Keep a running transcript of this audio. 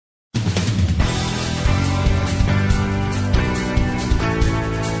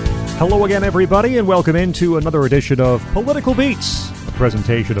Hello again, everybody, and welcome into another edition of Political Beats, a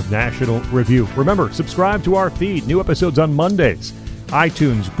presentation of National Review. Remember, subscribe to our feed. New episodes on Mondays.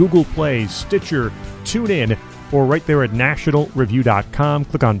 iTunes, Google Play, Stitcher, TuneIn, or right there at nationalreview.com.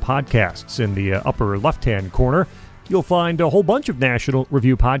 Click on podcasts in the upper left-hand corner. You'll find a whole bunch of National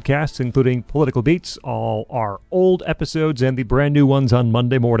Review podcasts, including Political Beats, all our old episodes, and the brand new ones on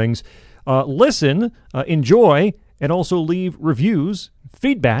Monday mornings. Listen, enjoy, and also leave reviews,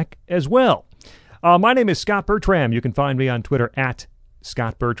 feedback as well. My name is Scott Bertram. You can find me on Twitter at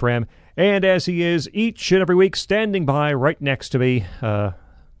Scott Bertram. And as he is each and every week, standing by right next to me,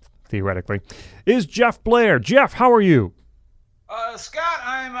 theoretically, is Jeff Blair. Jeff, how are you? Scott,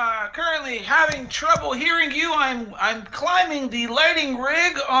 I'm currently having trouble hearing you. I'm climbing the lighting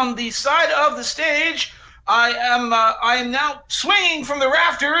rig on the side of the stage. I am now swinging from the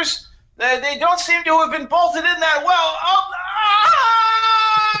rafters. They don't seem to have been bolted in that well.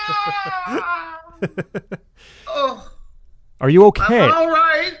 Oh. Are you okay? I'm all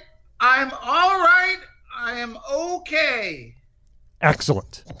right. I am okay.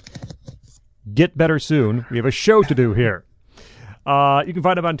 Excellent. Get better soon. We have a show to do here. You can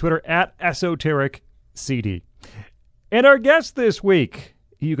find him on Twitter at EsotericCD. And our guest this week,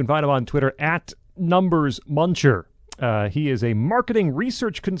 you can find him on Twitter at NumbersMuncher. He is a marketing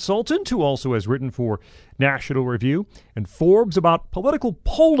research consultant who also has written for National Review and Forbes about political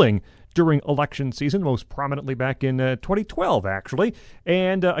polling during election season, most prominently back in 2012, actually.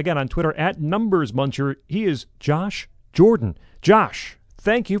 And again, on Twitter at NumbersMuncher, he is Josh Jordan. Josh,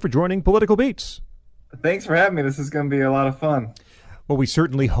 thank you for joining Political Beats. Thanks for having me. This is going to be a lot of fun. Well, we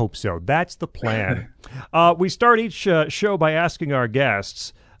certainly hope so. That's the plan. We start each show by asking our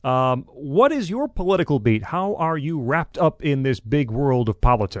guests, what is your political beat? How are you wrapped up in this big world of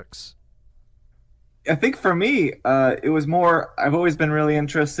politics? I think for me, it was more, I've always been really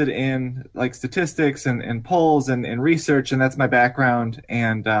interested in like statistics and polls and research, and that's my background.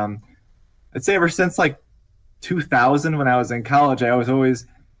 And I'd say ever since like 2000, when I was in college, I was always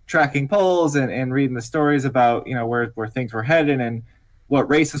tracking polls and reading the stories about, you know, where things were headed and what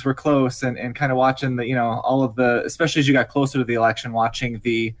races were close and kind of watching the, you know, all of the, especially as you got closer to the election, watching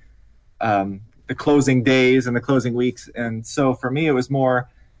the closing days and the closing weeks. And so for me, it was more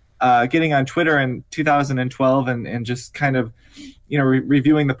getting on Twitter in 2012 and just kind of, you know,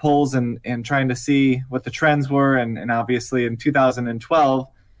 reviewing the polls and trying to see what the trends were. And obviously in 2012,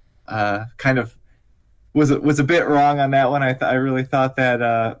 kind of was a bit wrong on that one. I really thought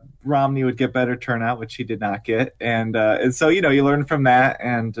that Romney would get better turnout, which he did not get. And so, you know, you learn from that.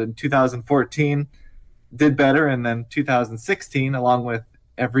 And in 2014 did better. And then 2016, along with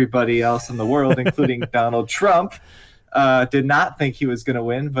everybody else in the world, including Donald Trump, did not think he was going to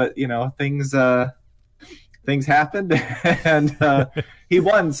win. But, you know, things happened and he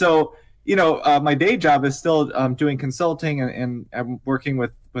won. So, you know, my day job is still doing consulting and I'm working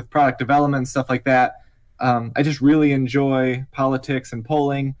with product development and stuff like that. I just really enjoy politics and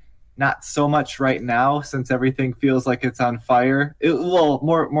polling. Not so much right now since everything feels like it's on fire. Well,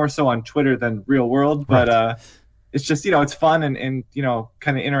 more so on Twitter than real world, but right. It's just, you know, it's fun and you know,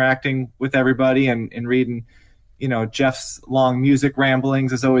 kind of interacting with everybody and reading, you know, Jeff's long music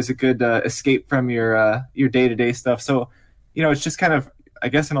ramblings is always a good escape from your day-to-day stuff. So, you know, it's just kind of, I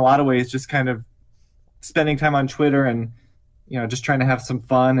guess in a lot of ways, just kind of spending time on Twitter and, you know, just trying to have some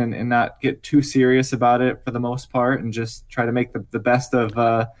fun and not get too serious about it for the most part and just try to make the best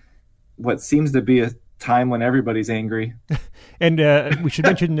of what seems to be a time when everybody's angry. And we should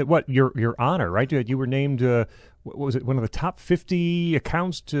mention what your honor, right? You were named, what was it, one of the top 50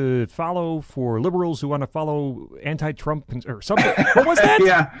 accounts to follow for liberals who want to follow anti-Trump or something. What was that?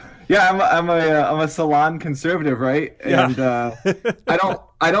 Yeah. I'm a salon conservative, right? And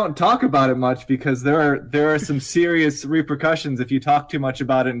I don't talk about it much because there are some serious repercussions if you talk too much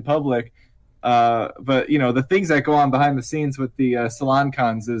about it in public. But you know, the things that go on behind the scenes with the salon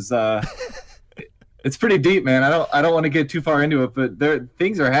cons is it's pretty deep, man. I don't want to get too far into it, but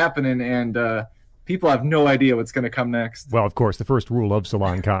things are happening and people have no idea what's going to come next. Well, of course, the first rule of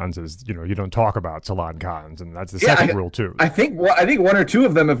salon cons is, you know, you don't talk about salon cons, and that's the second rule too. I think one or two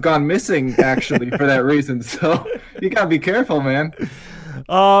of them have gone missing actually for that reason. So you got to be careful, man.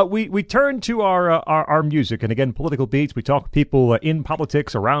 We turn to our music, and again, Political Beats. We talk to people in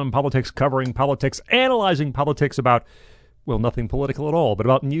politics, around politics, covering politics, analyzing politics about, well, nothing political at all, but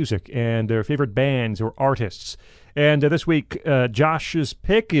about music and their favorite bands or artists. And this week, Josh's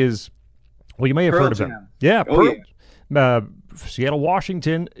pick is, well, you may have heard of them. Yeah, Pearl. Yeah. Seattle,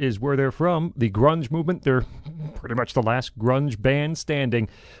 Washington is where they're from. The grunge movement, they're pretty much the last grunge band standing,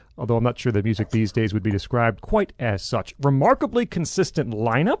 although I'm not sure the music these days would be described quite as such. Remarkably consistent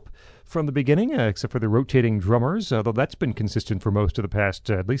lineup, from the beginning, except for the rotating drummers, although that's been consistent for most of the past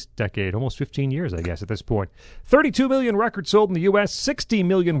at least decade, almost 15 years, I guess, at this point. 32 million records sold in the U.S., 60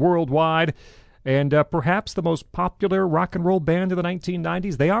 million worldwide, and perhaps the most popular rock and roll band of the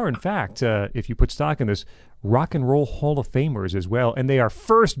 1990s. They are, in fact, if you put stock in this, Rock and Roll Hall of Famers as well, and they are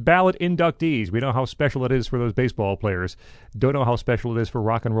first ballot inductees. We know how special it is for those baseball players. Don't know how special it is for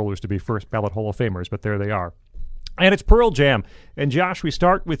rock and rollers to be first ballot Hall of Famers, but there they are. And it's Pearl Jam. And Josh, we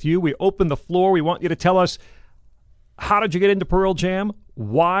start with you. We open the floor. We want you to tell us, how did you get into Pearl Jam?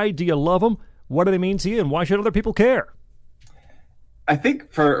 Why do you love them? What do they mean to you? And why should other people care? I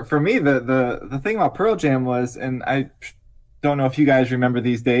think for me, the thing about Pearl Jam was, and I don't know if you guys remember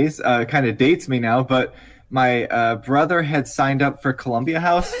these days, it kind of dates me now, but my brother had signed up for Columbia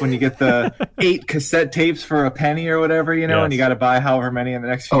House when you get the 8 cassette tapes for a penny or whatever, you know, Yes. and you got to buy however many in the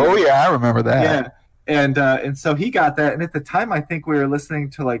next few Oh, years. yeah, I remember that. Yeah. And so he got that. And at the time, I think we were listening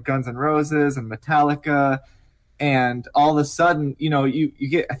to like Guns N' Roses and Metallica. And all of a sudden, you know, you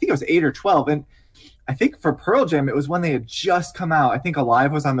get, I think it was 8 or 12. And I think for Pearl Jam, it was when they had just come out. I think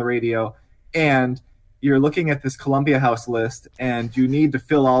Alive was on the radio. And you're looking at this Columbia House list and you need to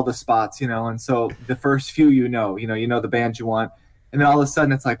fill all the spots, you know. And so the first few, you know the band you want. And then all of a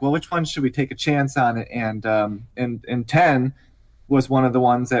sudden it's like, well, which one should we take a chance on? And 10 was one of the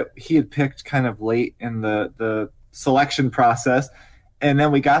ones that he had picked kind of late in the selection process. And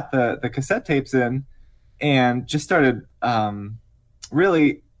then we got the cassette tapes in and just started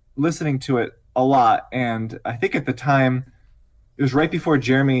really listening to it a lot. And I think at the time, it was right before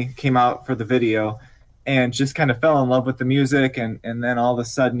Jeremy came out for the video, and just kind of fell in love with the music. And then all of a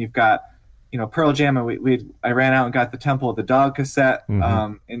sudden you've got, you know, Pearl Jam, and I ran out and got the Temple of the Dog cassette.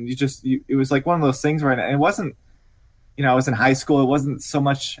 Mm-hmm. And it was like one of those things where, and it wasn't, you know, I was in high school. It wasn't so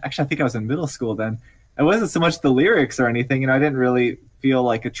much, actually, I think I was in middle school then. It wasn't so much the lyrics or anything. You know, I didn't really feel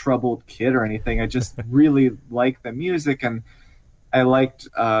like a troubled kid or anything. I just really liked the music, and I liked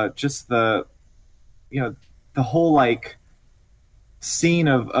just the, you know, the whole like scene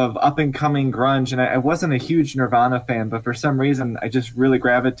of up and coming grunge. And I wasn't a huge Nirvana fan, but for some reason I just really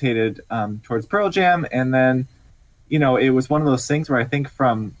gravitated towards Pearl Jam. And then, you know, it was one of those things where I think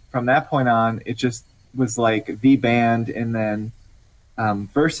from that point on, it just was like the band. And then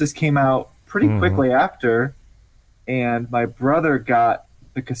Versus came out pretty quickly after, and my brother got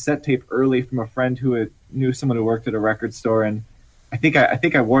the cassette tape early from a friend who knew someone who worked at a record store. And I think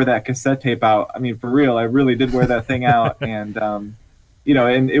I wore that cassette tape out. I mean, for real, I really did wear that thing out. And you know,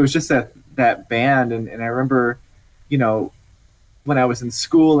 and it was just that band. And I remember, you know, when I was in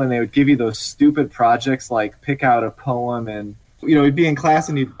school and they would give you those stupid projects, like pick out a poem, and, you know, we'd be in class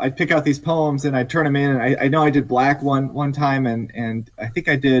and I'd pick out these poems and I'd turn them in. And I know I did Black one time, and I think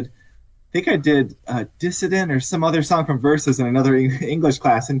I did Dissident or some other song from Versus in another English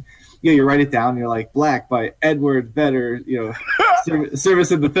class. And, you know, you write it down and you're like, Black by Edward Vedder, you know,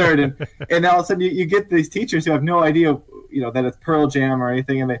 Service in the Third. And all of a sudden you get these teachers who have no idea, you know, that it's Pearl Jam or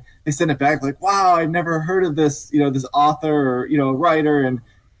anything. And they send it back like, wow, I've never heard of this, you know, this author or, you know, writer. And,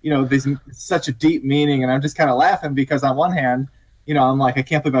 you know, there's such a deep meaning. And I'm just kind of laughing because on one hand, you know, I'm like, I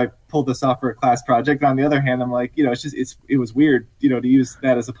can't believe I pulled this off for a class project. On the other hand, I'm like, you know, it was weird, you know, to use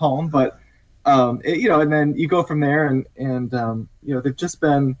that as a poem. But, you know, and then you go from there, and you know, they've just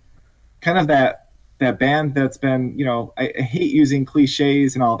been kind of that band that's been, you know, I hate using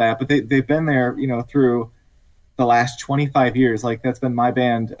cliches and all that, but they've been there, you know, through the last 25 years. Like, that's been my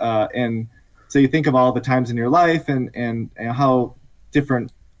band. And so you think of all the times in your life and how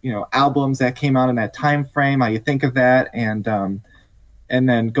different, you know, albums that came out in that time frame, how you think of that. And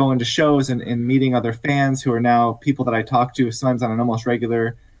then going to shows and meeting other fans who are now people that I talk to sometimes on an almost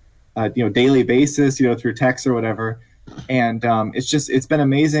regular, you know, daily basis, you know, through text or whatever. And it's been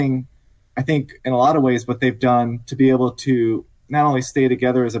amazing, I think, in a lot of ways, what they've done to be able to not only stay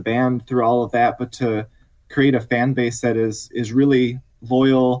together as a band through all of that, but to create a fan base that is really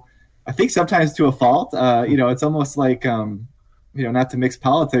loyal, I think sometimes to a fault. You know, it's almost like, you know, not to mix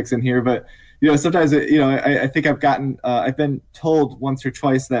politics in here, but, you know, sometimes, you know, I think I've been told once or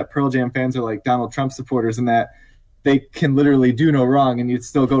twice that Pearl Jam fans are like Donald Trump supporters, and that they can literally do no wrong, and you'd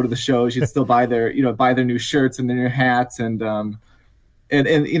still go to the shows, you'd still buy their new shirts and their new hats, and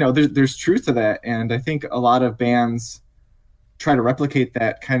you know, there's truth to that. And I think a lot of bands try to replicate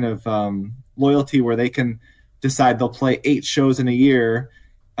that kind of loyalty, where they can decide they'll play 8 shows in a year,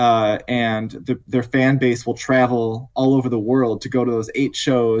 and their fan base will travel all over the world to go to those 8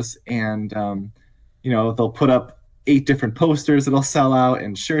 shows, and you know, they'll put up 8 different posters that'll sell out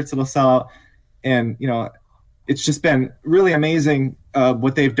and shirts that'll sell out. And, you know, it's just been really amazing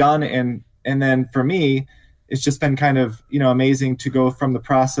what they've done. And then for me, it's just been kind of, amazing to go from the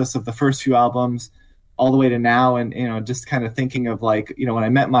process of the first few albums all the way to now. And, just kind of thinking of like, when I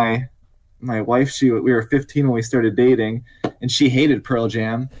met my wife, we were 15 when we started dating, and she hated Pearl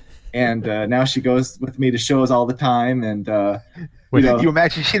Jam. And now she goes with me to shows all the time. And, you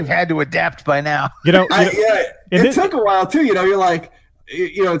imagine she'd have had to adapt by now. It took a while too. You're like,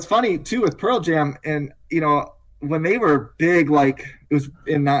 it's funny too with Pearl Jam, and when they were big, like it was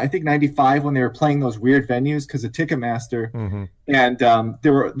in I think '95 when they were playing those weird venues because of Ticketmaster, and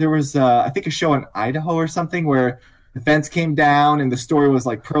there was I think a show in Idaho or something where the fence came down and the story was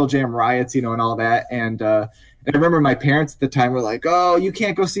like Pearl Jam riots, and all that, and I remember my parents at the time were like, "Oh, you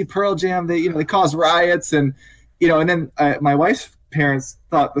can't go see Pearl Jam. They cause riots," and and then my wife's parents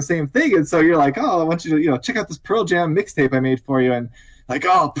thought the same thing, and so you're like, "Oh, I want you to check out this Pearl Jam mixtape I made for you," and like,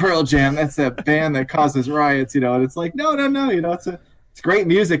 "Oh, Pearl Jam, that's that band that causes riots," and it's like, no, it's great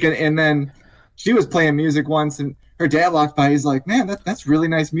music. And then she was playing music once, and her dad walked by. He's like, "Man, that's really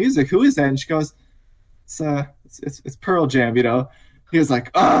nice music. Who is that?" And she goes, "It's Pearl Jam." He was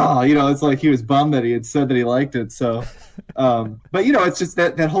like, "Oh," it's like he was bummed that he had said that he liked it. So, but it's just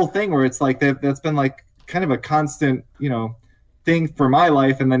that whole thing where it's like that's been like kind of a constant, thing for my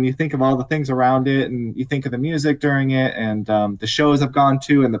life. And then you think of all the things around it, and you think of the music during it, and the shows I've gone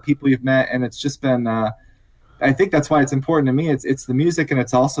to, and the people you've met, and it's just been. I think that's why it's important to me. It's the music, and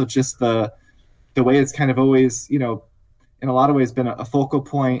it's also just the way it's kind of always, in a lot of ways, been a focal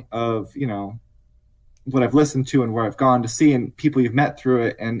point of what I've listened to and where I've gone to see, and people you've met through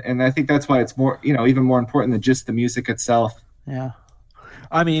it, and I think that's why it's more, even more important than just the music itself. Yeah.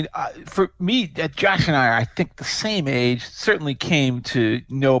 I mean, for me, Josh and I think the same age, certainly came to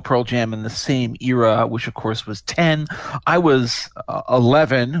know Pearl Jam in the same era, which of course was 10. I was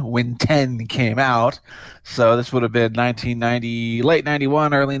 11 when 10 came out. So this would have been 1990, late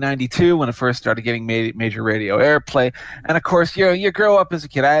 91, early 92 when it first started getting major radio airplay. And of course, you grow up as a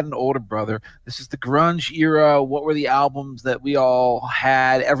kid. I had an older brother. This is the grunge era. What were the albums that we all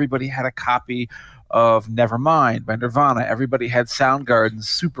had? Everybody had a copy of Nevermind by Nirvana. Everybody had Soundgarden's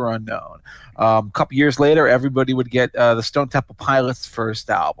Super Unknown. A couple years later, everybody would get the Stone Temple Pilots' first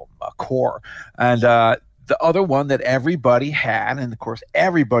album, Core. And the other one that everybody had, and of course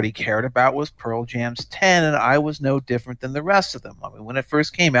everybody cared about, was Pearl Jam's 10, and I was no different than the rest of them. I mean, when it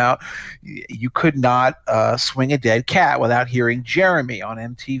first came out, you could not swing a dead cat without hearing Jeremy on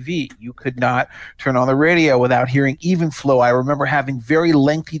MTV. You could not turn on the radio without hearing Even Flow. I remember having very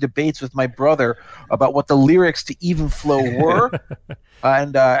lengthy debates with my brother about what the lyrics to Even Flow were.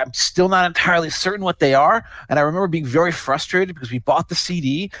 And I'm still not entirely certain what they are. And I remember being very frustrated because we bought the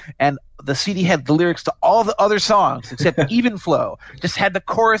CD, and the CD had the lyrics to all the other songs except Even Flow. Just had the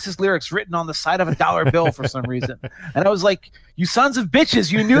chorus's lyrics written on the side of a dollar bill for some reason. And I was like, "You sons of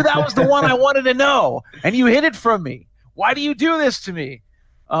bitches, you knew that was the one I wanted to know, and you hid it from me. Why do you do this to me?"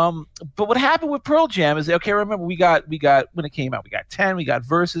 But what happened with Pearl Jam is, okay, remember we got when it came out, we got 10, we got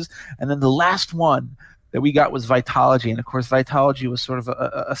Versus, and then the last one that we got was Vitalogy. And of course, Vitalogy was sort of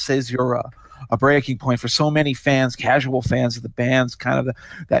a caesura, a breaking point for so many fans, casual fans of the bands, kind of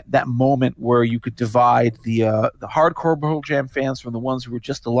that moment where you could divide the hardcore Pearl Jam fans from the ones who were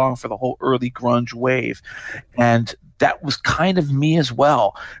just along for the whole early grunge wave. And that was kind of me as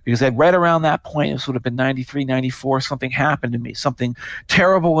well, because right around that point, it would have been 93, 94, something happened to me, something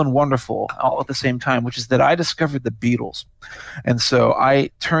terrible and wonderful all at the same time, which is that I discovered the Beatles. And so I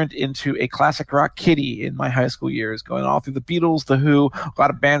turned into a classic rock kiddie in my high school years, going all through the Beatles, The Who, a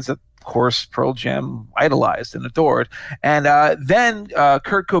lot of bands that, of course, Pearl Jam idolized and adored. And then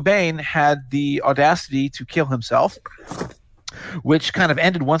Kurt Cobain had the audacity to kill himself, which kind of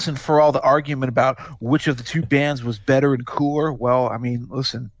ended once and for all the argument about which of the two bands was better and cooler. Well, I mean,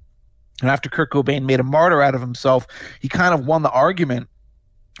 listen, and after Kurt Cobain made a martyr out of himself, he kind of won the argument,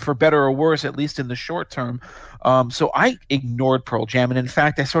 for better or worse, at least in the short term. So I ignored Pearl Jam, and in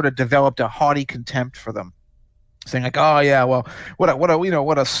fact, I sort of developed a haughty contempt for them, saying like, "Oh yeah, well,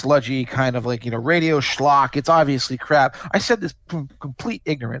 what a sludgy kind of like radio schlock. It's obviously crap." I said this complete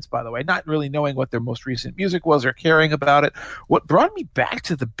ignorance, by the way, not really knowing what their most recent music was or caring about it. What brought me back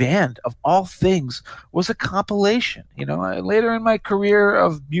to the band, of all things, was a compilation. Later in my career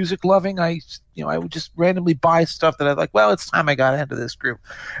of music loving, I would just randomly buy stuff that I'd like. Well, it's time I got into this group,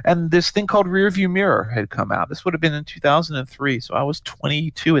 and this thing called Rearview Mirror had come out. This would have been in 2003, so I was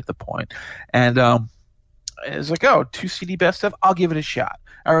 22 at the point, and it was like, oh, 2 CD best of, I'll give it a shot.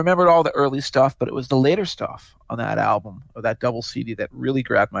 I remembered all the early stuff, but it was the later stuff on that album, or that double CD, that really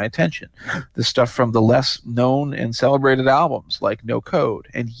grabbed my attention. The stuff from the less known and celebrated albums like No Code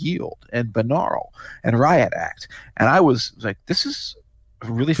and Yield and Banarl and Riot Act. And I was like, this is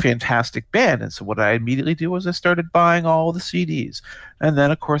a really fantastic band. And so what I immediately did was I started buying all the CDs. And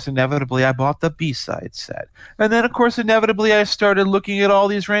then, of course, inevitably, I bought the B-side set. And then, of course, inevitably, I started looking at all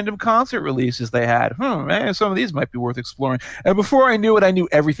these random concert releases they had. Some of these might be worth exploring. And before I knew it, I knew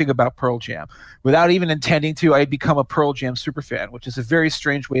everything about Pearl Jam. Without even intending to, I had become a Pearl Jam superfan, which is a very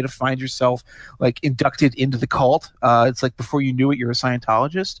strange way to find yourself like inducted into the cult. It's like before you knew it, you're a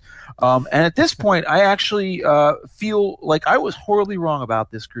Scientologist. And at this point, I actually feel like I was horribly wrong about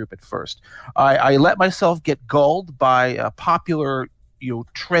this group at first. I let myself get gulled by a popular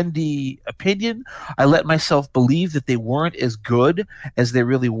trendy opinion. I let myself believe that they weren't as good as they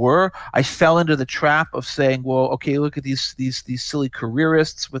really were. I fell into the trap of saying, well, okay, look at these silly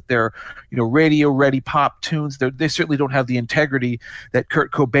careerists with their radio ready pop tunes. They certainly don't have the integrity that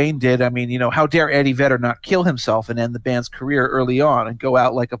Kurt Cobain did. I mean, how dare Eddie Vedder not kill himself and end the band's career early on and go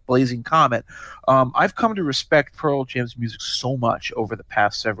out like a blazing comet. I've come to respect Pearl Jam's music so much over the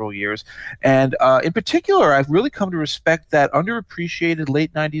past several years. And in particular, I've really come to respect that underappreciated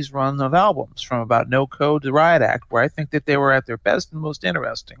late 90s run of albums from about No Code to Riot Act, where I think that they were at their best and most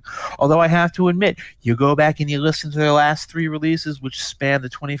interesting. Although I have to admit, you go back and you listen to their last 3 releases, which span the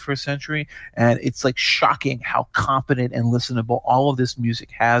 21st century, and it's like shocking how competent and listenable all of this music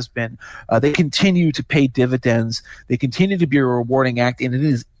has been. They continue to pay dividends. They continue to be a rewarding act, and it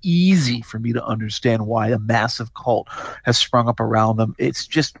is easy for me to understand why a massive cult has sprung up around them. It's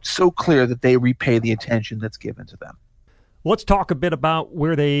just so clear that they repay the attention that's given to them. Let's talk a bit about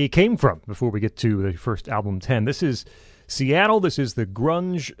where they came from before we get to the first album, 10. This is Seattle. This is the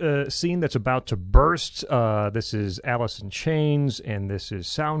grunge scene that's about to burst. This is Alice in Chains, and this is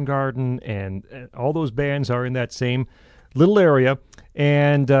Soundgarden, and all those bands are in that same little area.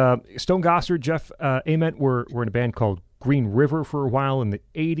 And Stone Gossard, Jeff Ament were in a band called Green River for a while in the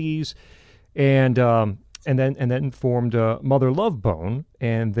 80s, and then formed Mother Love Bone,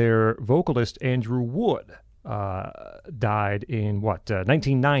 and their vocalist Andrew Wood died in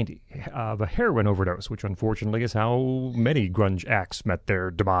 1990 of a heroin overdose, which unfortunately is how many grunge acts met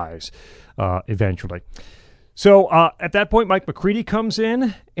their demise eventually. So at that point, Mike McCready comes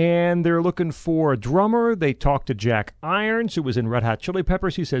in, and they're looking for a drummer. They talk to Jack Irons, who was in Red Hot Chili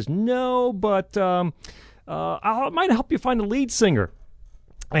Peppers. He says, no, but I might help you find a lead singer.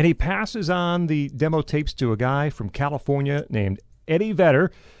 And he passes on the demo tapes to a guy from California named Eddie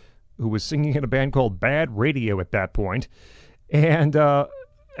Vedder, who was singing in a band called Bad Radio at that point. And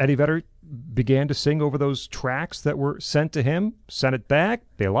Eddie Vedder began to sing over those tracks that were sent to him, sent it back.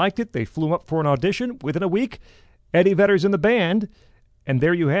 They liked it. They flew him up for an audition. Within a week, Eddie Vedder's in the band. And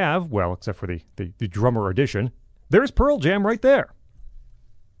there you have, well, except for the drummer audition, there's Pearl Jam right there.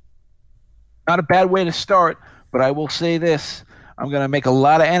 Not a bad way to start, but I will say this. I'm going to make a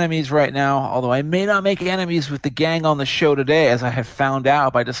lot of enemies right now, although I may not make enemies with the gang on the show today, as I have found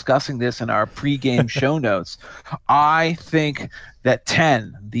out by discussing this in our pregame show notes. I think that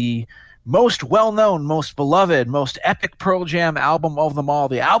 10, the most well-known, most beloved, most epic Pearl Jam album of them all,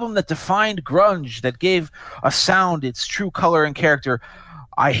 the album that defined grunge, that gave a sound its true color and character,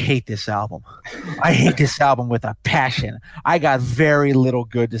 I hate this album. I hate this album with a passion. I got very little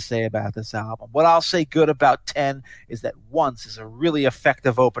good to say about this album. What I'll say good about 10 is that Once is a really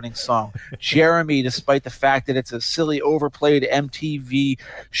effective opening song. Jeremy, despite the fact that it's a silly, overplayed MTV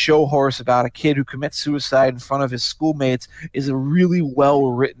show horse about a kid who commits suicide in front of his schoolmates, is a really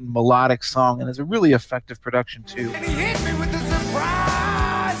well-written melodic song, and is a really effective production, too. And he hit me with the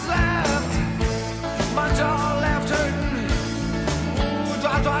surprise left. My jaw left hurting. Ooh,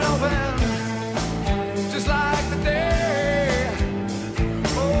 dropped wide open. Just like the day.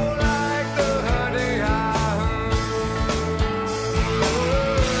 Oh, like the day I heard.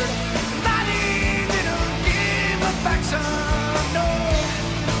 Daddy didn't give affection, no.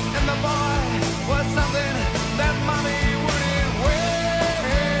 And the boy was something that mommy wouldn't wear.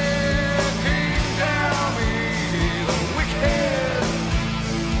 King tell me the wicked.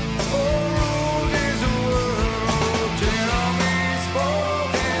 Oh, this world tell me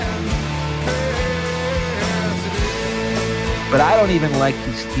spoken yesterday. But I don't even like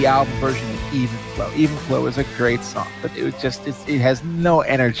the album version of Even Flow. Even Flow is a great song, but it has no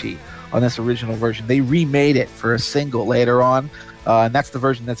energy on this original version. They remade it for a single later on, and that's the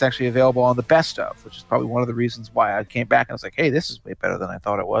version that's actually available on the Best Of, which is probably one of the reasons why I came back and I was like, hey, this is way better than I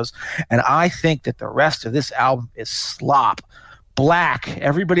thought it was. And I think that the rest of this album is slop. Black.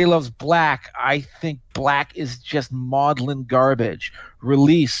 Everybody loves Black. I think Black is just maudlin garbage.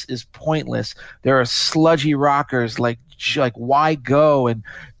 Release is pointless. There are sludgy rockers like Why Go and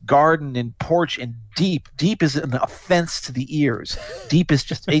Garden and Porch and Deep. Deep is an offense to the ears. Deep is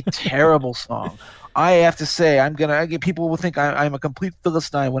just a terrible song. I have to say, people will think I'm a complete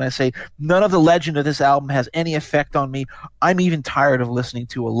Philistine when I say none of the legend of this album has any effect on me. I'm even tired of listening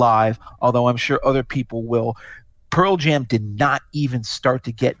to it live, although I'm sure other people will. Pearl Jam did not even start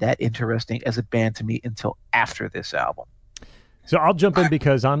to get that interesting as a band to me until after this album. So I'll jump in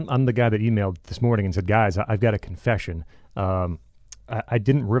because I'm the guy that emailed this morning and said, guys, I've got a confession. I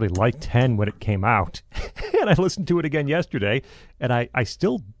didn't really like 10 when it came out, and I listened to it again yesterday, and I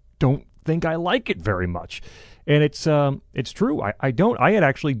still don't think I like it very much. And it's true. I don't. I had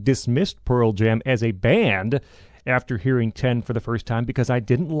actually dismissed Pearl Jam as a band after hearing 10 for the first time because I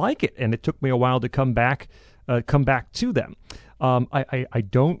didn't like it, and it took me a while to come back to them. I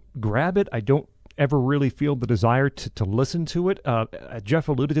don't grab it. I don't ever really feel the desire to listen to it. Jeff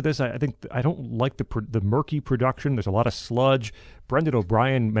alluded to this. I think I don't like the murky production. There's a lot of sludge. Brendan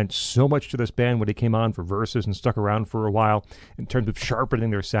O'Brien meant so much to this band when he came on for verses and stuck around for a while in terms of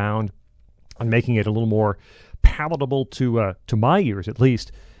sharpening their sound and making it a little more palatable to my ears, at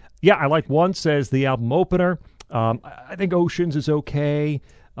least. Yeah, I like Once as the album opener. I think Oceans is okay.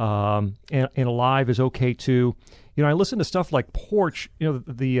 And Alive is okay too. You know, I listen to stuff like Porch. You know,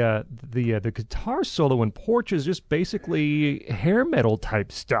 the guitar solo in Porch is just basically hair metal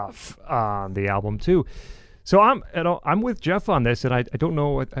type stuff on the album too. So I'm with Jeff on this, and I don't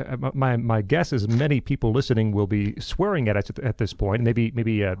know. My guess is many people listening will be swearing at us at this point.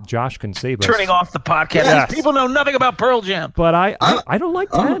 Maybe Josh can save us. Turning off the podcast. Yes. These people know nothing about Pearl Jam. But I don't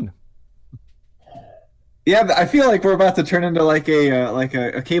like 10. Yeah, I feel like we're about to turn into like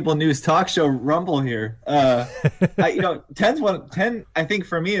a cable news talk show rumble here. 10 I think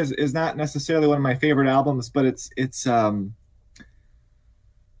for me is not necessarily one of my favorite albums, but it's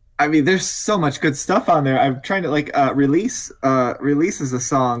I mean, there's so much good stuff on there. I'm trying to Release is a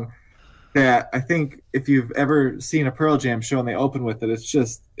song that I think if you've ever seen a Pearl Jam show and they open with it,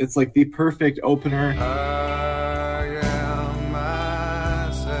 it's like the perfect opener. I am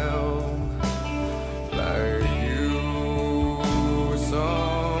myself, like you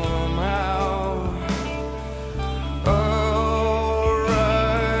somehow. I'll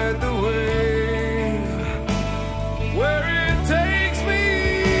ride the wave where it takes me.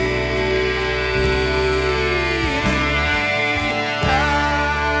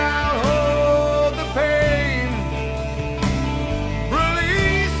 I'll hold the pain,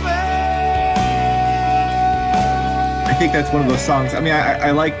 release me. I think that's one of those songs. I mean,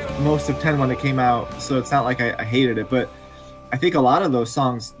 I liked most of 10 when it came out, so it's not like I hated it, but I think a lot of those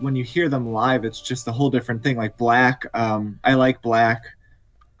songs, when you hear them live, it's just a whole different thing. Like Black, I like Black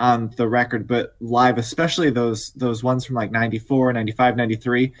on the record, but live, especially those ones from like 94, 95,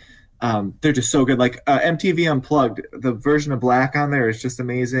 93, they're just so good. Like MTV Unplugged, the version of Black on there is just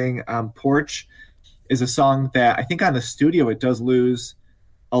amazing. Porch is a song that I think on the studio it does lose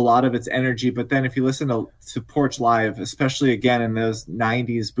a lot of its energy, but then if you listen to Porch live, especially again in those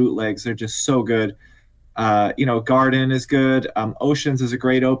 90s bootlegs, they're just so good. Garden is good. Oceans is a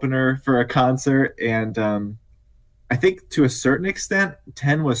great opener for a concert, and I think to a certain extent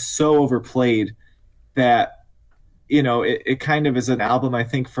 10 was so overplayed that it kind of is an album, I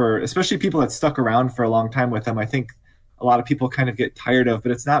think, for especially people that stuck around for a long time with them. I think a lot of people kind of get tired of,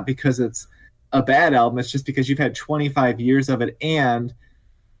 but it's not because it's a bad album, it's just because you've had 25 years of it. And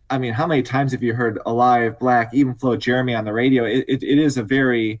I mean, how many times have you heard Alive, Black, Even Flow, Jeremy on the radio? It is a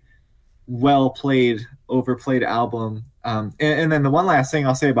very well played, overplayed album. And then the one last thing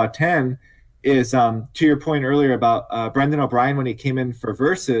I'll say about 10 is to your point earlier about Brendan O'Brien when he came in for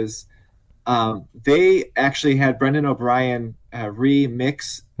verses. They actually had Brendan O'Brien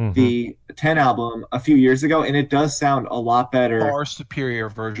remix the 10 album a few years ago, and it does sound a lot better, Far superior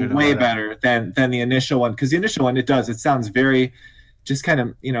version, way of better than the initial one. Because the initial one, it sounds very just kind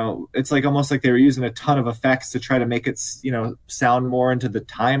of, it's like almost like they were using a ton of effects to try to make it, sound more into the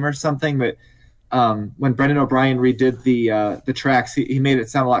time or something. But when Brendan O'Brien redid the tracks, he made it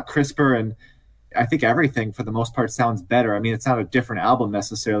sound a lot crisper, and I think everything for the most part sounds better. I mean, it's not a different album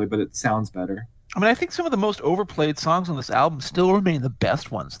necessarily, but it sounds better. I mean, I think some of the most overplayed songs on this album still remain the best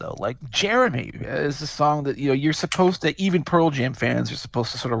ones, though. Like Jeremy is a song that, you're supposed to, even Pearl Jam fans are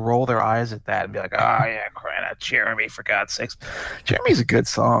supposed to sort of roll their eyes at that and be like, oh, yeah, crying out Jeremy, for God's sakes. Jeremy's a good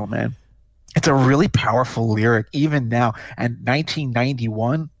song, man. It's a really powerful lyric, even now. And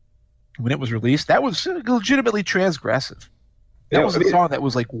 1991, when it was released, that was legitimately transgressive. That was a song that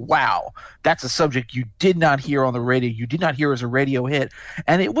was like, wow, that's a subject you did not hear on the radio. You did not hear as a radio hit.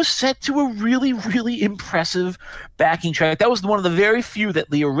 And it was set to a really, really impressive backing track. That was one of the very few that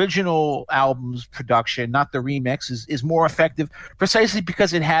the original album's production, not the remix, is more effective precisely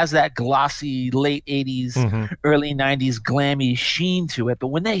because it has that glossy late 80s, early 90s glammy sheen to it. But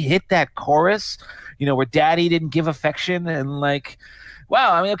when they hit that chorus, you know, where Daddy didn't give affection and like,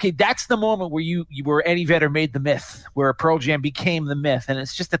 wow, I mean, okay, that's the moment where you where Eddie Vedder made the myth, where Pearl Jam became the myth, and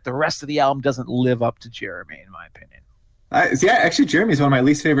it's just that the rest of the album doesn't live up to Jeremy, in my opinion. Yeah, actually, Jeremy's one of my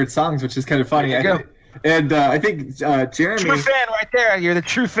least favorite songs, which is kind of funny. There you go. And I think Jeremy, true fan right there. You're the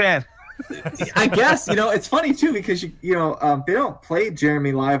true fan. I guess, you know, it's funny too because you know they don't play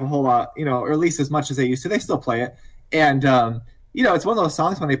Jeremy live a whole lot, you know, or at least as much as they used to. They still play it, and you know, it's one of those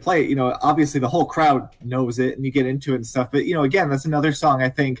songs when they play it, you know, obviously the whole crowd knows it and you get into it and stuff. But, you know, again, that's another song I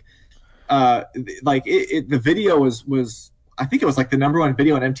think, like, the video was, I think it was like the #1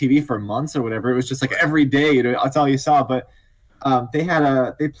 video on MTV for months or whatever. It was just like every day, you know, that's all you saw. But they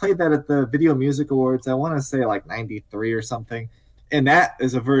played that at the Video Music Awards, I want to say like 93 or something. And that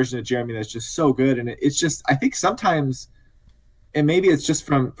is a version of Jeremy that's just so good. And it's just, I think sometimes, and maybe it's just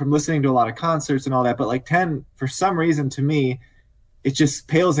from listening to a lot of concerts and all that, but like 10, for some reason to me, it just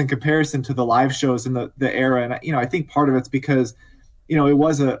pales in comparison to the live shows in the era. And, you know, I think part of it's because, you know, it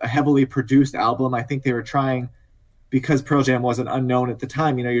was a heavily produced album. I think they were trying, because Pearl Jam wasn't unknown at the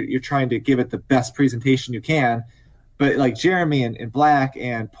time, you know, you're trying to give it the best presentation you can. But like Jeremy and Black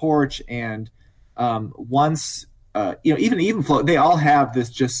and Porch and Once, you know, even Float, they all have this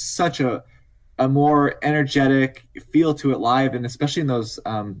just such a more energetic feel to it live. And especially in those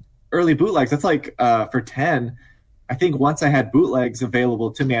early bootlegs, that's like for 10, I think once I had bootlegs available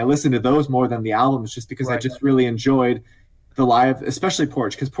to me, I listened to those more than the albums just because I just really enjoyed the live, especially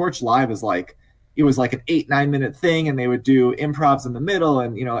Porch, because Porch live is like, it was like an 8-9 minute thing, and they would do improvs in the middle,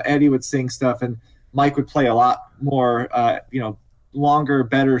 and, you know, Eddie would sing stuff, and Mike would play a lot more, you know, longer,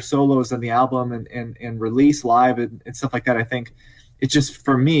 better solos than the album and release live and stuff like that. I think it just,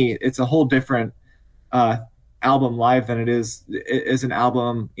 for me, it's a whole different album live than it is an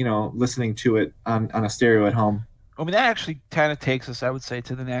album, you know, listening to it on a stereo at home. I mean, that actually kind of takes us, I would say,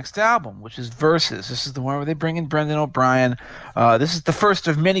 to the next album, which is Versus. This is the one where they bring in Brendan O'Brien. This is the first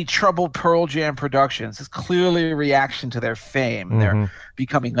of many troubled Pearl Jam productions. It's clearly a reaction to their fame. They're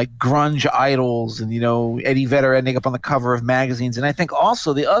becoming like grunge idols, and, you know, Eddie Vedder ending up on the cover of magazines. And I think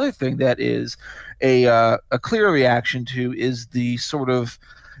also the other thing that is a clear reaction to is the sort of,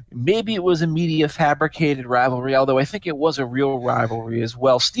 maybe it was a media fabricated rivalry, although I think it was a real rivalry as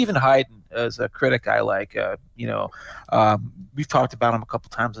well. Stephen Hyden, as a critic I like, you know, we've talked about him a couple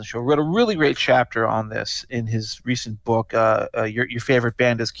times on the show, wrote a really great chapter on this in his recent book, Your Favorite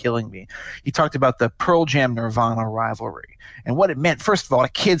Band is Killing Me. He talked about the Pearl Jam Nirvana rivalry and what it meant, first of all, to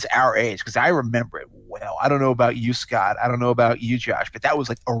kids our age, because I remember it well. I don't know about you, Scott. I don't know about you, Josh, but that was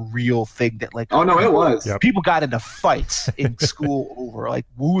like a real thing that, like, oh no, it was. People got into fights in school over like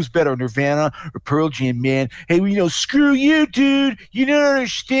who's better, Nirvana or Pearl Jam, man. Hey, you know, screw you, dude. You don't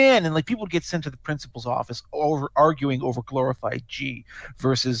understand. And like people would get sent to the principal's office arguing over glorified G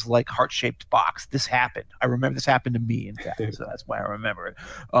versus like heart-shaped box. This happened. I remember this happened to me, in fact, so that's why I remember it.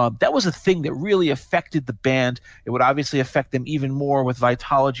 That was a thing that really affected the band. It would obviously affect them even more with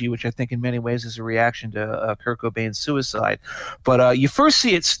Vitology, which I think in many ways is a reaction to Kurt Cobain's suicide. But you first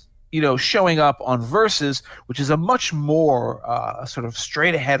see it, you know, showing up on Versus, which is a much more sort of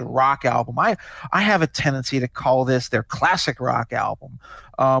straight ahead rock album. I have a tendency to call this their classic rock album.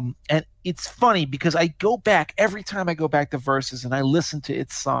 And it's funny because I go back every time I go back to Versus and I listen to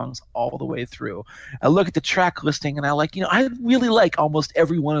its songs all the way through. I look at the track listing and I like, you know, I really like almost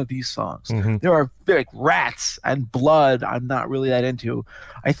every one of these songs. There are like Rats and Blood I'm not really that into.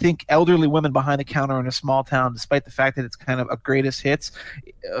 I think Elderly Women Behind the Counter in a Small Town, despite the fact that it's kind of a greatest hits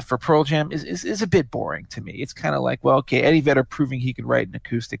for Pearl Jam, is a bit boring to me. It's kind of like, well, okay, Eddie Vedder proving he could write an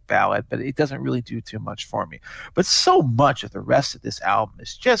acoustic ballad, but it doesn't really do too much for me. But so much of the rest of this album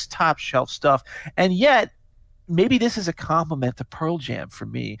is just top shelf stuff, and yet maybe this is a compliment to Pearl Jam for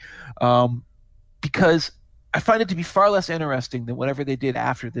me, because I find it to be far less interesting than whatever they did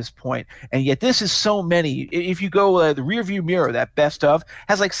after this point. And yet this is so many. If you go the Rearview Mirror, that best of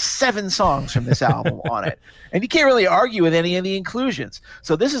has like 7 songs from this album on it, and you can't really argue with any of the inclusions.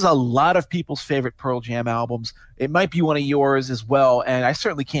 So this is a lot of people's favorite Pearl Jam albums. It might be one of yours as well, and I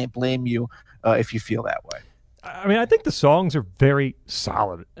certainly can't blame you if you feel that way. I mean, I think the songs are very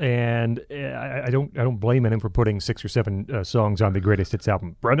solid, and I don't blame him for putting 6 or 7 songs on the Greatest Hits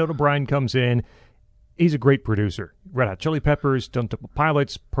album. Brendan O'Brien comes in. He's a great producer. Red Hot Chili Peppers, Stone Temple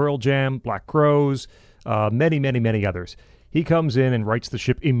Pilots, Pearl Jam, Black Crowes, many, many, many others. he comes in and rights the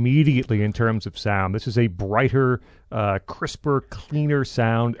ship immediately in terms of sound. This is a brighter, crisper, cleaner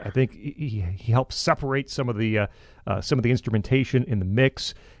sound. I think he helps separate some of the instrumentation in the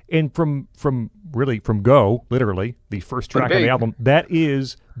mix. And from Go, literally, the first track on the album, that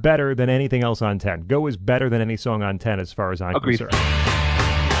is better than anything else on 10. Go is better than any song on 10 as far as I'm concerned.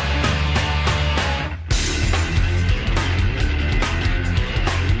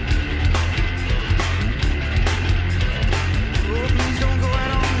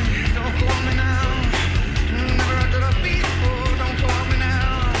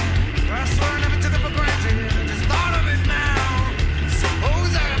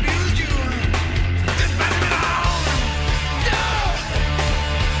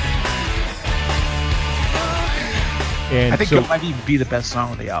 I think it might even be the best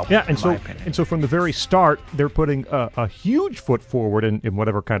song of the album. Yeah, and so from the very start, they're putting a huge foot forward in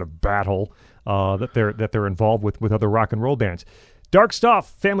whatever kind of battle that they're involved with other rock and roll bands. Dark Stuff,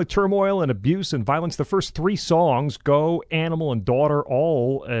 Family Turmoil and Abuse and Violence. The first three songs, Go, Animal, and Daughter,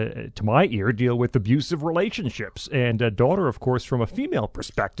 all, to my ear, deal with abusive relationships. And Daughter, of course, from a female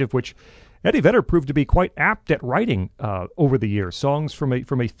perspective, which Eddie Vedder proved to be quite apt at writing over the years, songs from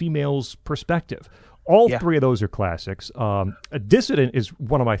a female's perspective. All three of those are classics. Dissident is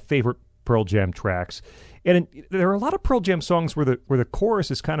one of my favorite Pearl Jam tracks. And there are a lot of Pearl Jam songs where the chorus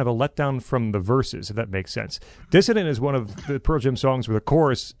is kind of a letdown from the verses, if that makes sense. Dissident is one of the Pearl Jam songs where the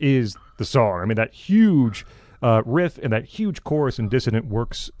chorus is the song. I mean, that huge riff and that huge chorus in Dissident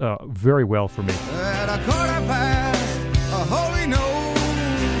works very well for me. At a quarter past, a holy note.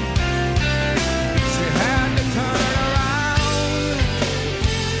 She had to turn around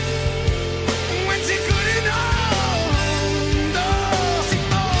when she couldn't hold. Oh, she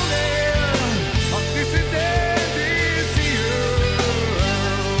folded a dissident is here.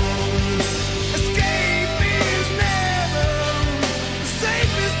 Escape is never the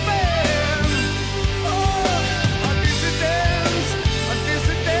safest bet. Oh, a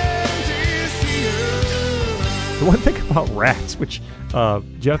dissident is here. The one thing about Rats, which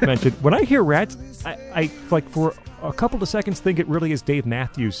Jeff mentioned, when I hear Rats, I like for a couple of seconds think it really is Dave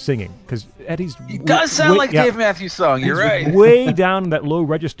Matthews singing, because Eddie's It does sound like Dave Matthews' song. You're right. Way down in that low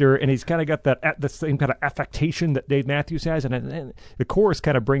register, and he's kind of got the same kind of affectation that Dave Matthews has, and the chorus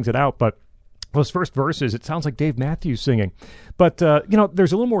kind of brings it out. But those first verses, it sounds like Dave Matthews singing. But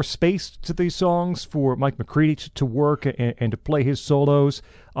there's a little more space to these songs for Mike McCready to work and to play his solos.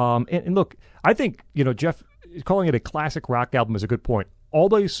 And look, I think Jeff calling it a classic rock album is a good point. All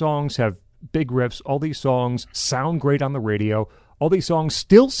these songs have big riffs. All these songs sound great on the radio. All these songs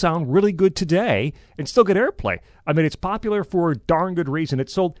still sound really good today and still get airplay. I mean, it's popular for a darn good reason. It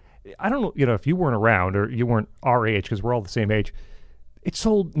sold, I don't know, if you weren't around or you weren't our age, because we're all the same age, it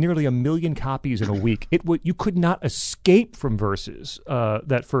sold nearly 1 million copies in a week. You could not escape from Versus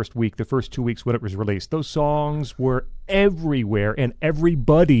that first week, the first 2 weeks when it was released. Those songs were everywhere, and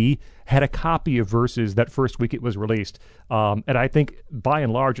everybody had a copy of Versus that first week it was released. And I think, by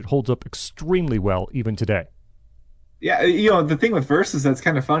and large, it holds up extremely well even today. Yeah, the thing with Versus that's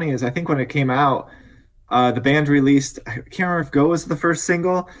kind of funny is I think when it came out, the band released, I can't remember if Go was the first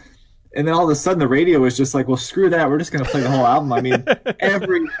single, and then all of a sudden the radio was just like, well, screw that, we're just going to play the whole album. I mean, I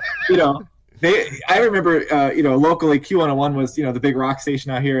remember, locally Q101 was, the big rock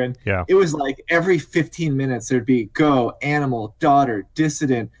station out here, and it was like every 15 minutes there'd be Go, Animal, Daughter,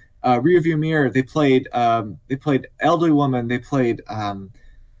 Dissident, Rearview Mirror. They played Elderly Woman. They played,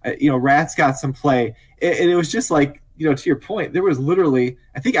 Rats got some play. And it was just like, to your point, there was literally,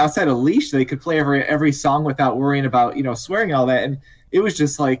 I think outside of Leash, they could play every song without worrying about, swearing all that. And it was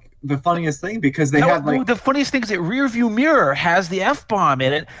just like the funniest thing because they had like the funniest thing is that Rearview Mirror has the F-bomb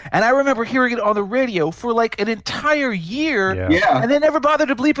in it, and I remember hearing it on the radio for like an entire year, and they never bothered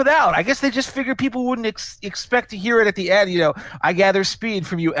to bleep it out. I guess they just figured people wouldn't expect to hear it at the end. I gather speed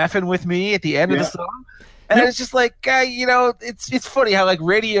from you effing with me at the end of the song. And it's just like, it's funny how like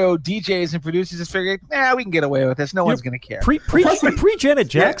radio DJs and producers just figure, we can get away with this. No one's going to care. Pre Janet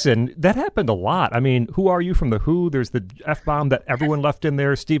Jackson, that happened a lot. I mean, Who Are You from The Who? There's the F-bomb that everyone left in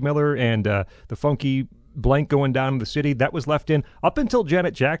there. Steve Miller and the funky blank going down in the city, that was left in. Up until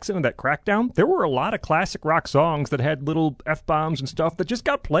Janet Jackson and that Crackdown, there were a lot of classic rock songs that had little F-bombs and stuff that just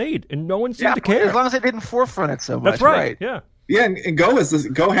got played, and no one seemed to care. As long as it didn't forefront it so much. That's right. Yeah. Yeah, and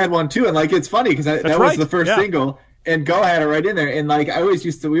Go had one too, and like it's funny because that was the first single, and Go had it right in there, and like we always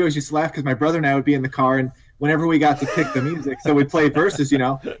used to laugh because my brother and I would be in the car, and whenever we got to pick the music, so we'd play Versus,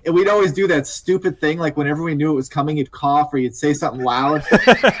 and we'd always do that stupid thing, like whenever we knew it was coming, you'd cough or you'd say something loud,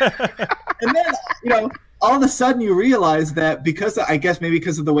 and then all of a sudden you realize that because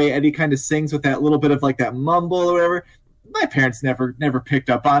of the way Eddie kind of sings with that little bit of like that mumble or whatever. my parents never picked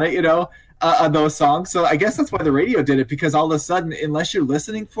up on it, on those songs. So I guess that's why the radio did it, because all of a sudden, unless you're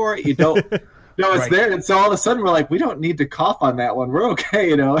listening for it, you don't know it's there. And so all of a sudden, we're like, we don't need to cough on that one. We're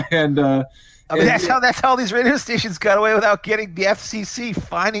okay, and. I mean, that's how these radio stations got away without getting the FCC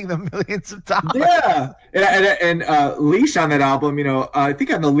fining them millions of dollars. Yeah, and Leash on that album, I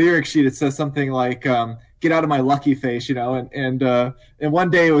think on the lyric sheet it says something like "Get out of my lucky face," and one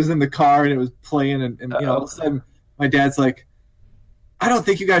day it was in the car and it was playing, and all of a sudden my dad's like, "I don't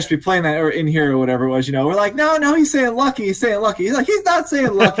think you guys should be playing that or in here or whatever it was." We're like, "No, he's saying lucky. He's saying lucky." He's like, "He's not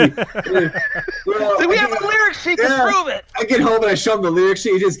saying lucky." We have a lyric sheet to prove it. I get home and I show him the lyric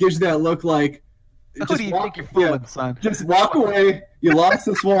sheet. He just gives you that look like, who do you think you're fooling, son? Just walk away. You lost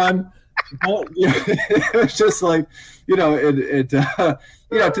this one. It's just like, that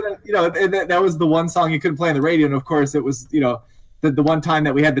was the one song you couldn't play on the radio. And of course it was, the one time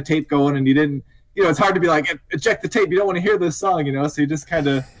that we had the tape going and you didn't, it's hard to be like, eject the tape. You don't want to hear this song, so you just kind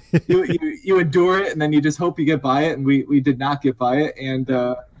of, you endure it and then you just hope you get by it. And we did not get by it. And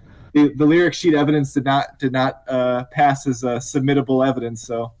the lyric sheet evidence did not pass as submittable evidence.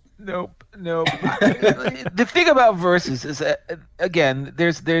 So. Nope. The thing about Versus is that, again,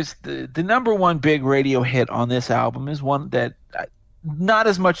 there's the number one big radio hit on this album is one that not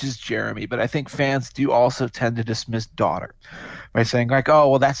as much as Jeremy, but I think fans do also tend to dismiss Daughter by saying like, oh,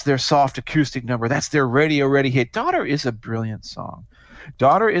 well, that's their soft acoustic number. That's their radio ready hit. Daughter is a brilliant song.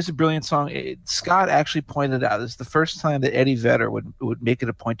 Scott actually pointed out this is the first time that Eddie Vedder would make it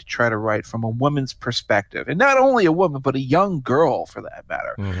a point to try to write from a woman's perspective, and not only a woman but a young girl for that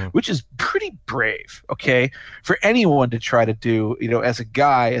matter, which is pretty brave, okay, for anyone to try to do, as a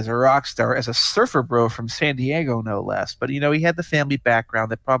guy, as a rock star, as a surfer bro from San Diego, no less. But he had the family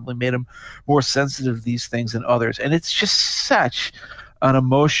background that probably made him more sensitive to these things than others, and it's just such an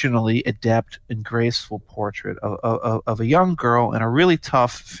emotionally adept and graceful portrait of a young girl in a really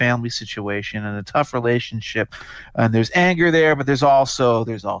tough family situation and a tough relationship. And there's anger there, but there's also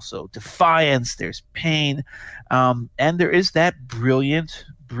defiance, there's pain, and there is that brilliant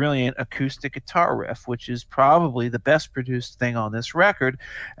acoustic guitar riff, which is probably the best produced thing on this record.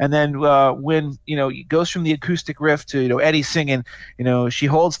 And then when it goes from the acoustic riff to Eddie singing, she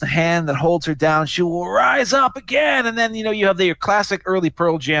holds the hand that holds her down, she will rise up again. And then you have your classic early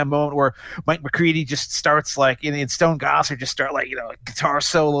Pearl Jam moment where Mike McCready just starts like and Stone Gossard just start like guitar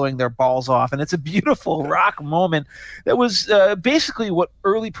soloing their balls off, and it's a beautiful rock moment that was basically what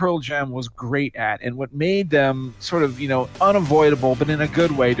early Pearl Jam was great at and what made them sort of unavoidable, but in a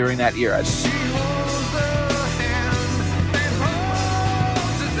good way during that era.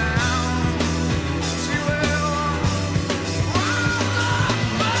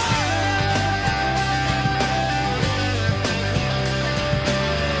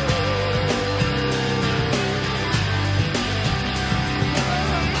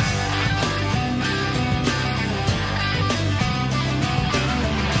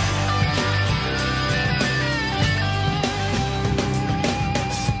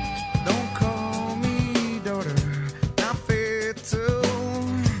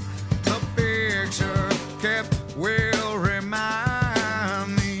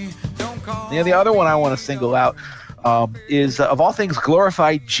 The other one I want to single out is, of all things,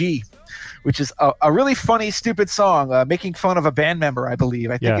 Glorified G, which is a really funny, stupid song, making fun of a band member, I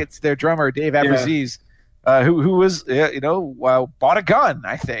believe. I think it's their drummer, Dave Abraziz, who was, bought a gun,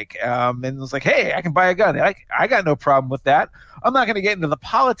 I think, and was like, hey, I can buy a gun. I got no problem with that. I'm not going to get into the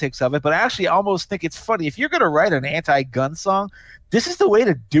politics of it, but I actually almost think it's funny. If you're going to write an anti-gun song, this is the way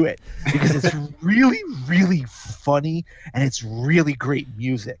to do it, because it's really, really funny and it's really great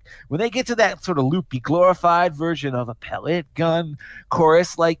music. When they get to that sort of loopy, glorified version of a pellet gun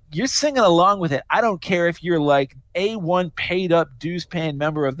chorus, like you're singing along with it. I don't care if you're like A1 paid up dues paying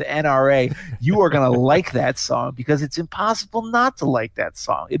member of the NRA, you are going to like that song because it's impossible not to like that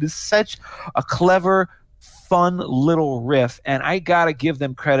song. It is such a clever, fun little riff, and I gotta give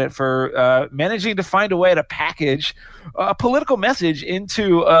them credit for managing to find a way to package a political message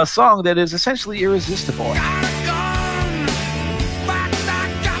into a song that is essentially irresistible.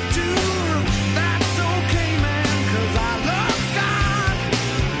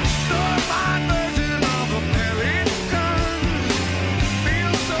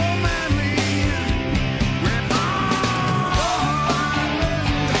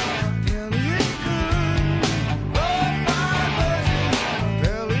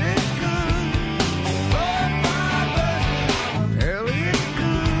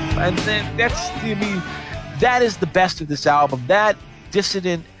 And then that is the best of this album. That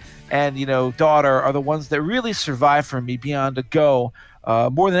dissident, and Daughter are the ones that really survive for me beyond a go.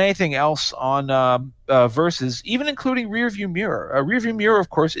 More than anything else on Versus, even including Rearview Mirror. Rearview Mirror, of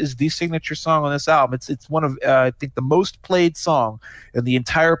course, is the signature song on this album. It's one of, I think, the most played song in the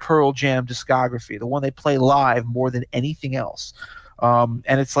entire Pearl Jam discography, the one they play live more than anything else. And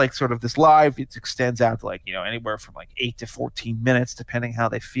it's like sort of this live, it extends out to like, anywhere from like 8 to 14 minutes, depending how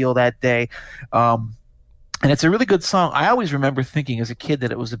they feel that day. And it's a really good song. I always remember thinking as a kid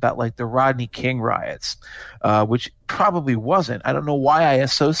that it was about like the Rodney King riots, which probably wasn't. I don't know why I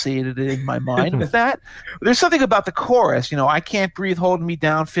associated it in my mind with that. There's something about the chorus, I can't breathe, holding me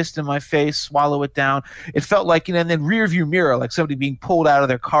down, fist in my face, swallow it down. It felt like, and then Rearview Mirror, like somebody being pulled out of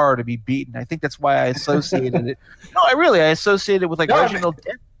their car to be beaten. I think that's why I associated it. No, I associated it with like Reginald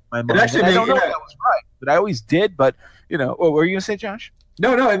Dent in my mind. I don't know if that was right, but I always did. But, what were you going to say, Josh?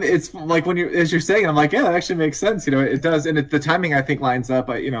 No, it's like as you're saying, I'm like, yeah, that actually makes sense. It does, and the timing I think lines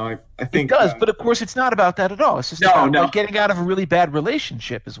up. I think it does, but of course, it's not about that at all. It's just about like getting out of a really bad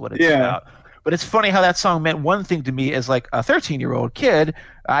relationship is what it's about. But it's funny how that song meant one thing to me as like a 13-year-old kid.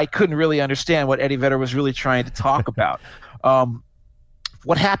 I couldn't really understand what Eddie Vedder was really trying to talk about.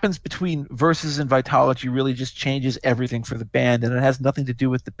 What happens between Versus and Vitalogy really just changes everything for the band, and it has nothing to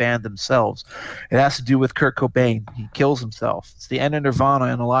do with the band themselves. It has to do with Kurt Cobain. He kills himself. It's the end of Nirvana.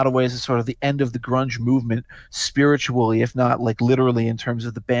 In a lot of ways, it's sort of the end of the grunge movement spiritually, if not like literally in terms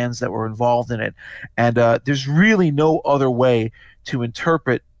of the bands that were involved in it. And there's really no other way to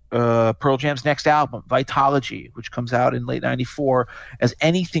interpret Pearl Jam's next album, Vitalogy, which comes out in late 94, as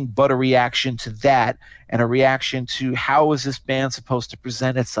anything but a reaction to that, and a reaction to how is this band supposed to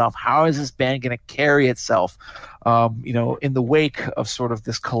present itself? How is this band going to carry itself, in the wake of sort of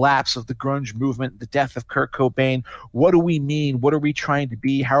this collapse of the grunge movement, the death of Kurt Cobain? What do we mean? What are we trying to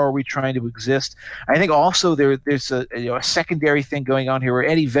be? How are we trying to exist? I think also there's a secondary thing going on here where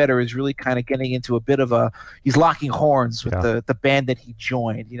Eddie Vedder is really kind of getting into a bit of he's locking horns with the band that he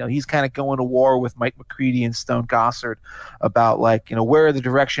joined. He's kind of going to war with Mike McCready and Stone Gossard about like, where are the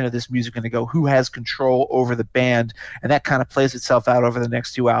direction of this music going to go? Who has control over the band? And that kind of plays itself out over the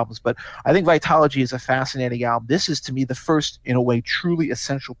next two albums. But I think Vitalogy is a fascinating album. This is, to me, the first, in a way, truly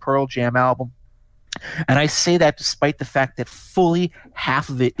essential Pearl Jam album. And I say that despite the fact that fully half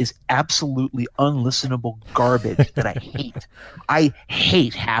of it is absolutely unlistenable garbage that I hate. I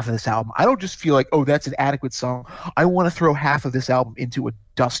hate half of this album. I don't just feel like, oh, that's an adequate song. I want to throw half of this album into a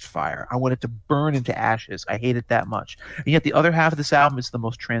dust fire. I want it to burn into ashes. I hate it that much. And yet the other half of this album is the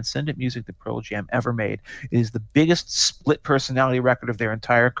most transcendent music that Pearl Jam ever made. It is the biggest split personality record of their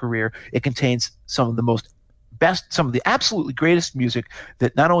entire career. It contains some of the absolutely greatest music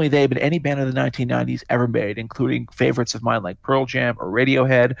that not only they but any band of the 1990s ever made, including favorites of mine like Pearl Jam or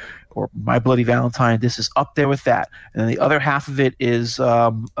Radiohead or My Bloody Valentine. This is up there with that. And then the other half of it is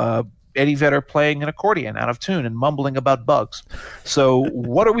Eddie Vedder playing an accordion out of tune and mumbling about bugs. So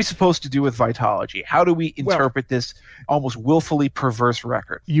what are we supposed to do with Vitalogy? How do we interpret this almost willfully perverse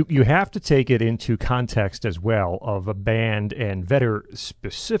record? You have to take it into context as well of a band and Vedder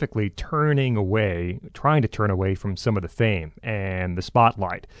specifically trying to turn away from some of the fame and the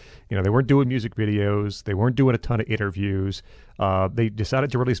spotlight. They weren't doing music videos. They weren't doing a ton of interviews. They decided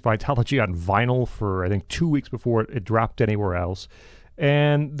to release Vitalogy on vinyl for, I think, 2 weeks before it dropped anywhere else.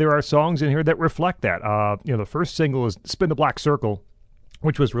 And there are songs in here that reflect that. The first single is Spin the Black Circle,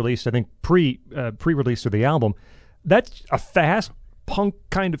 which was released, I think, pre-release of the album. That's a fast punk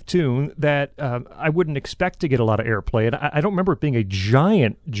kind of tune that I wouldn't expect to get a lot of airplay. And I don't remember it being a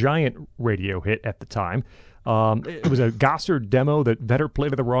giant radio hit at the time. It was a Gossard demo that Vedder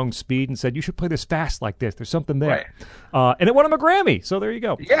played at the wrong speed and said, you should play this fast like this. There's something there. Right. And it won him a Grammy. So there you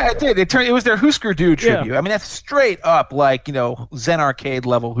go. Yeah, it did. It was their Husker Du tribute. Yeah. I mean, that's straight up like, Zen Arcade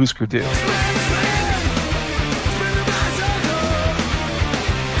level Husker Du.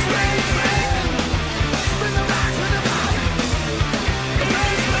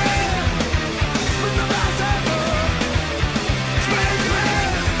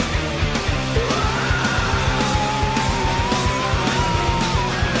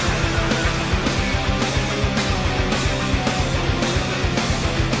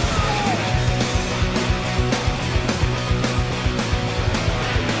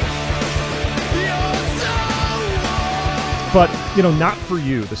 But, not for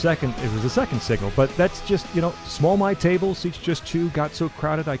you. It was the second single, but that's just, small my table, seats just two, got so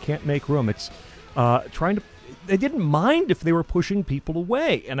crowded I can't make room. It's they didn't mind if they were pushing people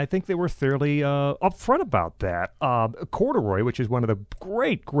away, and I think they were fairly upfront about that. Corduroy, which is one of the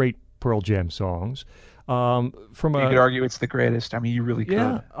great Pearl Jam songs. You could argue it's the greatest. I mean, you really could.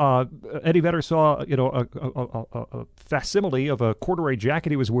 Yeah. Eddie Vedder saw, a facsimile of a corduroy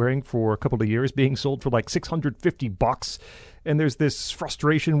jacket he was wearing for a couple of years being sold for like $650. And there's this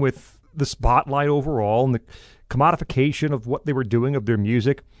frustration with the spotlight overall and the commodification of what they were doing of their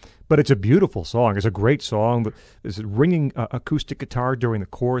music. But it's a beautiful song. It's a great song. There's a ringing acoustic guitar during the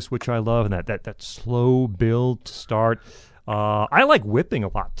chorus, which I love, and that slow build to start. I like Whipping a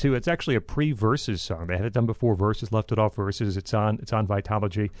lot too. It's actually a pre-Versus song. They had it done before Versus, left it off Versus. It's on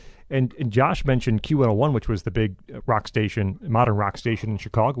Vitalogy. And Josh mentioned Q101, which was the big modern rock station in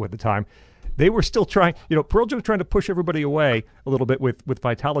Chicago at the time. They were still trying, Pearl Jam was trying to push everybody away a little bit with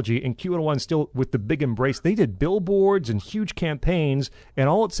Vitalogy, and Q101 still with the big embrace. They did billboards and huge campaigns, and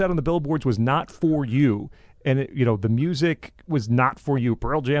all it said on the billboards was "not for you." And the music was not for you.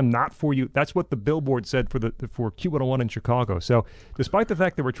 Pearl Jam, not for you. That's what the billboard said for Q101 in Chicago. So, despite the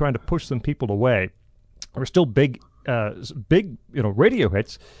fact that we're trying to push some people away, there were still big radio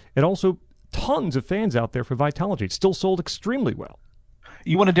hits, and also tons of fans out there for Vitalogy. It still sold extremely well.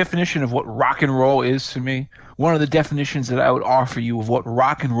 You want a definition of what rock and roll is to me? One of the definitions that I would offer you of what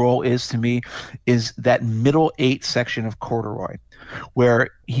rock and roll is to me is that middle 8 section of Corduroy, where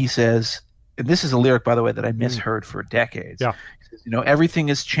he says, and this is a lyric, by the way, that I misheard for decades. Yeah. He says, everything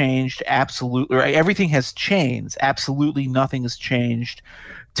has changed, absolutely. Or everything has changed, absolutely nothing has changed.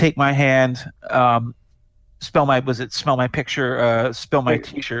 Take my hand, smell my picture, spill my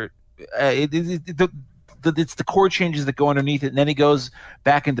T-shirt. It's the chord changes that go underneath it, and then he goes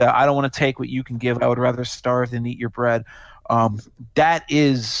back into "I don't want to take what you can give. I would rather starve than eat your bread." That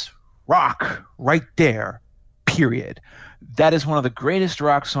is rock right there, period. That is one of the greatest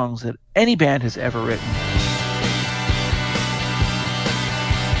rock songs that any band has ever written.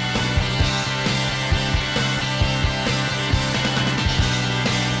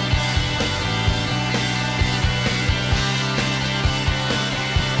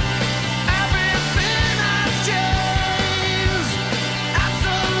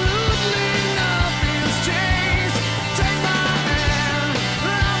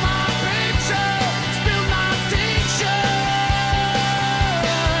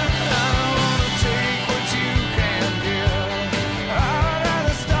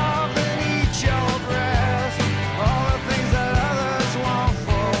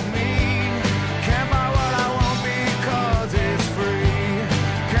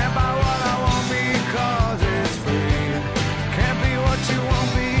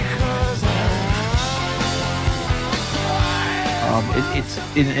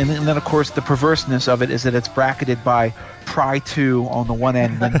 And then, of course, the perverseness of it is that it's bracketed by Pry 2 on the one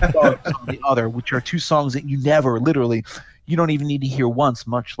end and then Thugs on the other, which are two songs that you don't even need to hear once,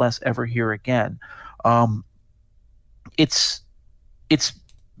 much less ever hear again. It's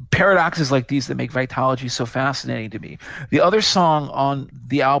paradoxes like these that make Vitalogy so fascinating to me. The other song on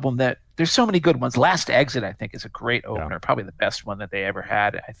the album that there's so many good ones. Last Exit, I think, is a great opener, probably the best one that they ever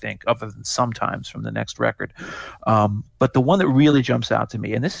had, I think, other than Sometimes from the next record. But the one that really jumps out to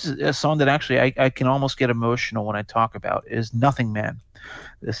me, and this is a song that actually I can almost get emotional when I talk about, is Nothing Man.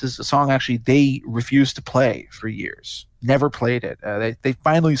 This is a song actually they refused to play for years. Never played it. They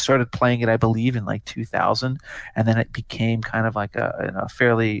finally started playing it, I believe, in like 2000, and then it became kind of like a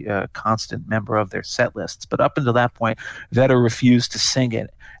fairly constant member of their set lists. But up until that point, Vedder refused to sing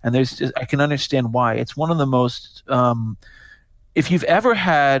it, and I can understand why. It's one of the most if you've ever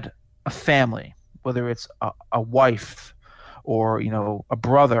had a family, whether it's a wife or a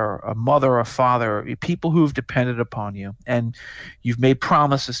brother, a mother, a father, people who've depended upon you, and you've made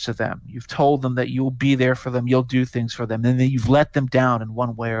promises to them. You've told them that you'll be there for them, you'll do things for them, and then you've let them down in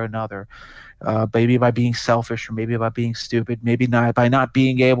one way or another, maybe by being selfish, or maybe by being stupid, maybe not by not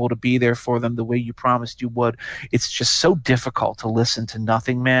being able to be there for them the way you promised you would. It's just so difficult to listen to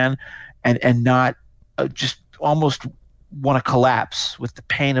Nothing Man and not just almost want to collapse with the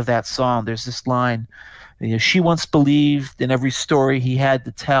pain of that song. There's this line, she once believed in every story he had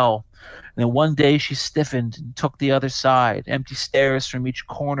to tell. And then one day she stiffened and took the other side, empty stares from each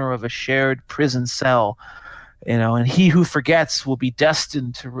corner of a shared prison cell. And he who forgets will be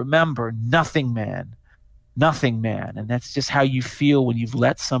destined to remember Nothing Man. Nothing Man. And that's just how you feel when you've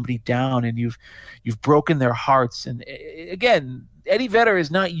let somebody down and you've broken their hearts. And again, Eddie Vedder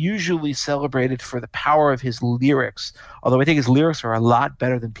is not usually celebrated for the power of his lyrics, although I think his lyrics are a lot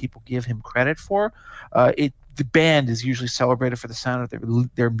better than people give him credit for. The band is usually celebrated for the sound of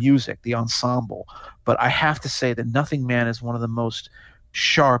their music, the ensemble. But I have to say that Nothing Man is one of the most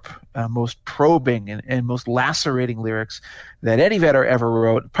sharp, most probing, and most lacerating lyrics that Eddie Vedder ever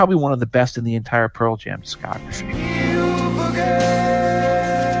wrote. Probably one of the best in the entire Pearl Jam discography. You forget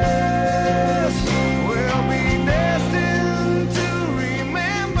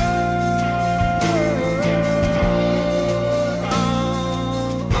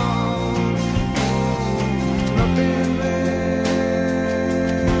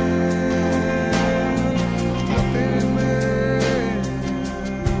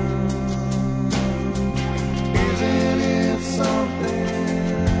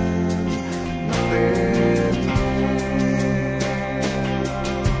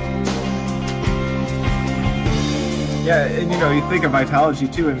Yeah, and you think of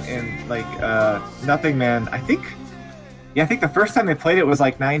Vitalogy too, and like Nothing Man. I think the first time they played it was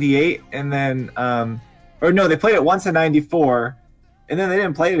like '98, and then or no, they played it once in '94, and then they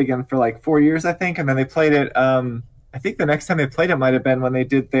didn't play it again for like 4 years, I think, and then they played it. I think the next time they played it might have been when they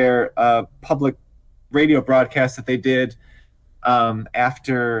did their public radio broadcast that they did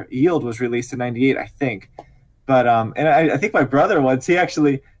after Yield was released in '98, I think. But and I think my brother once, he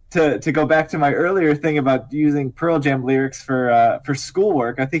actually, to go back to my earlier thing about using Pearl Jam lyrics for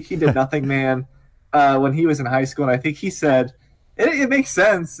schoolwork, I think he did Nothing Man when he was in high school, and I think he said it makes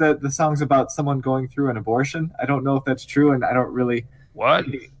sense that the song's about someone going through an abortion. I don't know if that's true, and I don't really. What?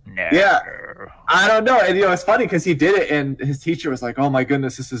 No. Yeah, I don't know. And it's funny because he did it, and his teacher was like, "Oh my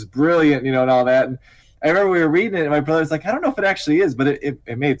goodness, this is brilliant," and all that. And I remember we were reading it, and my brother's like, "I don't know if it actually is, but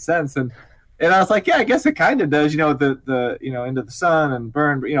it made sense." And I was like, "Yeah, I guess it kind of does." The Into the Sun and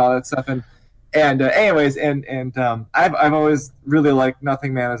Burn, all that stuff. And anyways, I've always really liked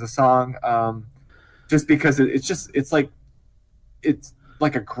Nothing Man as a song, just because it's like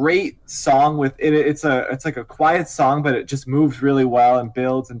a great song with it. It's like a quiet song, but it just moves really well and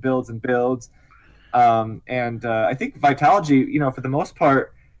builds and builds and builds. I think Vitalogy, for the most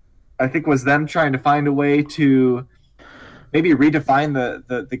part, I think was them trying to find a way to maybe redefine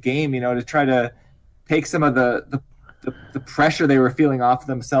the game, to try to take some of the pressure they were feeling off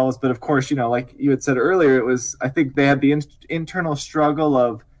themselves. But of course, like you had said earlier, I think they had the internal struggle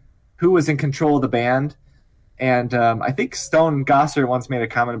of who was in control of the band. And I think Stone Gossard once made a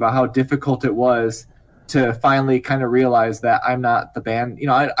comment about how difficult it was to finally kind of realize that I'm not the band.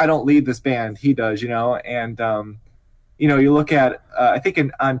 I don't lead this band. He does, And, you look at, I think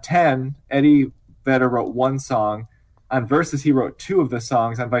on 10, Eddie Vedder wrote one song. On Versus, he wrote 2 of the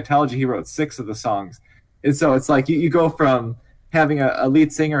songs. On Vitalogy, he wrote 6 of the songs. And so it's like you go from having a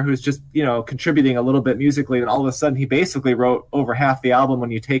lead singer who's just, contributing a little bit musically, and all of a sudden he basically wrote over half the album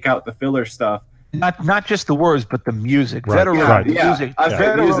when you take out the filler stuff. Not just the words, but the music. Right. Vedder wrote music.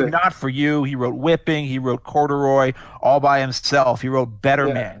 Vedder music. wrote Not For You. He wrote Whipping. He wrote Corduroy all by himself. He wrote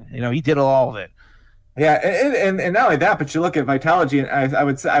Better Man. He did all of it. Yeah, and not only that, but you look at Vitalogy, and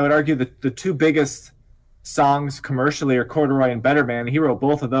I would argue that the 2 biggest songs commercially are Corduroy and Better Man. He wrote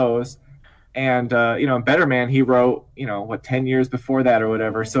both of those. And, in Better Man, he wrote, 10 years before that or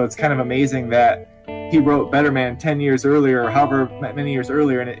whatever. So it's kind of amazing that he wrote Better Man 10 years earlier, or however many years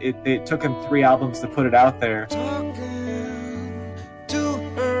earlier, and it took him 3 albums to put it out there. Talking to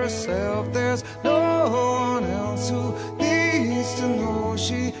herself, there's no one else who needs to know.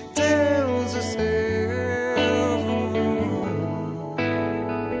 She tells herself.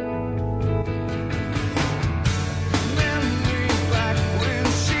 Memories back when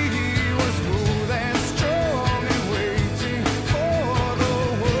she was smooth and strong and waiting for the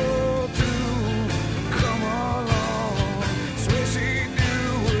world to come along. Swear she'd do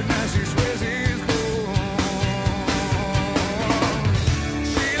it, now she swears he's gone.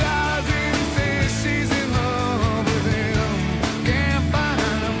 She lies and says she's in love with him. Can't find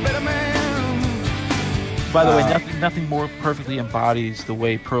a better man. By the way, nothing more perfectly embodies the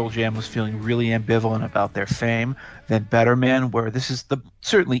way Pearl Jam was feeling really ambivalent about their fame than Better Man, where this is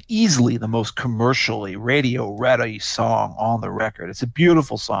certainly easily the most commercially radio-ready song on the record. It's a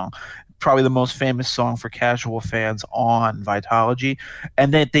beautiful song, probably the most famous song for casual fans on Vitalogy,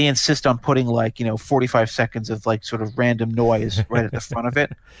 and then they insist on putting 45 seconds of sort of random noise right at the front of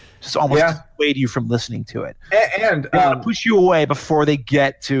it, just almost dissuade you from listening to it. And they want to push you away before they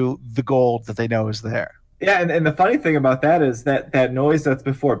get to the gold that they know is there. Yeah, and the funny thing about that is that noise that's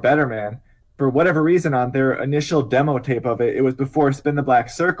before Better Man, for whatever reason on their initial demo tape of it, it was before Spin the Black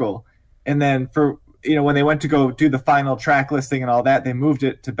Circle. And then when they went to go do the final track listing and all that, they moved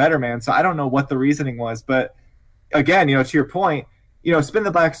it to Better Man. So I don't know what the reasoning was, but again, to your point, Spin the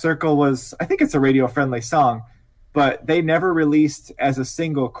Black Circle was, I think it's a radio-friendly song, but they never released as a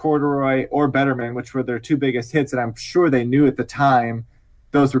single Corduroy or Better Man, which were their 2 biggest hits, and I'm sure they knew at the time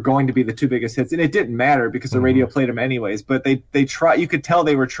those were going to be the 2 biggest hits, and it didn't matter because the radio played them anyways. But they try. You could tell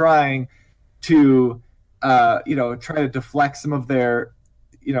they were trying to, try to deflect some of their,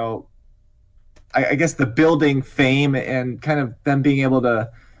 I guess the building fame and kind of them being able to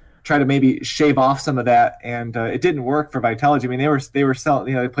try to maybe shave off some of that, and it didn't work for Vitalogy. I mean, they were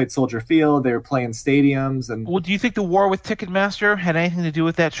selling, they played Soldier Field, they were playing stadiums, and well, do you think the war with Ticketmaster had anything to do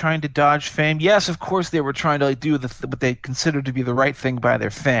with that, trying to dodge fame? Yes, of course they were trying to do what they considered to be the right thing by their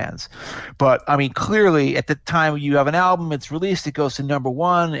fans, but I mean, clearly at the time you have an album, it's released, it goes to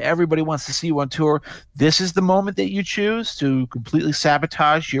 #1, everybody wants to see you on tour. This is the moment that you choose to completely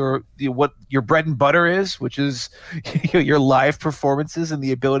sabotage what your bread and butter is, which is your live performances and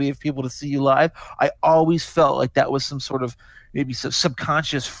the ability of people to see you live. I always felt like that was some sort of maybe some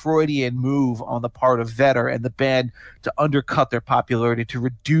subconscious Freudian move on the part of Vedder and the band to undercut their popularity, to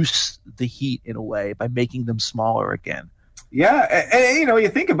reduce the heat in a way by making them smaller again. Yeah, and you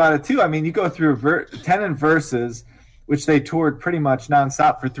think about it too. I mean, you go through Tenon Versus, which they toured pretty much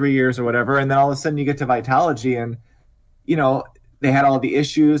nonstop for 3 years or whatever, and then all of a sudden you get to Vitalogy, and they had all the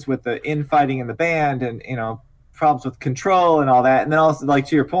issues with the infighting in the band, and problems with control and all that, and then also, like,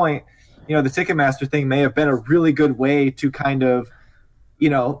 to your point, the Ticketmaster thing may have been a really good way to kind of,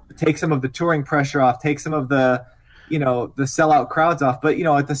 take some of the touring pressure off, take some of the, the sellout crowds off. But,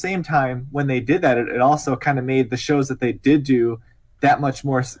 at the same time, when they did that, it also kind of made the shows that they did do that much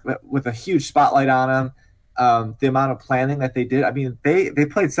more, with a huge spotlight on them. The amount of planning that they did. I mean, they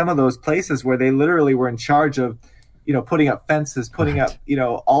played some of those places where they literally were in charge of, putting up fences, putting up,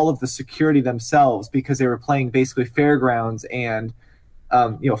 all of the security themselves, because they were playing basically fairgrounds and,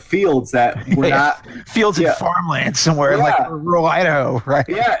 fields that were not fields in farmland somewhere, like rural Idaho, right?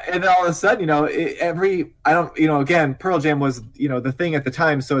 Yeah, and then all of a sudden, again, Pearl Jam was, the thing at the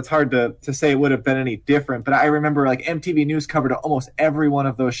time, so it's hard to say it would have been any different. But I remember, like, MTV News covered almost every one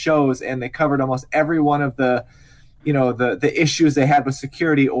of those shows, and they covered almost every one of the, the issues they had with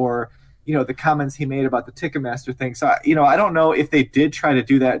security, or the comments he made about the Ticketmaster thing. So I don't know if they did try to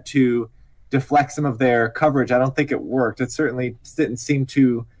do that to deflect some of their coverage. I don't think it worked. It certainly didn't seem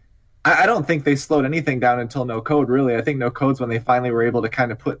to. I don't think they slowed anything down until No Code, really. I think No Code's when they finally were able to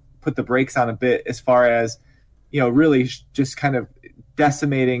kind of put the brakes on a bit, as far as really just kind of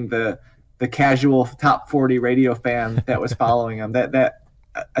decimating the casual top 40 radio fan that was following them. That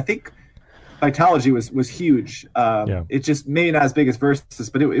I think Vitalogy was huge. It just maybe not as big as Versus,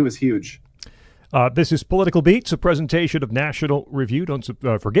 but it was huge. This is Political Beats, a presentation of National Review. Don't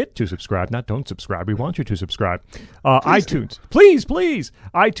forget to subscribe. Not don't subscribe. We want you to subscribe. iTunes. Please.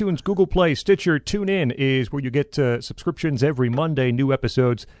 iTunes, Google Play, Stitcher, TuneIn is where you get subscriptions every Monday, new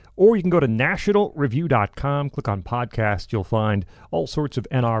episodes. Or you can go to nationalreview.com, click on podcast. You'll find all sorts of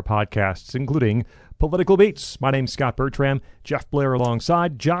NR podcasts, including Political Beats. My name's Scott Bertram. Jeff Blair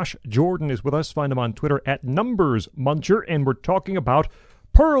alongside. Josh Jordan is with us. Find him on Twitter at NumbersMuncher. And we're talking about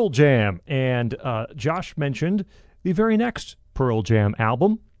Pearl Jam, and Josh mentioned the very next Pearl Jam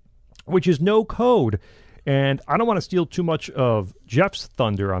album, which is No Code. And I don't want to steal too much of Jeff's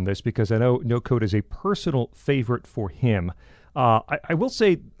thunder on this, because I know No Code is a personal favorite for him. I will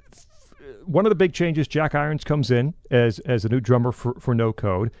say one of the big changes, Jack Irons comes in as a new drummer for No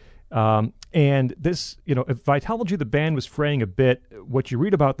Code. And this, if Vitalogy, the band, was fraying a bit, what you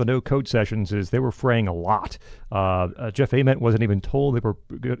read about the No Code sessions is they were fraying a lot. Jeff Ament wasn't even told they were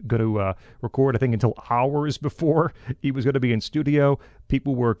going to record, I think, until hours before he was going to be in studio.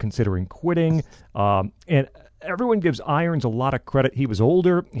 People were considering quitting. And everyone gives Irons a lot of credit. He was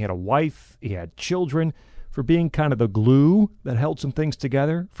older. He had a wife. He had children. For being kind of the glue that held some things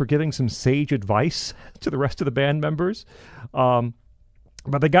together, for giving some sage advice to the rest of the band members.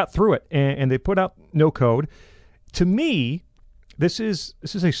 But they got through it, and they put out No Code. To me, this is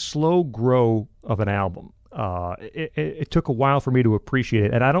a slow grow of an album. It took a while for me to appreciate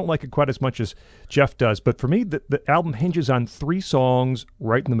it, and I don't like it quite as much as Jeff does. But for me, the album hinges on 3 songs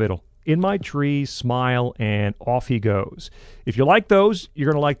right in the middle: In My Tree, Smile, and Off He Goes. If you like those, you're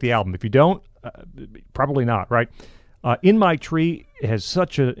going to like the album. If you don't, probably not, right? In My Tree has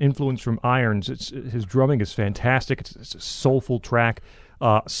such an influence from Irons. His drumming is fantastic. It's a soulful track.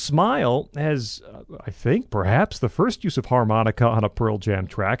 Smile has, I think, perhaps the first use of harmonica on a Pearl Jam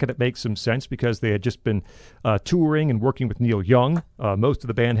track, and it makes some sense because they had just been touring and working with Neil Young. Most of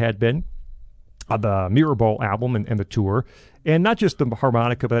the band had been on the Mirrorball album and the tour. And not just the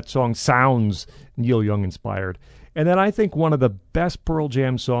harmonica, but that song sounds Neil Young inspired. And then I think one of the best Pearl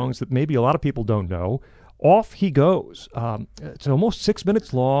Jam songs that maybe a lot of people don't know, Off He Goes. It's almost 6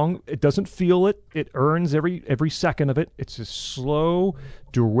 minutes long. It doesn't feel it. It earns every second of it. It's a slow,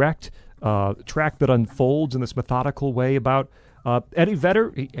 direct track that unfolds in this methodical way about Eddie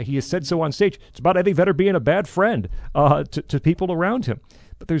Vedder. He has said so on stage. It's about Eddie Vedder being a bad friend to people around him.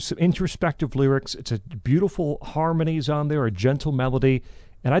 But there's some introspective lyrics. It's a beautiful harmonies on there, a gentle melody.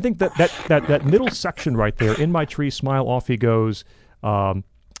 And I think that middle section right there, In My Tree, Smile, Off He Goes,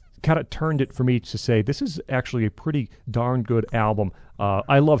 kind of turned it for me to say this is actually a pretty darn good album.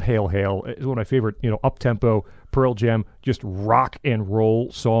 I love Hail Hail. It's one of my favorite, up-tempo Pearl Jam, just rock and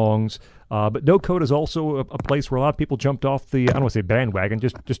roll songs. But No Code is also a place where a lot of people jumped off the, I don't want to say bandwagon,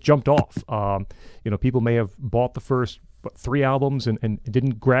 just jumped off. People may have bought the first 3 albums and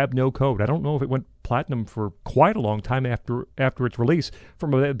didn't grab No Code. I don't know if it went platinum for quite a long time after its release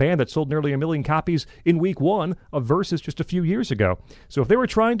from a band that sold nearly 1 million copies in week 1 of Versus just a few years ago. So if they were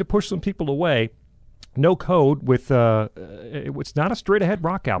trying to push some people away, No Code with it's not a straight ahead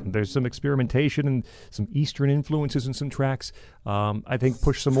rock album. There's some experimentation and some Eastern influences in some tracks. I think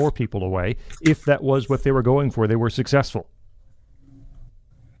pushed some more people away. If that was what they were going for, they were successful.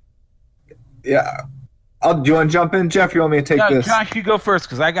 Yeah. Do you want to jump in, Jeff? You want me to take this? Josh, you go first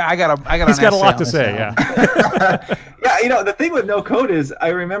because I got He's got a lot to say. Yeah. Yeah. The thing with No Code is I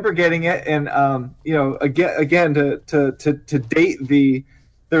remember getting it, and again to date the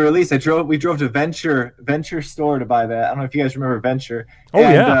release, we drove to Venture Store to buy that. I don't know if you guys remember Venture. And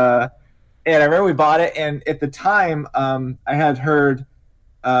I remember we bought it, and at the time, I had heard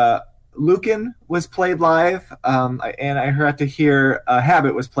Lucan was played live, and I had to hear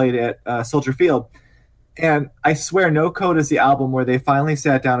Habit was played at Soldier Field. And I swear No Code is the album where they finally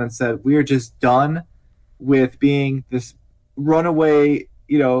sat down and said, we are just done with being this runaway,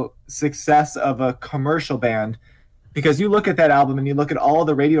 success of a commercial band. Because you look at that album and you look at all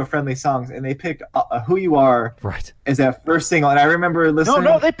the radio-friendly songs, and they picked Who You Are as that first single. And I remember listening.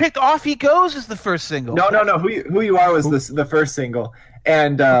 No, they picked Off He Goes as the first single. No. Who You Are was the first single.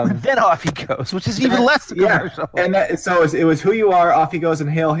 And then Off He Goes, which is even less commercial. Yeah. And so it was Who You Are, Off He Goes, and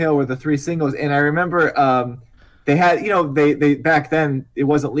Hail Hail were the 3 singles. And I remember they had, they back then it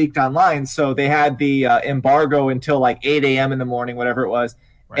wasn't leaked online, so they had the embargo until like 8 a.m. in the morning, whatever it was.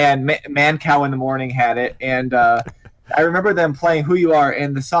 Right. And Mancow in the morning had it. And I remember them playing Who You Are,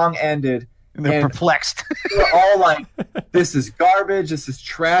 and the song ended. And they're perplexed. They were all like, this is garbage. This is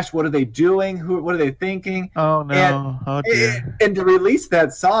trash. What are they doing? What are they thinking? Oh, no. Oh, dear. And to release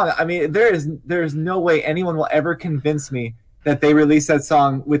that song, I mean, there is no way anyone will ever convince me that they released that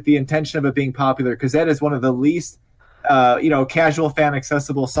song with the intention of it being popular, because that is one of the least, casual fan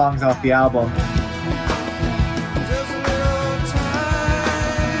accessible songs off the album.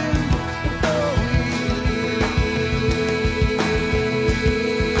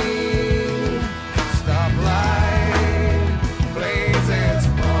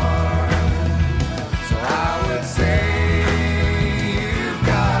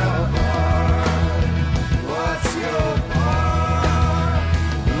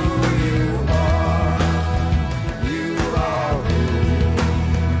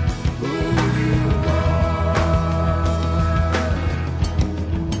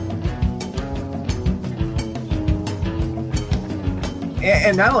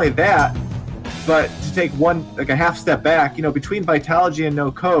 And not only that, but to take a half step back, between Vitalogy and No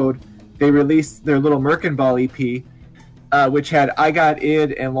Code, they released their little Merkenball EP, which had I Got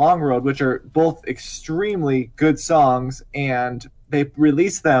Id and Long Road, which are both extremely good songs, and they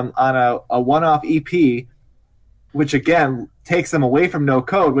released them on a one-off EP, which again takes them away from No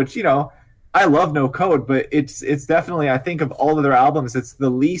Code, which, I love No Code, but it's definitely, I think of all of their albums, it's the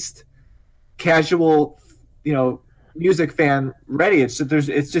least casual, music fan ready. It's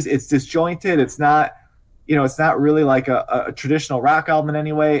disjointed. It's not really like a traditional rock album in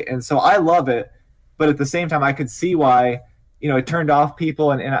any way. And so I love it, but at the same time I could see why it turned off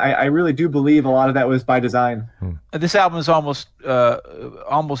people, and I really do believe a lot of that was by design. This album is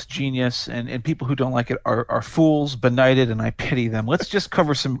almost genius, and people who don't like it are fools, benighted, and I pity them. Let's just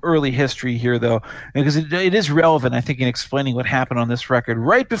cover some early history here, though, because it is relevant, I think, in explaining what happened on this record.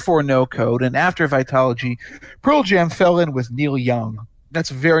 Right before No Code and after Vitalogy, Pearl Jam fell in with Neil Young.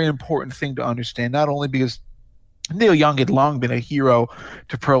 That's a very important thing to understand, not only because Neil Young had long been a hero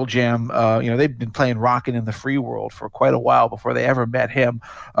to Pearl Jam. They've been playing Rockin' in the Free World for quite a while before they ever met him.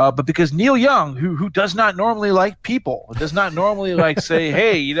 But because Neil Young, who does not normally like people, does not normally like say,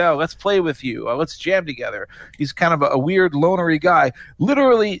 hey, let's play with you, let's jam together. He's kind of a weird, lonery guy.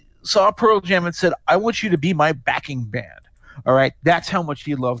 Literally saw Pearl Jam and said, I want you to be my backing band. All right, that's how much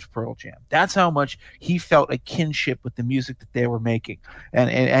he loved Pearl Jam. That's how much he felt a kinship with the music that they were making,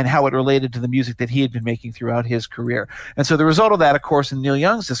 and how it related to the music that he had been making throughout his career. And so the result of that, of course, in Neil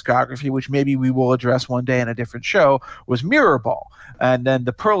Young's discography, which maybe we will address one day in a different show, was Mirror Ball. And then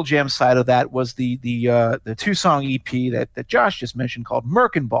the Pearl Jam side of that was the 2-song EP that Josh just mentioned called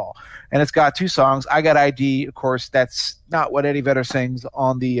Merkenball. And it's got 2 songs. I Got ID, of course, that's not what Eddie Vedder sings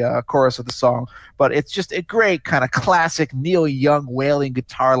on the chorus of the song, but it's just a great kind of classic Neil Neil Young wailing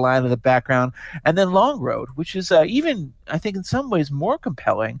guitar line in the background, and then Long Road, which is even, I think, in some ways more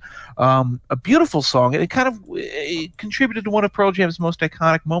compelling. A beautiful song. It kind of it contributed to one of Pearl Jam's most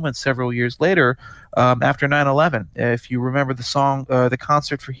iconic moments several years later, after 9/11. If you remember the song, the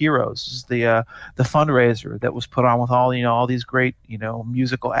Concert for Heroes, is the fundraiser that was put on with all these great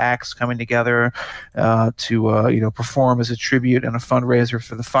musical acts coming together to perform as a tribute and a fundraiser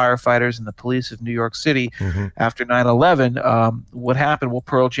for the firefighters and the police of New York City after 9/11. What happened? Well,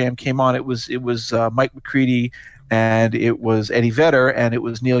 Pearl Jam came on. It was Mike McCready, and it was Eddie Vedder, and it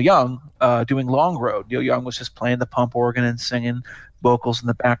was Neil Young doing Long Road. Neil Young was just playing the pump organ and singing vocals in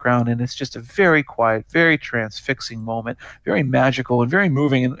the background, and it's just a very quiet, very transfixing moment, very magical and very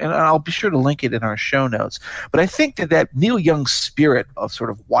moving, and I'll be sure to link it in our show notes. But I think that Neil Young spirit of sort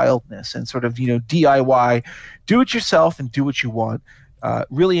of wildness and sort of DIY, do it yourself and do what you want,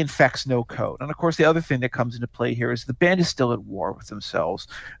 really infects No Code. And of course, the other thing that comes into play here is the band is still at war with themselves.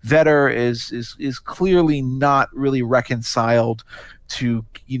 Vedder is clearly not really reconciled to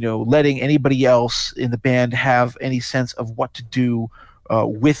letting anybody else in the band have any sense of what to do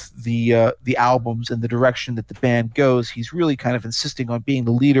with the albums and the direction that the band goes. He's really kind of insisting on being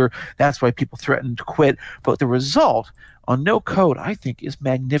the leader. That's why people threaten to quit. But the result on No Code, I think, is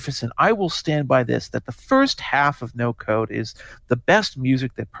magnificent. I will stand by this, that the first half of No Code is the best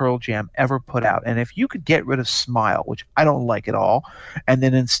music that Pearl Jam ever put out. And if you could get rid of Smile, which I don't like at all, and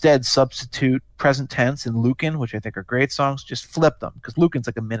then instead substitute Present Tense and Lukin, which I think are great songs, just flip them, because Lukin's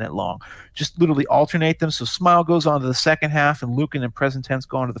like a minute long. Just literally alternate them. So Smile goes on to the second half, and Lukin and Present Tense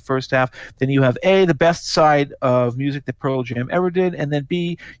go on to the first half. Then you have A, the best side of music that Pearl Jam ever did, and then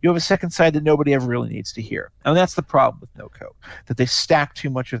B, you have a second side that nobody ever really needs to hear. And that's the problem with No Code, that they stack too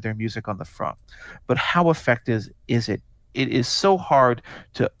much of their music on the front. But how effective is it? It is so hard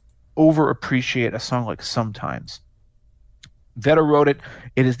to overappreciate a song like Sometimes. Vedder wrote it.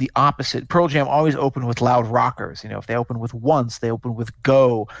 It is the opposite. Pearl Jam always opened with loud rockers. If they open with Once, they open with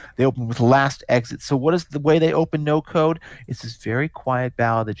Go. They open with Last Exit. So what is the way they open No Code? It's this very quiet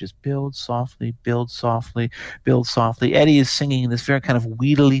ballad that just builds softly, builds softly, builds softly. Eddie is singing in this very kind of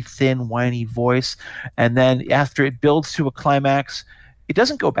weedily thin, whiny voice. And then after it builds to a climax, it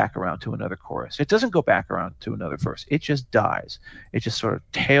doesn't go back around to another chorus. It doesn't go back around to another verse. It just dies. It just sort of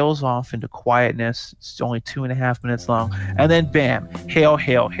tails off into quietness. It's only 2.5 minutes long. And then bam, Hail,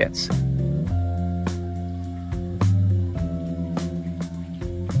 Hail hits.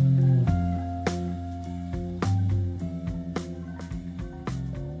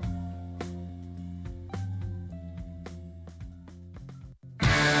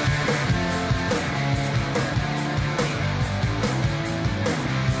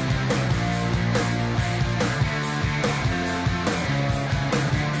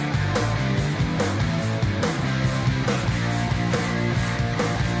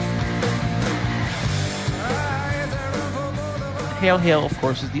 Hail, Hail, of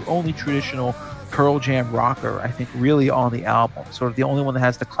course, is the only traditional Pearl Jam rocker, I think, really on the album. Sort of the only one that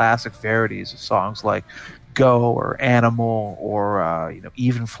has the classic verities of songs like Go or Animal or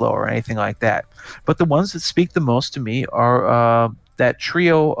Even Flow or anything like that. But the ones that speak the most to me are that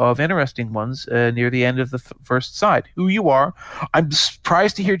trio of interesting ones near the end of the first side. Who You Are. I'm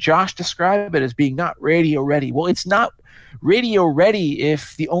surprised to hear Josh describe it as being not radio ready. Well, it's not radio ready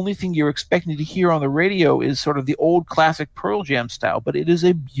if the only thing you're expecting to hear on the radio is sort of the old classic Pearl Jam style, but it is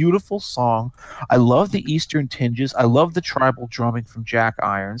a beautiful song. I love the Eastern tinges. I love the tribal drumming from Jack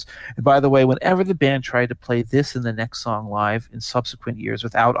Irons. And by the way, whenever the band tried to play this and the next song live in subsequent years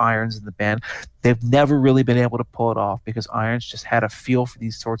without Irons in the band, they've never really been able to pull it off because Irons just had a feel for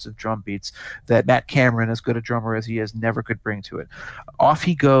these sorts of drum beats that Matt Cameron, as good a drummer as he is, never could bring to it. Off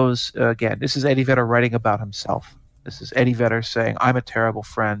he goes again. This is Eddie Vedder writing about himself. This is Eddie Vedder saying, I'm a terrible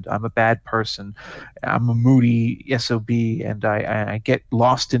friend. I'm a bad person. I'm a moody SOB, and I get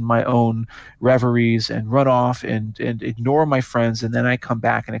lost in my own reveries and run off and ignore my friends, and then I come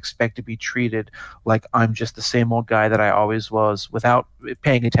back and expect to be treated like I'm just the same old guy that I always was without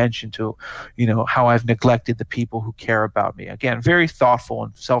paying attention to, how I've neglected the people who care about me. Again, very thoughtful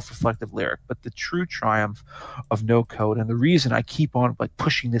and self-reflective lyric, but the true triumph of No Code, and the reason I keep on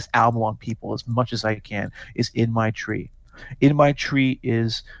pushing this album on people as much as I can, is In My Tree. In My Tree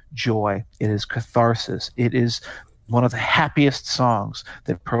is joy. It is catharsis. It is one of the happiest songs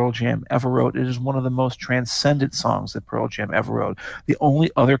that Pearl Jam ever wrote. It is one of the most transcendent songs that Pearl Jam ever wrote. The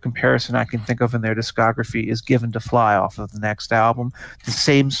only other comparison I can think of in their discography is Given to Fly off of the next album. The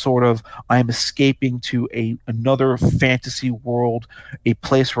same sort of, I'm escaping to another fantasy world, a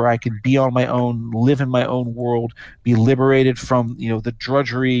place where I can be on my own, live in my own world, be liberated from, the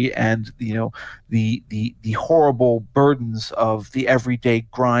drudgery and, the horrible burdens of the everyday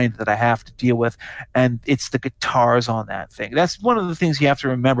grind that I have to deal with. And it's the guitars on that thing. That's one of the things you have to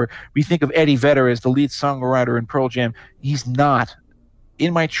remember. We think of Eddie Vedder as the lead songwriter in Pearl Jam. He's not.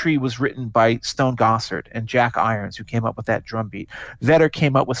 In My Tree was written by Stone Gossard and Jack Irons, who came up with that drum beat. Vedder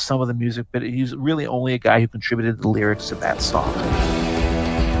came up with some of the music, but he's really only a guy who contributed the lyrics to that song.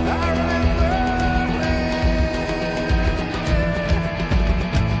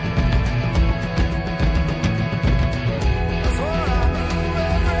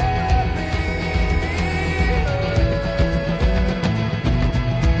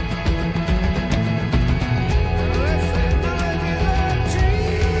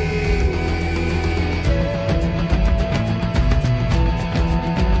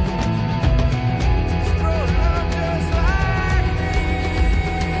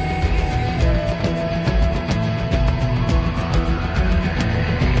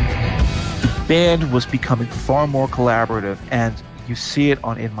 Band was becoming far more collaborative, and you see it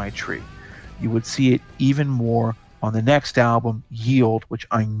on In My Tree. You would see it even more on the next album, Yield, which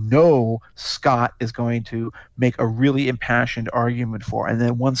I know Scott is going to make a really impassioned argument for. And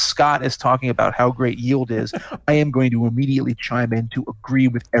then once Scott is talking about how great Yield is, I am going to immediately chime in to agree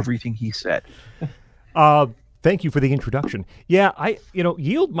with everything he said. Thank you for the introduction. Yeah,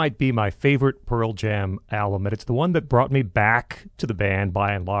 Yield might be my favorite Pearl Jam album, and it's the one that brought me back to the band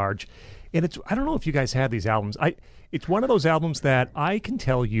by and large. And I don't know if you guys had these albums. It's one of those albums that I can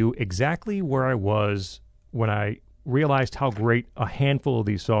tell you exactly where I was when I realized how great a handful of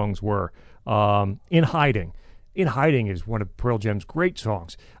these songs were. In Hiding. In Hiding is one of Pearl Jam's great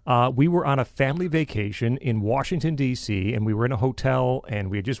songs. We were on a family vacation in Washington, D.C., and we were in a hotel, and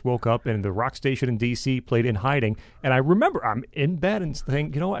we had just woke up, and the rock station in D.C. played In Hiding. And I remember I'm in bed and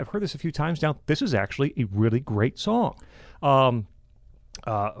saying, I've heard this a few times now. This is actually a really great song.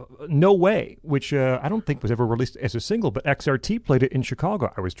 No Way, which I don't think was ever released as a single, but XRT played it in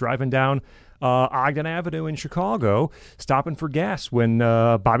Chicago. I was driving down Ogden Avenue in Chicago, stopping for gas when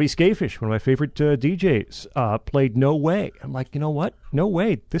Bobby Skafish, one of my favorite DJs, played No Way. I'm like, you know what? No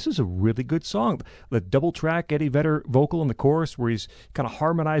Way. This is a really good song. The double track Eddie Vedder vocal in the chorus where he's kind of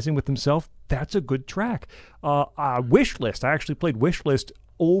harmonizing with himself, that's a good track. Wish List. I actually played Wish List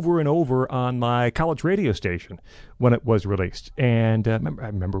over and over on my college radio station when it was released. And I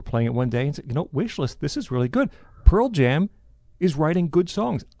remember playing it one day and said, Wish List, this is really good. Pearl Jam is writing good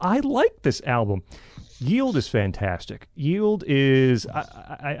songs. I like this album. Yield is fantastic. Yield is,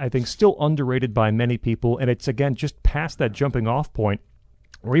 I think, still underrated by many people, and it's, again, just past that jumping off point,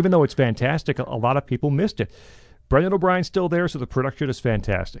 where even though it's fantastic, a lot of people missed it. Brendan O'Brien's still there, so the production is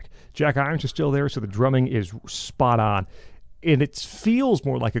fantastic. Jack Irons is still there, so the drumming is spot on. And it feels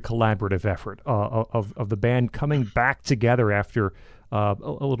more like a collaborative effort of the band coming back together after a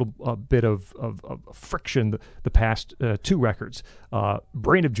little bit of friction the past two records.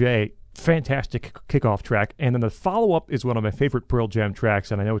 Brain of Jay, fantastic kickoff track. And then the follow-up is one of my favorite Pearl Jam tracks,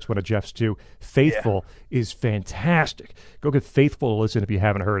 and I know it's one of Jeff's too. Faithful is fantastic. Go give Faithful a listen if you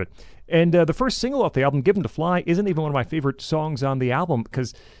haven't heard it. And the first single off the album, Given to Fly, isn't even one of my favorite songs on the album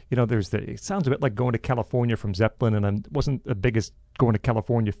because, it sounds a bit like Going to California from Zeppelin, and I wasn't the biggest Going to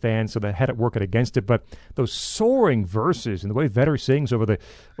California fan, so that had it working against it. But those soaring verses and the way Vedder sings over the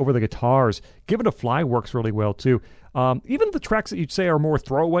guitars, Given to Fly works really well too. Even the tracks that you'd say are more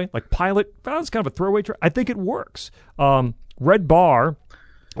throwaway, like Pilot, it's kind of a throwaway track. I think it works. Red Bar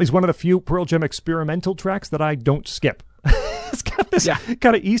is one of the few Pearl Jam experimental tracks that I don't skip. It's got this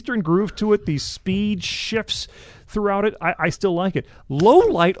kind of Eastern groove to it, these speed shifts throughout it. I still like it. Low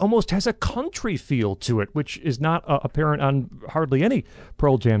Light almost has a country feel to it, which is not apparent on hardly any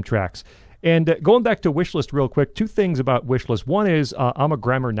Pearl Jam tracks. And going back to Wishlist real quick, two things about Wishlist. One is I'm a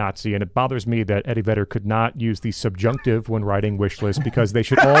grammar Nazi, and it bothers me that Eddie Vedder could not use the subjunctive when writing Wishlist because they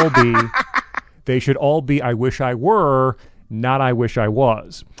should all be I wish I were, not I wish I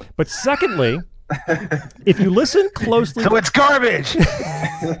was. But secondly, if you listen closely... So it's garbage!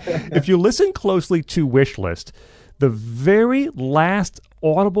 If you listen closely to Wishlist, the very last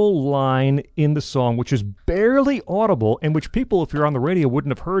audible line in the song, which is barely audible, and which people, if you're on the radio,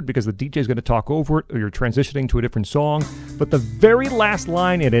 wouldn't have heard because the DJ is going to talk over it or you're transitioning to a different song, but the very last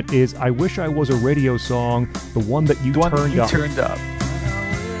line in it is, I wish I was a radio song, the one that you turned up.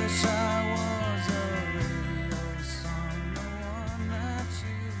 I wish I was a radio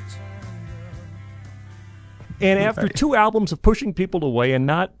And after 2 albums of pushing people away and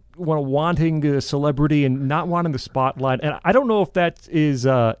not wanting a celebrity and not wanting the spotlight, and I don't know if that is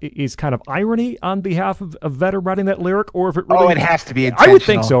kind of irony on behalf of Vedder writing that lyric, or if it really... Oh, it has to be intentional. I would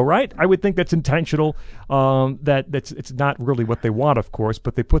think so, right? I would think that's intentional. It's not really what they want, of course,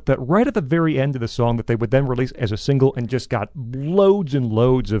 but they put that right at the very end of the song that they would then release as a single and just got loads and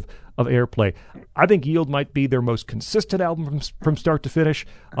loads of airplay. I think Yield might be their most consistent album from start to finish.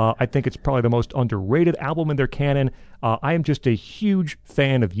 I think it's probably the most underrated album in their canon. I am just a huge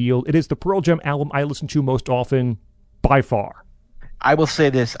fan of Yield. It is the Pearl Jam album I listen to most often by far. I will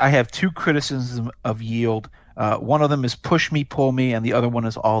say this. I have 2 criticisms of Yield. One of them is Push Me, Pull Me, and the other one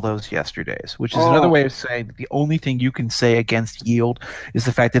is All Those Yesterdays, which is another way of saying that the only thing you can say against Yield is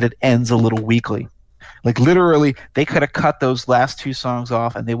the fact that it ends a little weakly. Like, literally, they could have cut those last 2 songs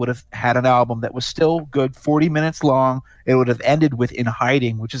off and they would have had an album that was still good, 40 minutes long. It would have ended with In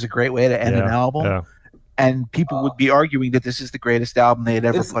Hiding, which is a great way to end an album. Yeah. And people would be arguing that this is the greatest album they had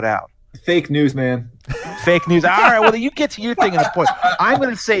ever put out. Fake news, man. Fake news. All right, well, you get to your thing in a point. I'm going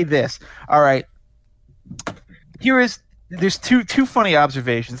to say this. All right. There's two funny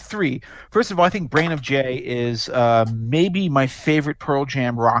observations. 3. First of all, I think Brain of Jay is maybe my favorite Pearl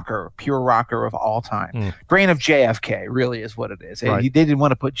Jam rocker, pure rocker of all time. Brain of JFK really is what it is. Right. They didn't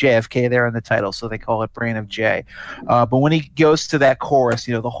want to put JFK there in the title, so they call it Brain of Jay. But when he goes to that chorus,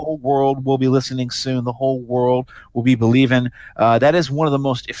 the whole world will be listening soon. The whole world will be believing. That is one of the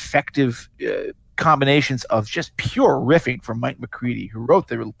most effective combinations of just pure riffing from Mike McCready, who wrote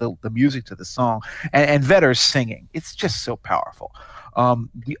the music to the song, and Vedder's singing. It's just so powerful.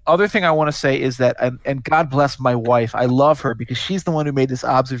 The other thing I want to say is that, and God bless my wife, I love her because she's the one who made this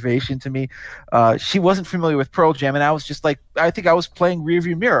observation to me. She wasn't familiar with Pearl Jam, and I was just like, I think I was playing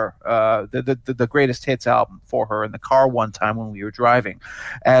Rearview Mirror, the greatest hits album, for her in the car one time when we were driving,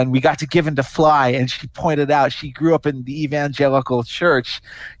 and we got to Given to Fly, and she pointed out she grew up in the evangelical church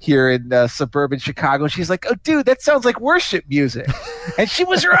here in suburban Chicago. She's like, oh, dude, that sounds like worship music. And she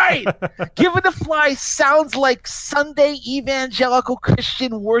was right. Given to Fly sounds like Sunday evangelical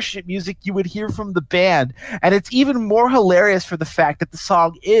Christian worship music you would hear from the band. And it's even more hilarious for the fact that the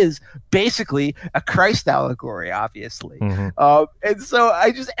song is basically a Christ allegory, obviously. And so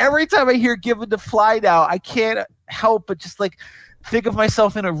every time I hear Given to Fly now, I can't help but just like think of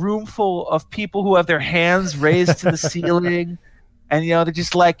myself in a room full of people who have their hands raised to the ceiling. And, they're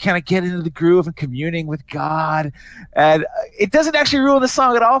just like kind of getting into the groove and communing with God. And it doesn't actually ruin the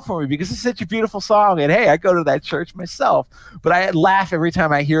song at all for me because it's such a beautiful song. And, hey, I go to that church myself. But I laugh every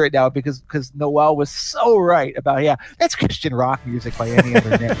time I hear it now because Noel was so right about, that's Christian rock music by any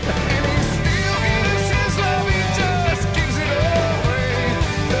other name.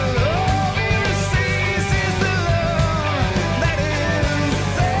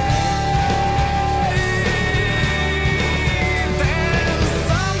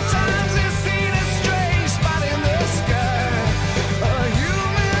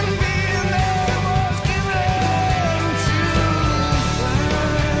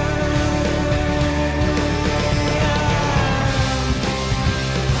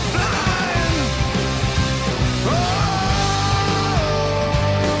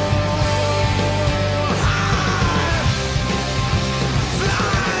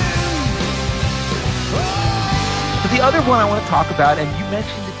 The other one I want to talk about, and you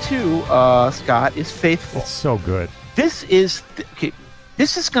mentioned it too, Scott, is Faithful. It's so good. This is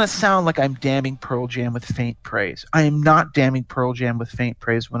going to sound like I'm damning Pearl Jam with faint praise. I am not damning Pearl Jam with faint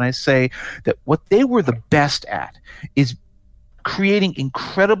praise when I say that what they were the best at is creating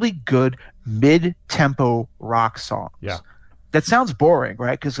incredibly good mid-tempo rock songs. Yeah. That sounds boring,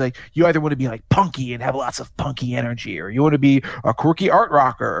 right? Because you either want to be punky and have lots of punky energy, or you want to be a quirky art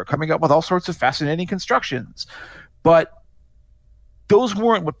rocker coming up with all sorts of fascinating constructions. But those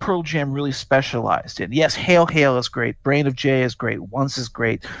weren't what Pearl Jam really specialized in. Yes, Hail Hail is great. Brain of Jay is great. Once is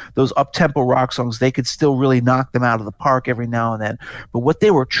great. Those up-tempo rock songs, they could still really knock them out of the park every now and then. But what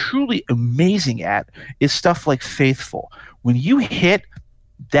they were truly amazing at is stuff like Faithful. When you hit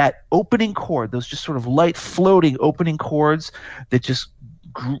that opening chord, those just sort of light floating opening chords that just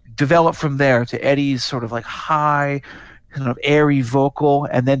develop from there to Eddie's sort of high, kind of airy vocal,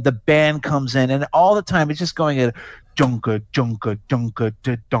 and then the band comes in, and all the time it's just going at dunka dunka dunka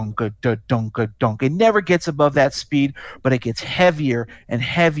da dunka da dunka dunk. It never gets above that speed, but it gets heavier and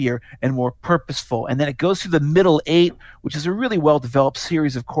heavier and more purposeful. And then it goes through the middle 8, which is a really well developed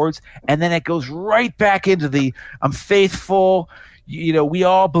series of chords, and then it goes right back into the I'm faithful. we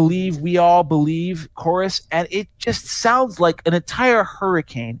all believe chorus, and it just sounds like an entire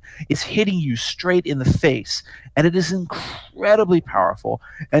hurricane is hitting you straight in the face, and it is incredibly powerful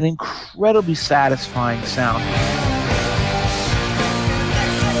and incredibly satisfying sound.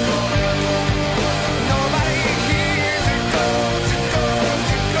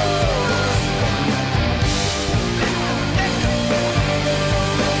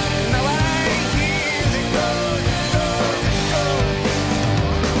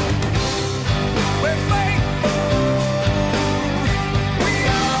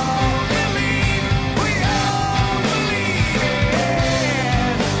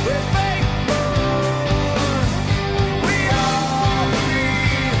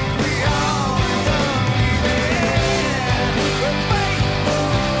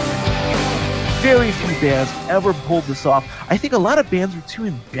 Very few bands ever pulled this off. I think a lot of bands were too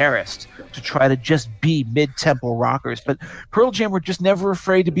embarrassed to try to just be mid-tempo rockers, but Pearl Jam were just never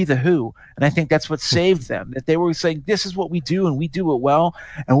afraid to be the Who, and I think that's what saved them, that they were saying, this is what we do, and we do it well,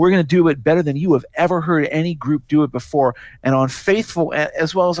 and we're going to do it better than you have ever heard any group do it before. And on Faithful,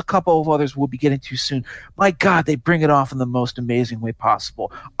 as well as a couple of others we'll be getting to soon, my God, they bring it off in the most amazing way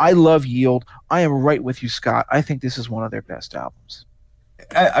possible. I love Yield. I am right with you, Scott. I think this is one of their best albums.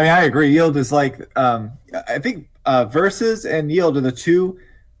 I mean, I agree. Yield is like, I think Versus and Yield are the two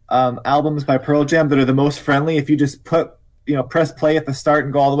albums by Pearl Jam that are the most friendly. If you just press play at the start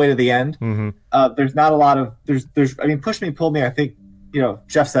and go all the way to the end, there's not a lot of, I mean, Push Me, Pull Me, I think,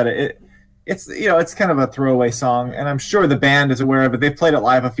 Jeff said it's kind of a throwaway song, and I'm sure the band is aware of it. They've played it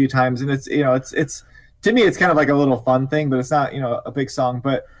live a few times, and it's to me, it's kind of like a little fun thing, but it's not, a big song.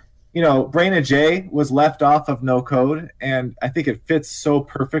 But Brain of J was left off of No Code, and I think it fits so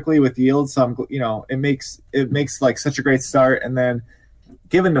perfectly with Yield. So it makes like such a great start. And then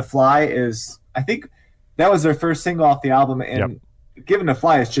Given to Fly is, I think that was their first single off the album, and Given to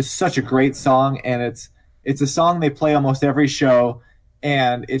Fly is just such a great song, and it's a song they play almost every show,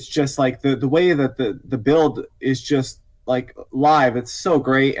 and it's just like the way that the build is just like live, it's so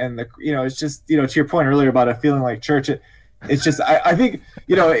great, and it's just to your point earlier about it feeling like church. It's just, I think,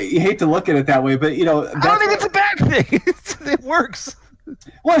 you hate to look at it that way, but, I don't think it's a bad thing. It works.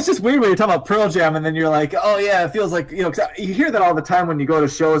 Well, it's just weird when you're talking about Pearl Jam and then you're like, oh, yeah, it feels like, 'cause you hear that all the time when you go to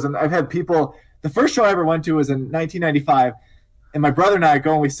shows. And I've had people, the first show I ever went to was in 1995, and my brother and I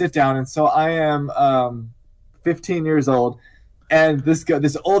go and we sit down. And so I am 15 years old, and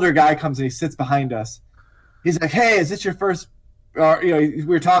this older guy comes and he sits behind us. He's like, hey, is this your first, we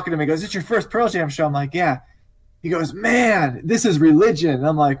were talking to him. He goes, is this your first Pearl Jam show? I'm like, yeah. He goes, man, this is religion. And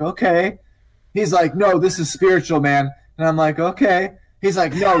I'm like, okay. He's like, no, this is spiritual, man. And I'm like, okay. He's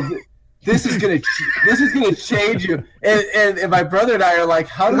like, no, this is gonna change you. And my brother and I are like,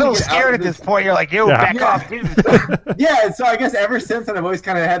 how do we get scared at this point? You're like, back off, dude. Yeah. And so I guess ever since then, I've always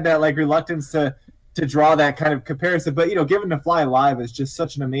kind of had that like reluctance to draw that kind of comparison. But Given to Fly live is just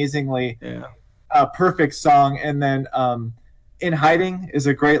such an amazingly perfect song. And then In Hiding is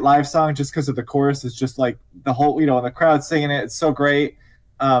a great live song just because of the chorus. It's just like the whole, and the crowd singing it. It's so great.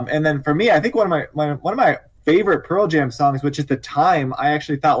 And then for me, I think one of my favorite Pearl Jam songs, which at the time I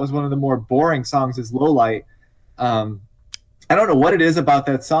actually thought was one of the more boring songs, is Low Light. I don't know what it is about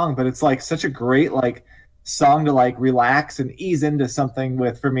that song, but it's like such a great like song to like relax and ease into something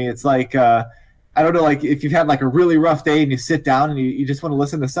with. For me, it's like I don't know, like if you've had like a really rough day and you sit down and you just want to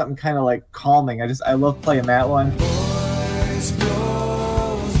listen to something kind of like calming. I love playing that one.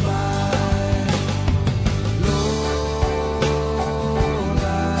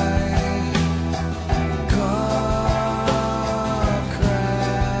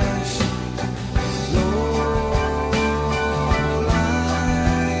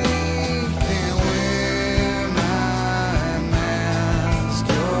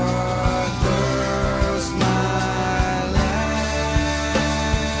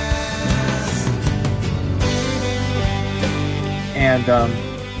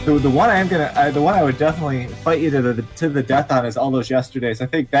 And the one I would definitely fight you to the death on is All Those Yesterdays. I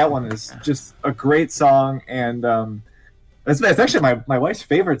think that one is just a great song, and it's actually my wife's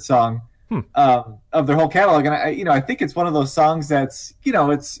favorite song of their whole catalog. And I think it's one of those songs that's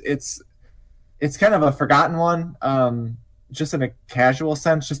it's kind of a forgotten one, just in a casual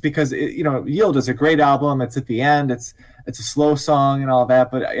sense, just because Yield is a great album. It's at the end. It's a slow song and all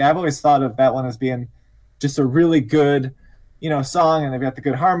that, but I've always thought of that one as being just a really good song, and they've got the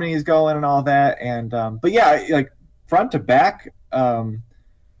good harmonies going and all that. And but yeah, like front to back,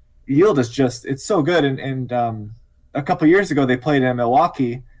 Yield is just, it's so good. And a couple years ago they played in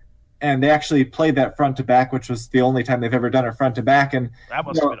Milwaukee, and they actually played that front to back, which was the only time they've ever done a front to back. And That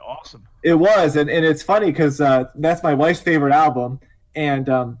must have been awesome. it was, and it's funny because that's my wife's favorite album. And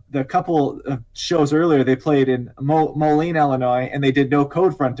the couple of shows earlier, they played in Moline, Illinois, and they did No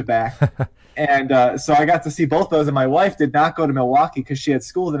Code front to back. And so I got to see both those, and my wife did not go to Milwaukee because she had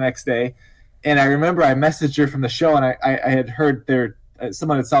school the next day. And I remember I messaged her from the show, and I had heard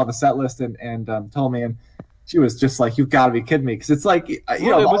someone had saw the set list and told me, and she was just like, "You've got to be kidding me," because it's like,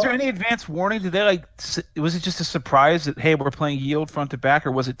 was there any advance warning? Did they was it just a surprise that, hey, we're playing Yield front to back,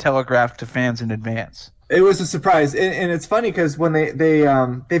 or was it telegraphed to fans in advance? It was a surprise, and it's funny because when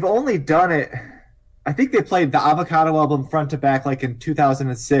they've only done it, I think they played the Avocado album front to back like in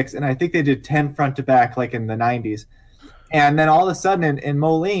 2006, and I think they did 10 front to back like in the 90s, and then all of a sudden in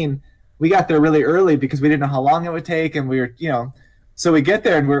Moline, we got there really early because we didn't know how long it would take, and we were so we get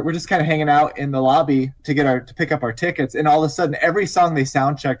there and we're just kind of hanging out in the lobby to pick up our tickets, and all of a sudden every song they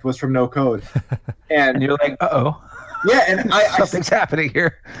sound checked was from No Code, and you're like, uh-oh. Yeah, and something's happening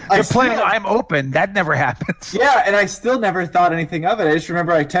here. They're playing I'm Open. That never happens. Yeah, and I still never thought anything of it. I just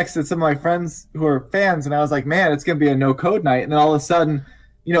remember I texted some of my friends who are fans, and I was like, man, it's going to be a No Code night. And then all of a sudden,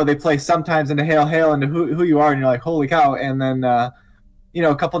 they play Sometimes into Hail Hail into Who You Are, and you're like, holy cow. And then, a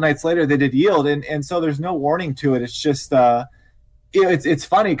couple nights later, they did Yield. And so there's no warning to it. It's just, it's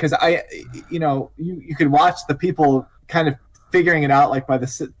funny because you could watch the people kind of figuring it out like by the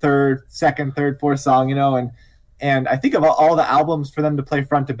second, third, fourth song, and I think of all the albums for them to play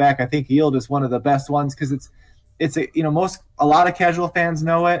front to back, I think Yield is one of the best ones because it's a lot of casual fans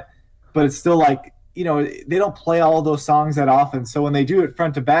know it, but it's still like, they don't play all those songs that often. So when they do it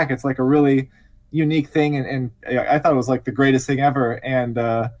front to back, it's like a really unique thing. And I thought it was like the greatest thing ever. And,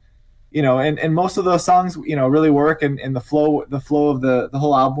 and most of those songs, really work and the flow of the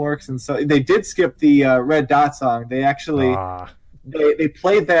whole album works. And so they did skip the Red Dot song. They actually, They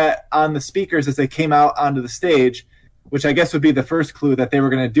played that on the speakers as they came out onto the stage, which I guess would be the first clue that they were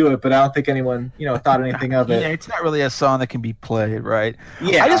going to do it, but I don't think anyone, thought anything of it. Yeah, it's not really a song that can be played, right?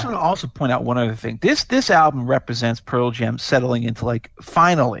 Yeah. I just want to also point out one other thing. This album represents Pearl Jam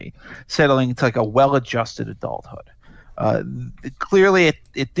finally settling into like a well-adjusted adulthood. Clearly,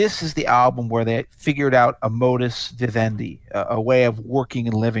 this is the album where they figured out a modus vivendi, a way of working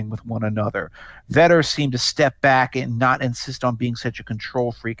and living with one another. Vedder seemed to step back and not insist on being such a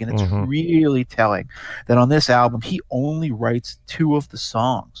control freak, and it's really telling that on this album, he only writes 2 of the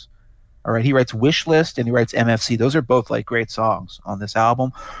songs. All right, he writes Wish List and he writes MFC. Those are both like great songs on this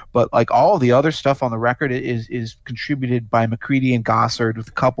album, but like all of the other stuff on the record is contributed by McCready and Gossard, with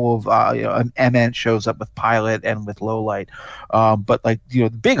a couple of MN shows up with Pilot and with Lowlight. But like the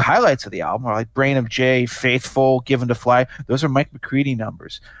big highlights of the album are like Brain of J, Faithful, Given to Fly. Those are Mike McCready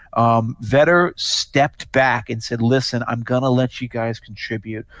numbers. Vedder stepped back and said, listen, I'm going to let you guys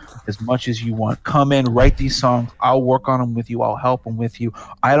contribute as much as you want. Come in, write these songs. I'll work on them with you. I'll help them with you.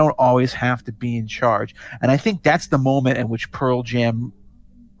 I don't always have to be in charge. And I think that's the moment in which Pearl Jam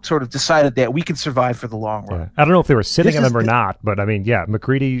sort of decided that we can survive for the long run. Yeah. I don't know if they were sitting on them or not, but I mean, yeah,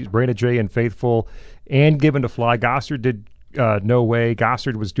 McCready, Brain of J, and Faithful, and Given to Fly. Gossard did No Way.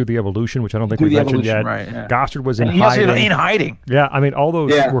 Gossard was Do the Evolution, which I don't think we mentioned yet. Right, yeah. Gossard was in Hiding. Yeah, I mean, all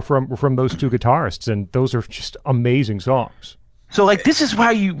those were from those 2 guitarists, and those are just amazing songs. So, like, this is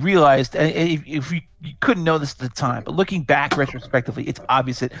why you realized, if you couldn't know this at the time, but looking back retrospectively, it's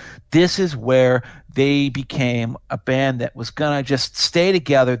obvious that this is where they became a band that was gonna just stay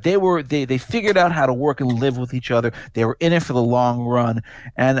together. They figured out how to work and live with each other. They were in it for the long run,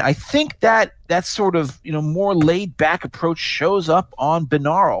 and I think that sort of more laid back approach shows up on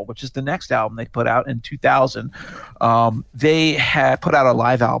Binaural, which is the next album they put out in 2000. They had put out a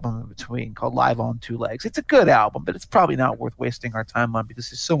live album in between called Live on Two Legs. It's a good album, but it's probably not worth wasting our time on because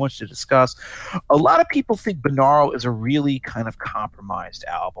there's so much to discuss. A lot of people think Binaural is a really kind of compromised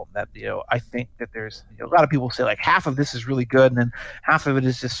album. That I think that there's a lot of people say like half of this is really good, and then half of it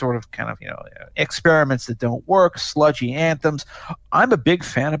is just sort of kind of experiments that don't work, sludgy anthems. I'm a big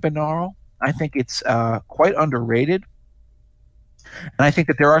fan of Binaural. I think it's quite underrated. And I think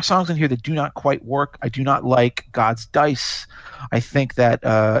that there are songs in here that do not quite work. I do not like God's Dice. I think that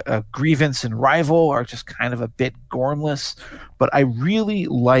Grievance and Rival are just kind of a bit gormless. But I really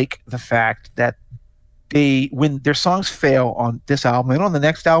like the fact that when their songs fail on this album and on the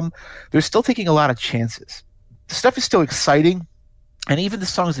next album, they're still taking a lot of chances. The stuff is still exciting. And even the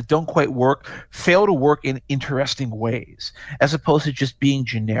songs that don't quite work fail to work in interesting ways, as opposed to just being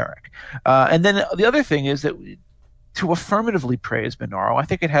generic. And then the other thing is that to affirmatively praise Binaural, I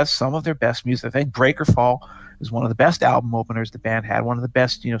think it has some of their best music. I think Break or Fall was one of the best album openers the band had, one of the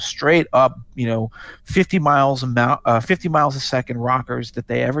best, straight up, 50 miles a second rockers that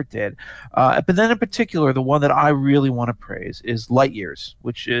they ever did. But then in particular, the one that I really want to praise is Light Years,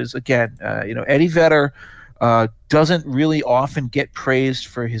 which is, again, Eddie Vedder doesn't really often get praised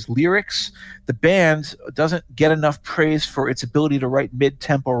for his lyrics. The band doesn't get enough praise for its ability to write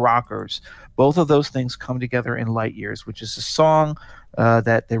mid-tempo rockers. Both of those things come together in Light Years, which is a song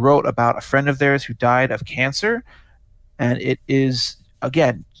that they wrote about a friend of theirs who died of cancer. And it is,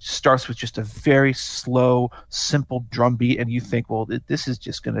 again, starts with just a very slow, simple drum beat, and you think, well, this is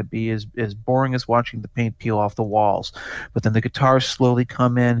just going to be as boring as watching the paint peel off the walls. But then the guitars slowly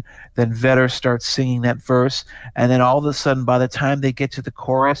come in, then Vedder starts singing that verse, and then all of a sudden, by the time they get to the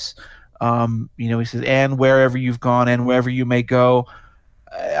chorus, he says, "And wherever you've gone, and wherever you may go,"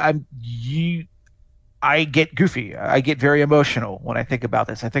 I get goofy. I get very emotional when I think about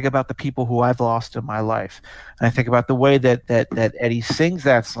this. I think about the people who I've lost in my life. And I think about the way that Eddie sings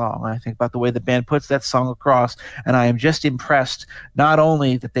that song. And I think about the way the band puts that song across. And I am just impressed, not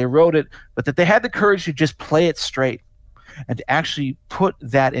only that they wrote it, but that they had the courage to just play it straight and to actually put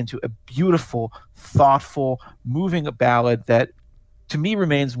that into a beautiful, thoughtful, moving ballad that, to me,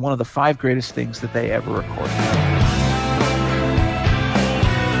 remains one of the 5 greatest things that they ever recorded.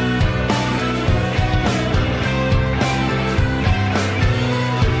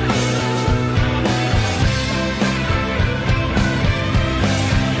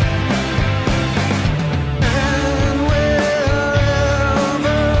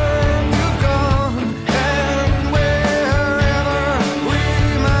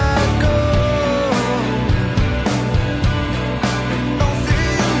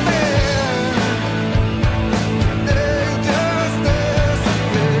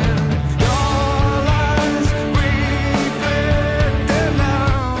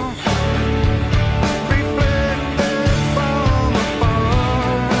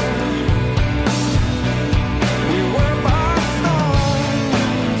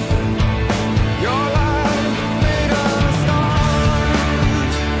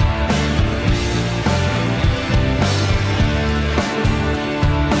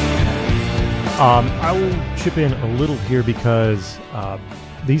 I will chip in a little here because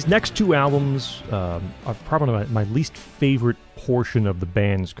these next 2 albums are probably my least favorite portion of the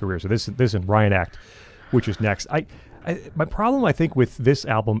band's career. So this and Riot Act, which is next. My problem, I think, with this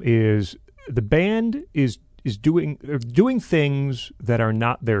album is the band is doing things that are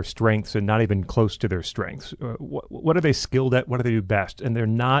not their strengths and not even close to their strengths. What are they skilled at? What do they do best? And they're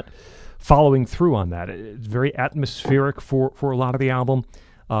not following through on that. It's very atmospheric for a lot of the album.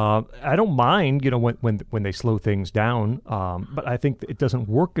 I don't mind, when they slow things down, but I think it doesn't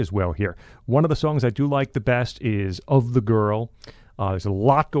work as well here. One of the songs I do like the best is "Of the Girl." There's a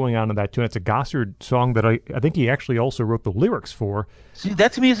lot going on in that tune. It's a Gossard song that I think he actually also wrote the lyrics for. See,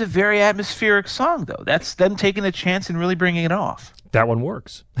 that to me is a very atmospheric song, though. That's them taking a chance and really bringing it off. That one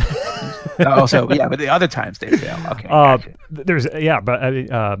works. But the other times they fail. Okay,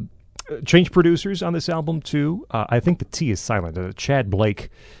 gotcha. Change producers on this album too. I think the T is silent. Chad Blake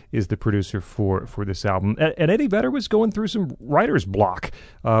is the producer for this album, and Eddie Vedder was going through some writer's block,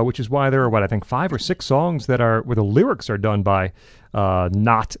 which is why there are 5 or 6 songs where the lyrics are done by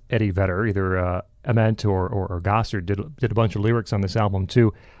not Eddie Vedder. Either Ament or Gossard did a bunch of lyrics on this album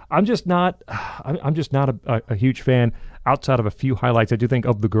too. I'm just not a huge fan. Outside of a few highlights, I do think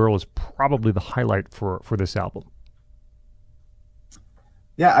 "Of the Girl" is probably the highlight for this album.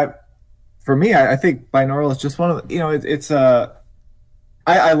 Yeah, for me, I think binaural is just one of the,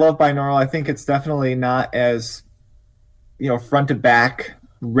 I love binaural. I think it's definitely not as, front to back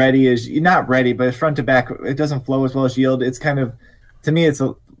ready as, not ready, but front to back, it doesn't flow as well as Yield. It's kind of, to me, it's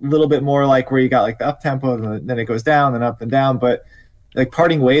a little bit more like where you got like the up tempo and then it goes down and up and down. But like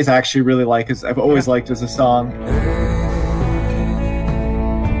Parting Ways, I actually really like, I've always liked as a song.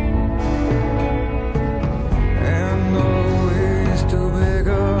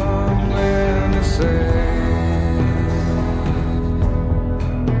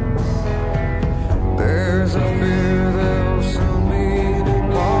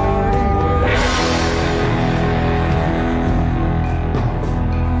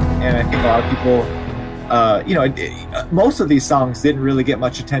 People, most of these songs didn't really get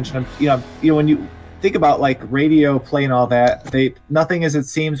much attention. When you think about like radio play and all that, Nothing As It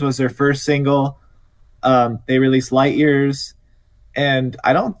Seems was their first single. They released Light Years, and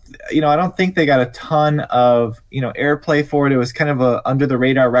I don't think they got a ton of airplay for it. It was kind of a under the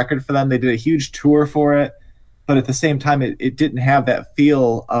radar record for them. They did a huge tour for it, but at the same time, it didn't have that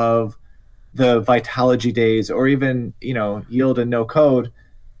feel of the Vitalogy days or even Yield and No Code.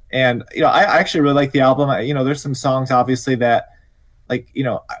 And I actually really like the album. There's some songs obviously that, like,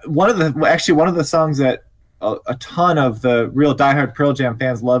 one of the songs that a ton of the real diehard Pearl Jam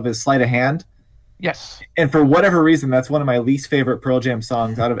fans love is "Sleight of Hand." Yes. And for whatever reason, that's one of my least favorite Pearl Jam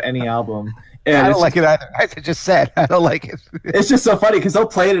songs out of any album. And I don't like it either. I just said I don't like it. It's just so funny because they'll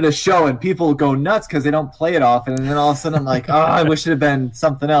play it at a show and people go nuts because they don't play it often. And then all of a sudden I'm like, oh, I wish it had been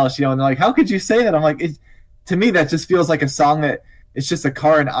something else, And they're like, how could you say that? I'm like, to me, that just feels like a song that it's just a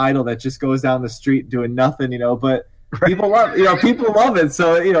car and idle that just goes down the street doing nothing, But people love, people love it.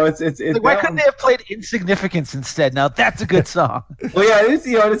 So it's like, why couldn't they have played Insignificance instead? Now that's a good song. Well, yeah, it's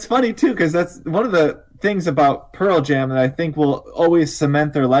and it's funny too because that's one of the things about Pearl Jam that I think will always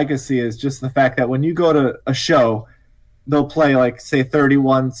cement their legacy is just the fact that when you go to a show, they'll play like say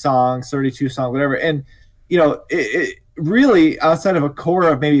 31 songs, 32 songs, whatever, and it really outside of a core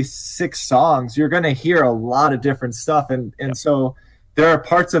of maybe 6 songs, you're going to hear a lot of different stuff, and so there are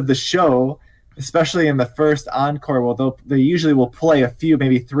parts of the show, especially in the first encore, well, they usually will play a few,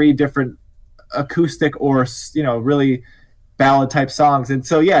 maybe 3 different acoustic or really ballad type songs, and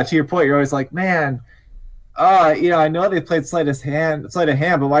so yeah, to your point, you're always like, man. I know they played Sleight of Hand,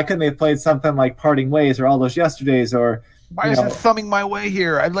 but why couldn't they have played something like Parting Ways or All Those Yesterdays or why isn't Thumbing My Way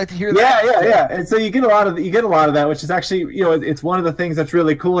here? I'd like to hear that. Yeah. And so you get a lot of that, which is actually it's one of the things that's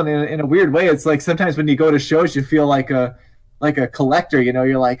really cool. And in a weird way, it's like sometimes when you go to shows, you feel like a collector.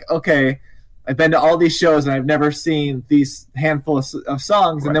 You're like, okay, I've been to all these shows and I've never seen these handful of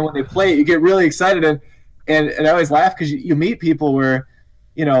songs, and then when they play it, you get really excited and I always laugh because you meet people where.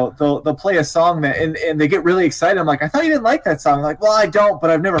 They'll play a song that and they get really excited. I'm like, I thought you didn't like that song. I'm like, well, I don't, but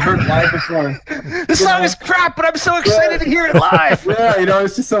I've never heard it live before. The song is crap, but I'm so excited to hear it live. Yeah,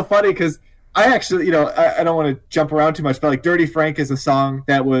 it's just so funny because I actually, I don't want to jump around too much, but like Dirty Frank is a song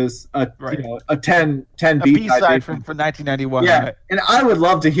that was a 10 B-side from 1991. Yeah, right. And I would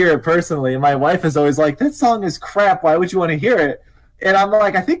love to hear it personally. And my wife is always like, that song is crap. Why would you want to hear it? And I'm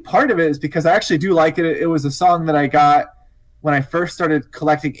like, I think part of it is because I actually do like it. It was a song that I got when I first started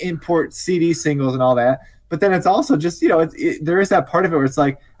collecting import CD singles and all that. But then it's also just, there is that part of it where it's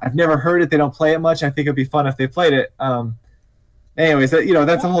like, I've never heard it. They don't play it much. I think it'd be fun if they played it. Anyways,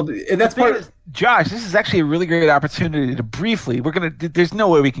 that's a whole, that's part of Josh, this is actually a really great opportunity to briefly, there's no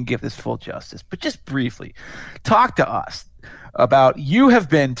way we can give this full justice, but just briefly talk to us about, you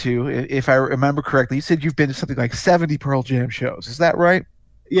have been to, if I remember correctly, you said you've been to something like 70 Pearl Jam shows. Is that right?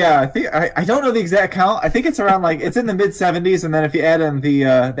 Yeah, I think I don't know the exact count. I think it's around it's in the mid 70s, and then if you add in the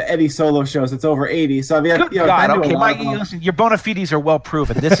Eddie solo shows, it's over 80. So I've had, God, okay, Mike, listen, your bona fides are well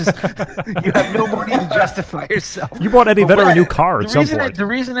proven. This is you have no more need to justify yourself. You bought Eddie Vedder a new car at some point. The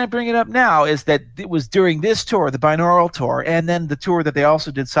reason I bring it up now is that it was during this tour, the binaural tour, and then the tour that they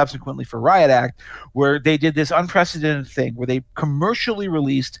also did subsequently for Riot Act, where they did this unprecedented thing where they commercially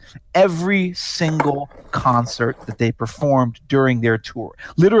released every single concert that they performed during their tour.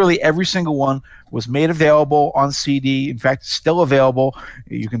 Literally every single one was made available on CD. In fact, still available.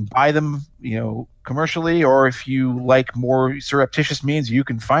 You can buy them, commercially, or if you like more surreptitious means, you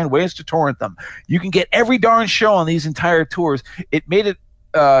can find ways to torrent them. You can get every darn show on these entire tours. It made it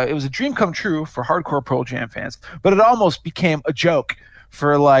was a dream come true for hardcore Pearl Jam fans, but it almost became a joke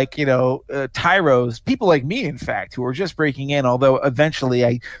for tyros, people like me, in fact, who were just breaking in, although eventually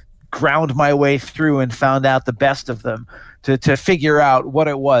I ground my way through and found out the best of them to figure out what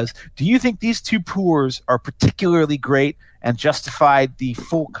it was. Do you think these 2 tours are particularly great and justified the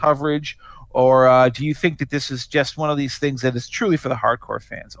full coverage, or do you think that this is just one of these things that is truly for the hardcore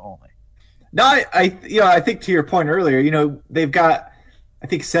fans only? No, I think to your point earlier, they've got, I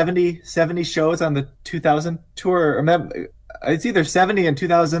think 70 shows on the 2000 tour. Remember, it's either 70 in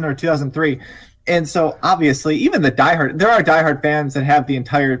 2000 or 2003. And so obviously even there are diehard fans that have the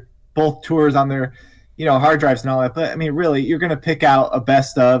entire both tours on their hard drives and all that, but I mean really you're going to pick out a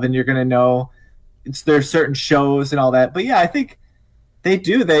best of, and you're going to know there's certain shows and all that. But yeah, I think they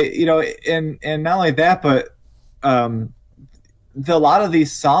do, and not only that, but a lot of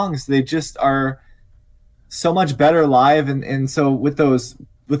these songs, they just are so much better live, and so with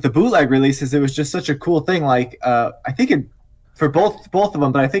the bootleg releases, it was just such a cool thing. Like I think for both of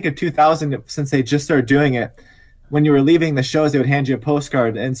them, but I think in 2000, since they just started doing it, when you were leaving the shows, they would hand you a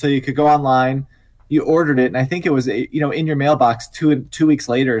postcard, and so you could go online, you ordered it, and I think it was in your mailbox two weeks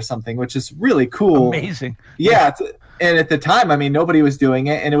later or something, which is really cool. Amazing. Yeah, and at the time, I mean, nobody was doing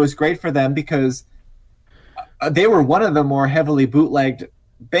it, and it was great for them because they were one of the more heavily bootlegged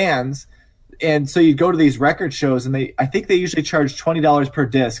bands. And so you'd go to these record shows, and I think they usually charge $20 per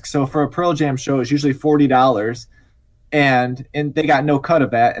disc. So for a Pearl Jam show, it's usually $40, and they got no cut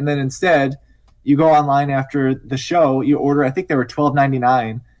of that. And then instead, you go online after the show, you order. I think they were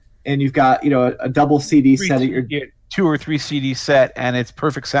 $12.99, and you've got a double CD set at your 2 or 3 CD set, and it's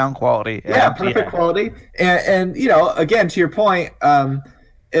perfect sound quality. perfect quality. And again, to your point,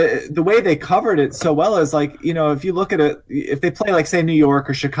 the way they covered it so well is like, if you look at it, if they play like say New York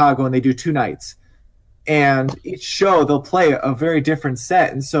or Chicago and they do 2 nights, and each show they'll play a very different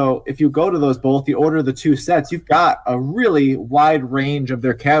set. And so if you go to those both, you order the 2 sets, you've got a really wide range of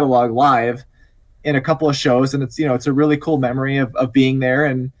their catalog live in a couple of shows, and it's a really cool memory of being there.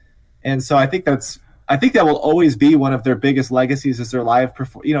 And so I think that will always be one of their biggest legacies is their live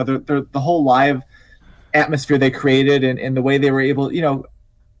the whole live atmosphere they created, and the way they were able,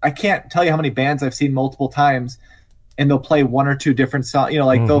 I can't tell you how many bands I've seen multiple times, and they'll play 1 or 2 different songs,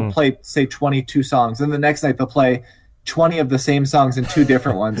 they'll play say 22 songs, and the next night they'll play 20 of the same songs in 2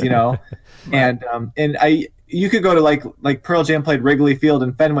 different ones, and you could go to like Pearl Jam played Wrigley Field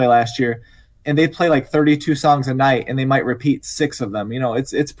in Fenway last year, and they play like 32 songs a night, and they might repeat 6 of them.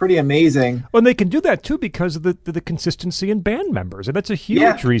 It's pretty amazing. Well, and they can do that too because of the consistency in band members, and that's a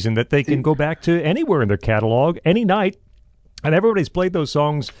huge reason that they can go back to anywhere in their catalog any night, and everybody's played those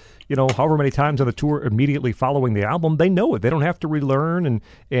songs, however many times on the tour immediately following the album. They know it. They don't have to relearn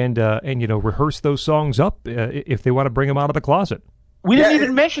and rehearse those songs up if they want to bring them out of the closet. We didn't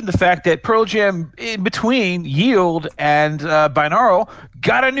even mention the fact that Pearl Jam, in between Yield and Binaural,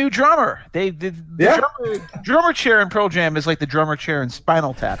 got a new drummer. Drummer chair in Pearl Jam is like the drummer chair in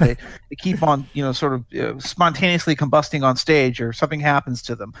Spinal Tap. They keep on, sort of spontaneously combusting on stage, or something happens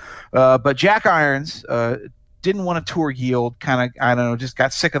to them. But Jack Irons didn't want to tour Yield, just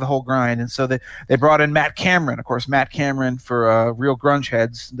got sick of the whole grind. And so they brought in Matt Cameron. Of course, Matt Cameron, for real grunge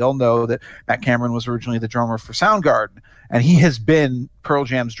heads, they'll know that Matt Cameron was originally the drummer for Soundgarden. And he has been Pearl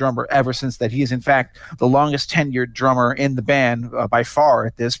Jam's drummer ever since that. He is, in fact, the longest tenured drummer in the band by far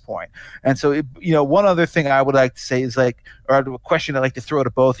at this point. And so, one other thing I would like to say is or a question I'd like to throw to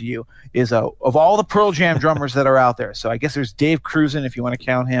both of you is, of all the Pearl Jam drummers that are out there, so I guess there's Dave Cruzen, if you want to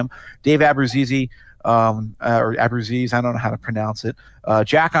count him, Dave Abruzzese, or Abruzzese, I don't know how to pronounce it,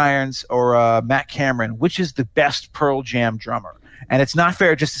 Jack Irons, or Matt Cameron, which is the best Pearl Jam drummer? And it's not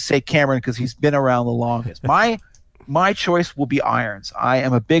fair just to say Cameron because he's been around the longest. My choice will be Irons. I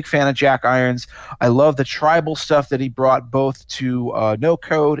am a big fan of Jack Irons. I love the tribal stuff that he brought both to No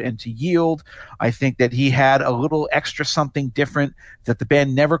Code and to Yield. I think that he had a little extra something different that the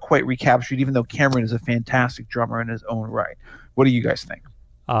band never quite recaptured, even though Cameron is a fantastic drummer in his own right. What do you guys think?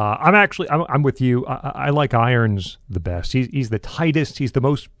 I'm with you. I like Irons the best. He's the tightest. He's the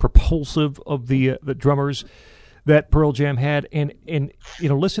most propulsive of the drummers that Pearl Jam had, and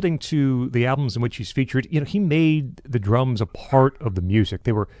listening to the albums in which he's featured, he made the drums a part of the music.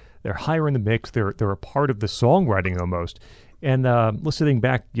 They're higher in the mix. They're a part of the songwriting almost. And listening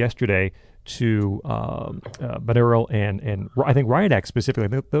back yesterday to Binaural and I think Riot Act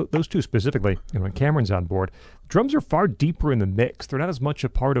specifically, those 2 specifically, when Cameron's on board, drums are far deeper in the mix. They're not as much a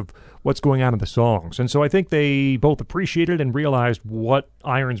part of what's going on in the songs. And so I think they both appreciated and realized what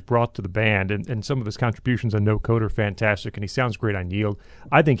Irons brought to the band, and some of his contributions on No Code are fantastic, and he sounds great on Yield.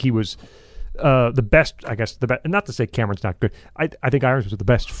 I think he was the best, I guess, and not to say Cameron's not good. I think Irons was the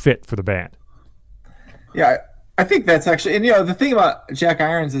best fit for the band. Yeah, I think that's actually, and the thing about Jack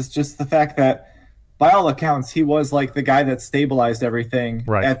Irons is just the fact that, by all accounts, he was like the guy that stabilized everything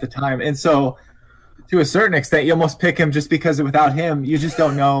at the time. And so, to a certain extent, you almost pick him just because without him, you just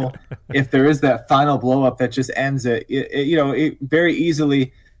don't know if there is that final blow up that just ends it. It very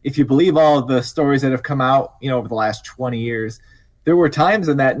easily, if you believe all of the stories that have come out, over the last 20 years, there were times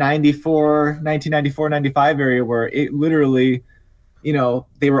in that 1994, 95 area where it literally,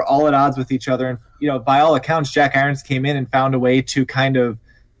 they were all at odds with each other. And, by all accounts, Jack Irons came in and found a way to kind of,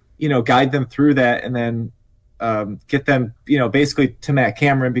 guide them through that, and then get them, basically to Matt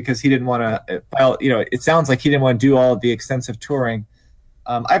Cameron, because he didn't want to, it sounds like he didn't want to do all of the extensive touring.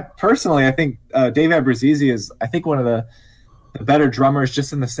 I think Dave Abruzzese is, I think, one of the better drummers,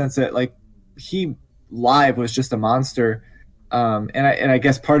 just in the sense that, like, he live was just a monster. And I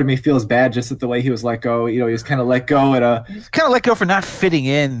guess part of me feels bad just at the way he was let go. He was kind of let go He's kind of let go for not fitting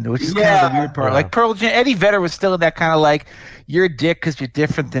in, which is kind of the weird part. Like Pearl Jam, Eddie Vedder was still in that kind of like, you're a dick because you're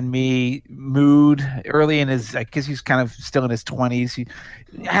different than me mood early in his, I guess he's kind of still in his 20s.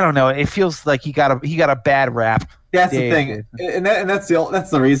 I don't know. It feels like he got a bad rap. That's the thing. And that's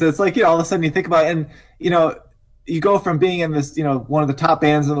the reason. It's like, all of a sudden you think about it, and, you go from being in this, one of the top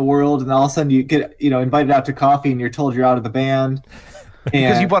bands in the world, and all of a sudden you get, invited out to coffee, and you're told you're out of the band.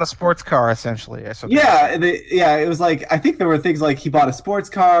 Because you bought a sports car, essentially. It was like, I think there were things like he bought a sports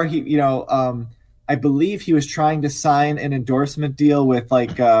car. I believe he was trying to sign an endorsement deal with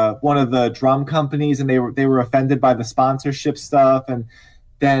like one of the drum companies, and they were offended by the sponsorship stuff, and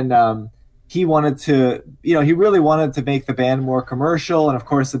then he wanted to, he really wanted to make the band more commercial, and of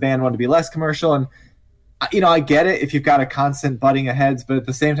course the band wanted to be less commercial. And I get it if you've got a constant butting of heads, but at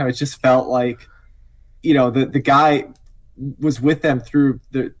the same time, it just felt like, the guy was with them through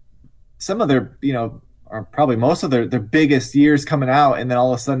some of their, or probably most of their biggest years coming out, and then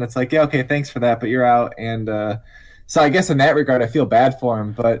all of a sudden it's like, yeah, okay, thanks for that, but you're out. And so I guess in that regard, I feel bad for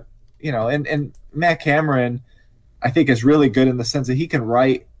him. But and Matt Cameron, I think, is really good in the sense that he can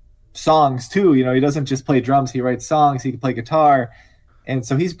write songs too. He doesn't just play drums; he writes songs. He can play guitar, and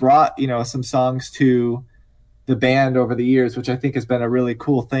so he's brought some songs to the band over the years, which I think has been a really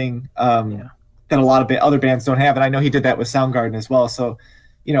cool thing that a lot of other bands don't have. And I know he did that with Soundgarden as well. So,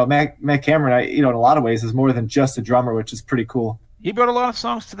 Matt Cameron, in a lot of ways, is more than just a drummer, which is pretty cool. He brought a lot of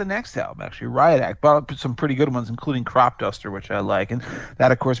songs to the next album, actually. Riot Act brought up some pretty good ones, including Crop Duster, which I like. And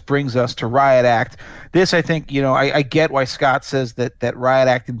that, of course, brings us to Riot Act. This, I think, I get why Scott says that Riot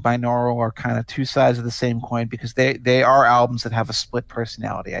Act and Binaural are kind of two sides of the same coin, because they are albums that have a split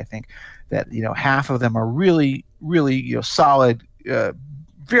personality. I think that, half of them are really, really, solid,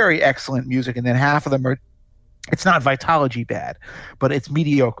 very excellent music, and then half of them are, it's not Vitalogy bad, but it's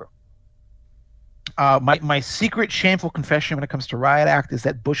mediocre. My secret shameful confession when it comes to Riot Act is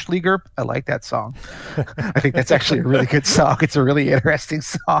that Bush Leaguer, I like that song. I think that's actually a really good song. It's a really interesting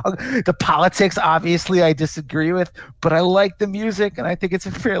song. The politics, obviously, I disagree with, but I like the music, and I think it's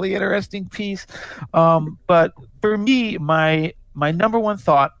a fairly interesting piece. But for me, my number one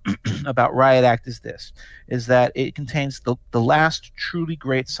thought about Riot Act is that it contains the last truly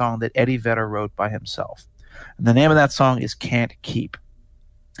great song that Eddie Vedder wrote by himself. And the name of that song is Can't Keep.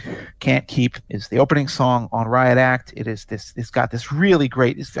 Can't Keep is the opening song on Riot Act. It's got this really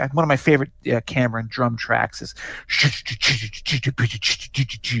great, it's one of my favorite Cameron drum tracks, is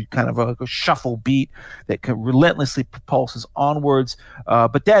kind of a shuffle beat that relentlessly pulses onwards.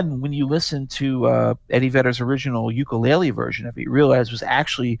 But then when you listen to Eddie Vedder's original ukulele version of it, you realize it was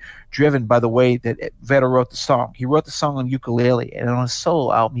actually driven by the way that Vedder wrote the song. He wrote the song on ukulele, and on his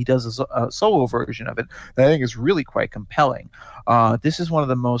solo album, he does a solo version of it that I think is really quite compelling. This is one of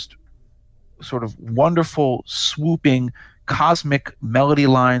the most sort of wonderful, swooping, cosmic melody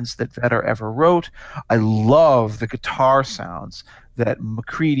lines that Vedder ever wrote. I love the guitar sounds that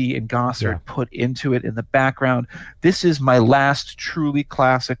McCready and Gossard put into it in the background. This is my last truly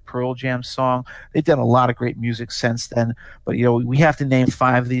classic Pearl Jam song. They've done a lot of great music since then, but we have to name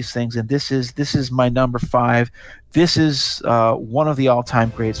 5 of these things, and this is my number 5. This is one of the all-time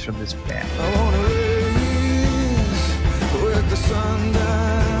greats from this band. I wanna race with the sun down.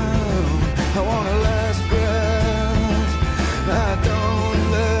 I want a last breath. I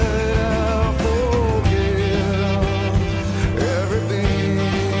don't let out forgive everything.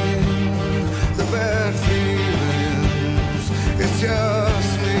 The bad feelings, it's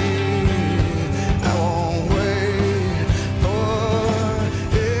just me. I won't wait for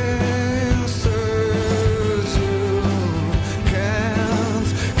answers. You can't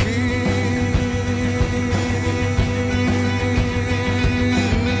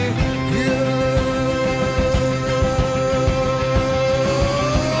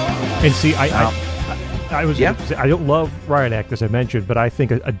And see, I don't love Riot Act, as I mentioned, but I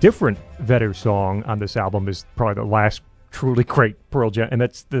think a different Vedder song on this album is probably the last truly great Pearl Jam, and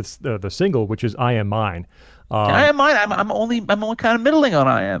that's the single, which is "I Am Mine." I Am Mine. I'm only kind of middling on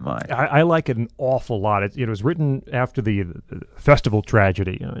I Am Mine. I like it an awful lot. It was written after the festival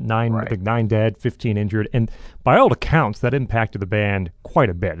tragedy. I think 9 dead, 15 injured, and by all accounts, that impacted the band quite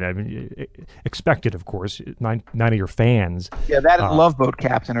a bit. I mean, expected, of course. Nine of your fans. Yeah, that and Love Boat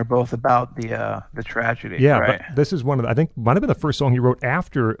Captain are both about the tragedy. Yeah, right? But this is one of I think might have been the first song he wrote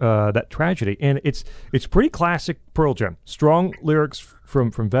after that tragedy, and it's pretty classic Pearl Jam. Strong lyrics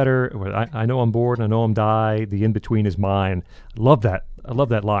from Vedder. I know I'm bored, I know I'm die. The in between is mine. I love that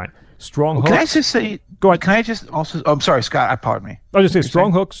line. Strong hooks. Can I just say? Go ahead. Can I just also? Oh, I'm sorry, Scott. Pardon me. I was just saying,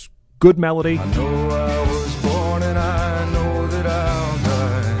 strong hooks, good melody. I know I was born and I know that I'll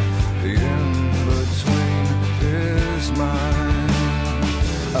die. The in-between is mine.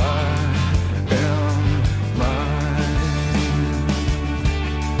 I am mine.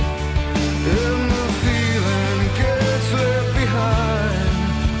 And the feeling gets left behind.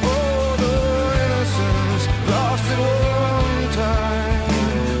 Oh, the innocence lost at one time.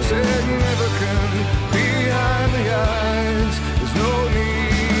 Said never can be behind the eyes. There's no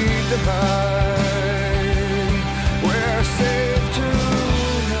need to hide. We're safe tonight.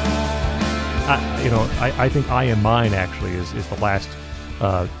 I think I Am Mine actually is the last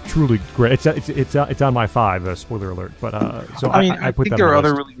Truly great. It's on my 5. Spoiler alert. But so I put think that there on are the other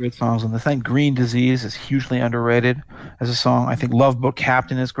list. really great songs on this. I think "Green Disease" is hugely underrated as a song. I think "Love Boat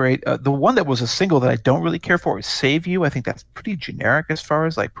Captain" is great. The one that was a single that I don't really care for is "Save You." I think that's pretty generic as far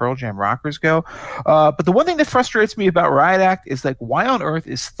as like Pearl Jam rockers go. But the one thing that frustrates me about Riot Act is like, why on earth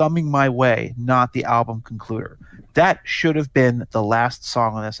is "Thumbing My Way" not the album concluder? That should have been the last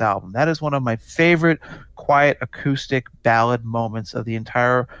song on this album. That is one of my favorite quiet acoustic ballad moments of the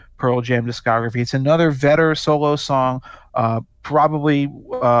entire Pearl Jam discography. It's another Vedder solo song, probably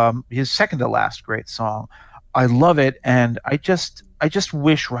his second to last great song. I love it, and I just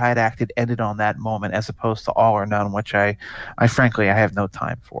wish Riot Act had ended on that moment as opposed to All or None, which I frankly I have no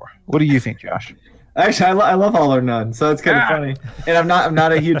time for. What do you think, Josh? Actually, I love All or None, so it's kind of funny. And I'm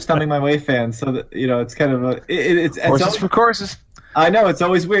not a huge Thumbing My Way fan, so that, it's kind of it's Horses for courses. I know it's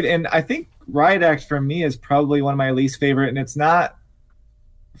always weird, and I think Riot Act for me is probably one of my least favorite, and it's not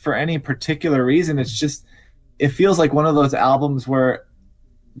for any particular reason. It's just it feels like one of those albums where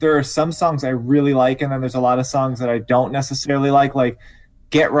there are some songs I really like, and then there's a lot of songs that I don't necessarily like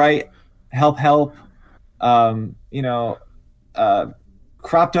Get Right, Help Help,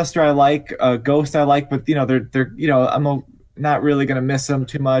 Crop Duster I like, Ghost I like, but they're I'm not really gonna miss them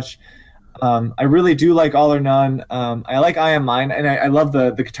too much. I really do like All or None. I like I Am Mine, and I love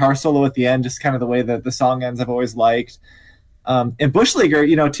the guitar solo at the end, just kind of the way that the song ends I've always liked. And Bush Leaguer,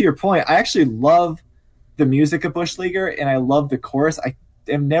 to your point, I actually love the music of Bush Leaguer, and I love the chorus. I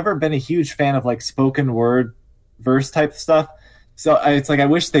have never been a huge fan of like spoken word verse type stuff. So it's like I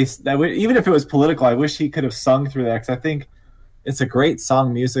wish even if it was political, I wish he could have sung through that, because I think it's a great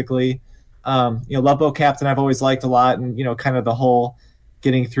song musically. Love Boat Captain I've always liked a lot, and kind of the whole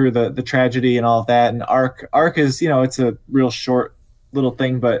getting through the tragedy and all of that. And Arc is it's a real short little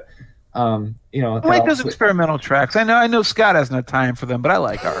thing, but I like those experimental tracks. I know Scott has no time for them, but I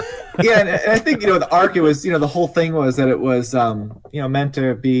like Arc. Yeah, and I think the Arc, it was the whole thing was that it was meant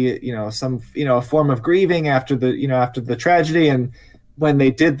to be some a form of grieving after the tragedy. And when they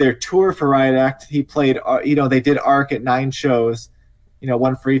did their tour for Riot Act, he played they did Arc at 9 shows,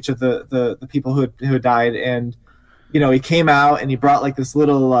 one for each of the people who had died. And he came out and he brought like this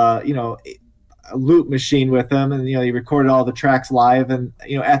little a loop machine with him, and he recorded all the tracks live, and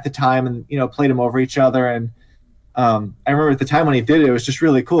at the time, and played them over each other. And I remember at the time when he did it, it was just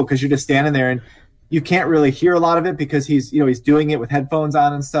really cool, because you're just standing there and you can't really hear a lot of it because he's doing it with headphones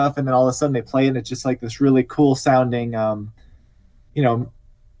on and stuff, and then all of a sudden they play it and it's just like this really cool sounding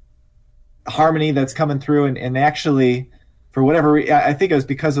harmony that's coming through. And actually, for whatever I think it was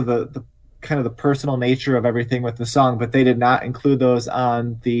because of the kind of the personal nature of everything with the song, but they did not include those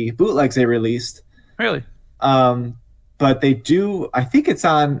on the bootlegs they released. Really? But they do. I think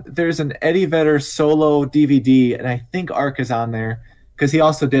there's an Eddie Vedder solo DVD, and I think Arc is on there, because he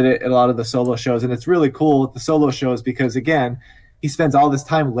also did it at a lot of the solo shows. And it's really cool with the solo shows, because again, he spends all this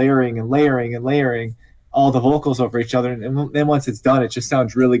time layering and layering and layering all the vocals over each other. And then once it's done, it just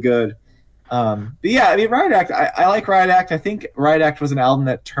sounds really good. But yeah, I mean, Riot Act, I like Riot Act. I think Riot Act was an album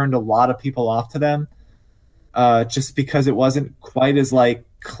that turned a lot of people off to them, just because it wasn't quite as like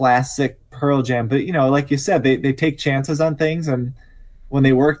classic Pearl Jam. But like you said, they take chances on things, and when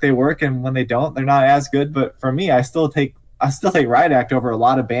they work, they work, and when they don't, they're not as good. But for me, I still take Riot Act over a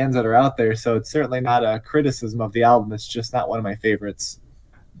lot of bands that are out there. So it's certainly not a criticism of the album. It's just not one of my favorites.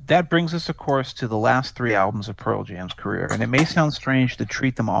 That brings us, of course, to the last 3 albums of Pearl Jam's career. And it may sound strange to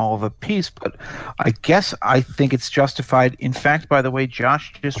treat them all of a piece, but I guess I think it's justified. In fact, by the way,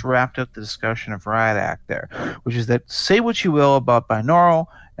 Josh just wrapped up the discussion of Riot Act there, which is that say what you will about Binaural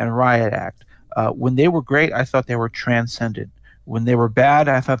and Riot Act. When they were great, I thought they were transcendent. When they were bad,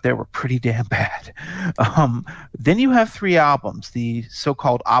 I thought they were pretty damn bad. Then you have 3 albums, the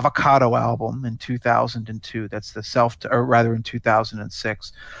so-called Avocado album in 2002. That's the in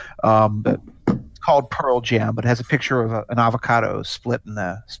 2006. It's called Pearl Jam, but it has a picture of an avocado split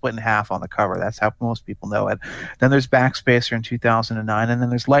in half on the cover. That's how most people know it. Then there's Backspacer in 2009, and then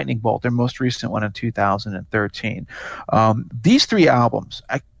there's Lightning Bolt, their most recent one in 2013. These 3 albums,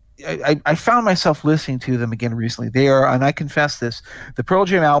 I found myself listening to them again recently. They are, and I confess this, the Pearl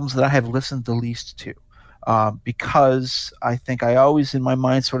Jam albums that I have listened the least to, because I think I always in my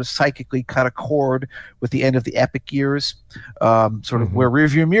mind sort of psychically cut a chord with the end of the Epic years, sort of where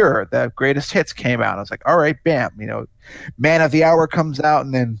Rearview Mirror, the greatest hits came out. I was like, all right, bam, Man of the Hour comes out,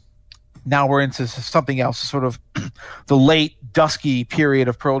 and then now we're into something else, sort of the late dusky period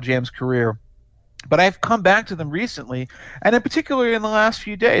of Pearl Jam's career. But I've come back to them recently, and in particular in the last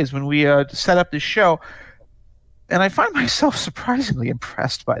few days when we set up this show, and I find myself surprisingly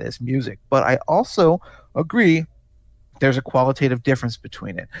impressed by this music. But I also agree there's a qualitative difference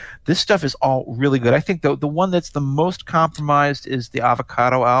between it. This stuff is all really good. I think the one that's the most compromised is the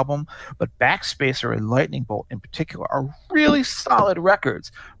Avocado album, but Backspacer and Lightning Bolt in particular are really solid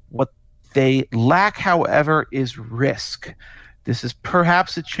records. What they lack, however, is risk. This is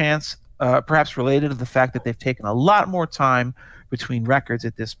perhaps a chance, perhaps related to the fact that they've taken a lot more time between records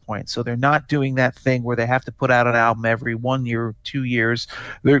at this point. So they're not doing that thing where they have to put out an album every 1 year or 2 years.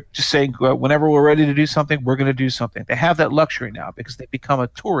 They're just saying, whenever we're ready to do something, we're going to do something. They have that luxury now because they've become a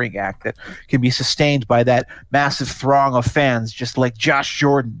touring act that can be sustained by that massive throng of fans, just like Josh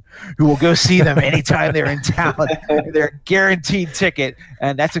Jordan, who will go see them anytime they're in town. They're a guaranteed ticket,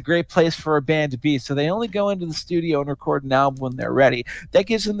 and that's a great place for a band to be. So they only go into the studio and record an album when they're ready. That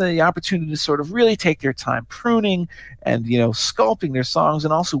gives them the opportunity to sort of really take their time pruning and, sculpting their songs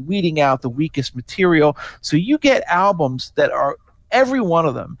and also weeding out the weakest material. So you get albums that are, every one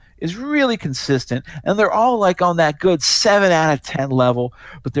of them is really consistent, and they're all like on that good 7 out of 10 level.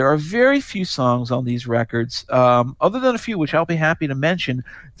 But there are very few songs on these records, other than a few, which I'll be happy to mention,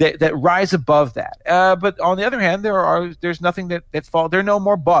 that rise above that. But on the other hand, there's nothing that fall. There are no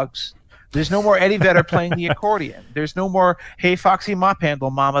more Bugs. There's no more Eddie Vedder playing the accordion. There's no more, hey, Foxy Mop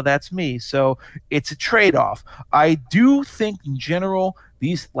Handle, Mama, that's me. So it's a trade-off. I do think, in general,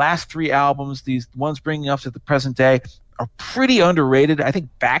 these last 3 albums, these ones bringing us to the present day, are pretty underrated. I think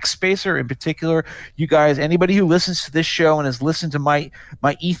Backspacer in particular, you guys, anybody who listens to this show and has listened to my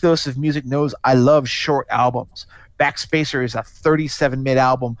ethos of music knows I love short albums. Backspacer is a 37-minute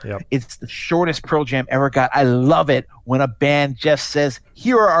album. Yep. It's the shortest Pearl Jam ever got. I love it when a band just says,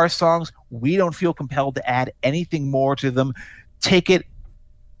 here are our songs. We don't feel compelled to add anything more to them. Take it,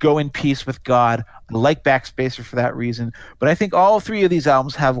 go in peace with God. I like Backspacer for that reason. But I think all 3 of these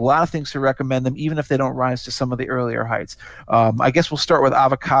albums have a lot of things to recommend them, even if they don't rise to some of the earlier heights. I guess we'll start with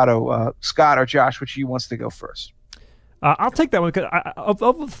Avocado. Scott or Josh, which of you wants to go first? I'll take that one.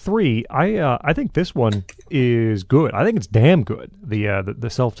 Of the 3, I think this one is good. I think it's damn good. The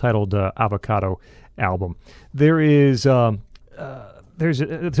self-titled Avocado album. It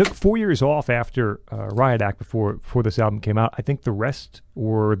took 4 years off after Riot Act before this album came out. I think the rest,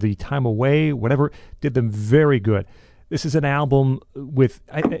 or the time away, whatever, did them very good. This is an album with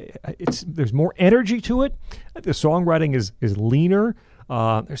there's more energy to it. The songwriting is leaner.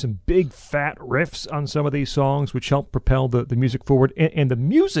 There's some big fat riffs on some of these songs, which help propel the music forward, and the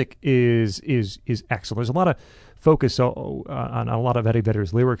music is excellent. There's a lot of focus on a lot of Eddie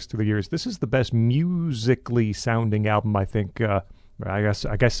Vedder's lyrics through the years. This is the best musically sounding album, I think. I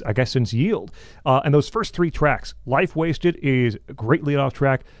guess since Yield. And those first 3 tracks, Life Wasted is a great lead-off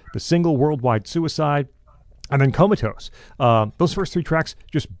track. The single Worldwide Suicide, and then Comatose. Those first 3 tracks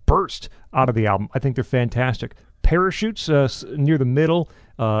just burst out of the album. I think they're fantastic. Parachutes near the middle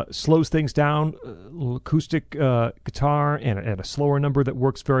slows things down, acoustic guitar and a slower number that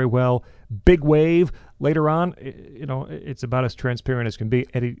works very well. Big Wave later on, it's about as transparent as can be.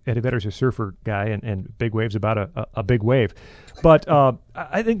 Eddie Vedder's a surfer guy, and Big Wave's about a big wave. But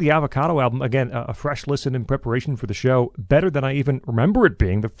I think the Avocado album, again, a fresh listen in preparation for the show, better than I even remember it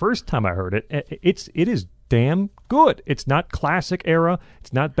being the first time I heard it. It is damn good. It's not classic era.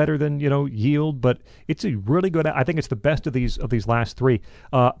 It's not better than Yield, but it's a really good. I think it's the best of these last 3.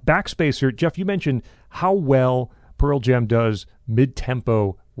 Backspacer, Jeff, you mentioned how well Pearl Jam does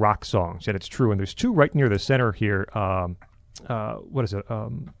mid-tempo rock songs, and it's true. And there's 2 right near the center here. What is it?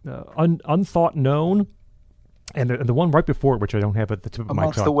 Unthought Known. And the one right before it, which I don't have at the tip of my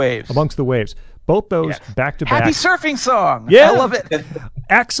tongue. Amongst the Waves. Both those back to back. Happy surfing song. Yeah. I love it.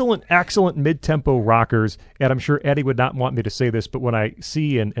 Excellent mid-tempo rockers. And I'm sure Eddie would not want me to say this, but when I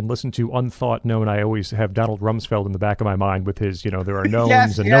see and listen to Unthought Known, I always have Donald Rumsfeld in the back of my mind with his, there are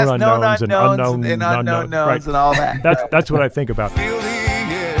knowns and known unknowns and unknown unknowns. Right. And all that. That's what I think about. Feel the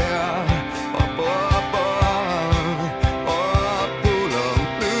air up above, up full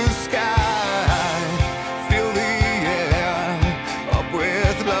of blue sky. Feel the air up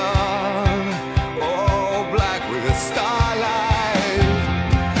with love, all black with starlight.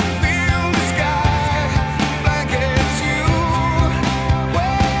 Feel the sky blankets you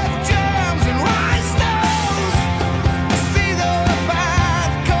with gems and rhinestones. See the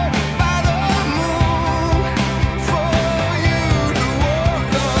path cut by the moon for you to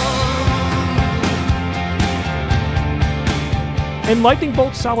walk on. And Lightning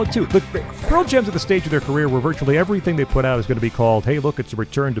Bolt's solid too. Look, Pearl Jam's at the stage of their career where virtually everything they put out is going to be called, hey, look, it's a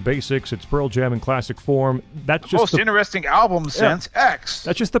return to basics. It's Pearl Jam in classic form. That's just most interesting album since X.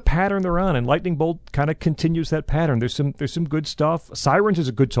 That's just the pattern they're on, and Lightning Bolt kind of continues that pattern. There's some good stuff. Sirens is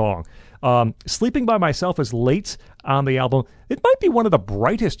a good song. Sleeping by Myself is late. on the album. It might be one of the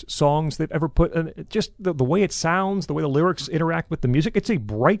brightest songs they've ever put. And just the way it sounds, the way the lyrics interact with the music, it's a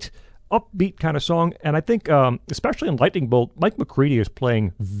bright, upbeat kind of song. And I think, especially in Lightning Bolt, Mike McCready is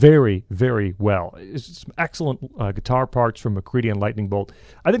playing very, very well. It's some excellent guitar parts from McCready and Lightning Bolt.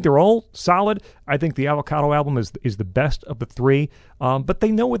 I think they're all solid. I think the Avocado album is the best of the three. But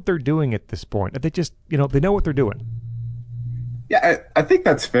they know what they're doing at this point. They just, they know what they're doing. Yeah, I think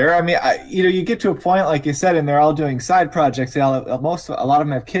that's fair. I mean, you get to a point, like you said, and they're all doing side projects. A lot of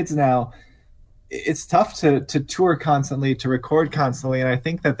them have kids now. It's tough to tour constantly, to record constantly, and I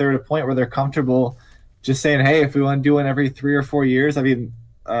think that they're at a point where they're comfortable just saying, "Hey, if we want to do one every 3 or 4 years." I mean,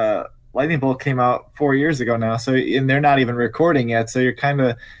 Lightning Bolt came out 4 years ago now, and they're not even recording yet. So you're kind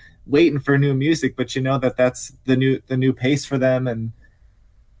of waiting for new music, but you know that that's the new pace for them, and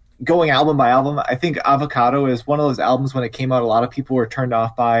going album by album. I think Avocado is one of those albums when it came out, a lot of people were turned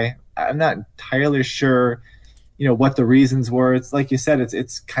off by. I'm not entirely sure, what the reasons were. It's like you said,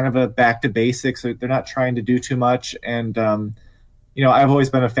 it's kind of a back to basics. So they're not trying to do too much. And, I've always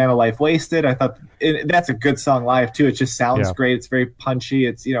been a fan of Life Wasted. I thought that's a good song live too. It just sounds great. It's very punchy.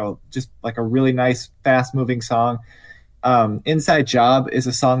 It's, just like a really nice, fast moving song. Inside Job is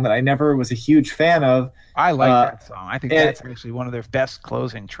a song that I never was a huge fan of. I like that song. I think that's actually one of their best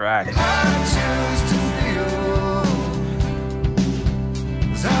closing tracks. I choose to feel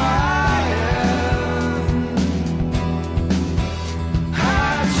as I am.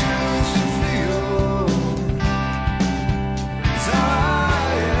 I choose to feel as I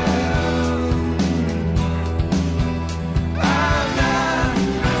am. I'm not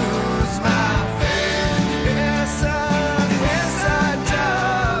lose my faith. It's an inside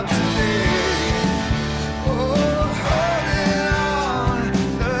job today. Oh, holding on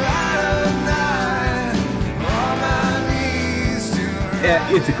the light of night, on my knees to Yeah,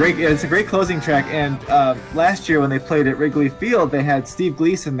 it's a great closing track. And last year when they played at Wrigley Field, they had Steve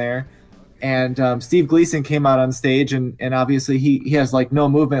Gleason there, and Steve Gleason came out on stage, and obviously he has like no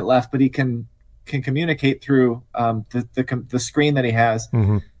movement left, but he can communicate through the screen that he has.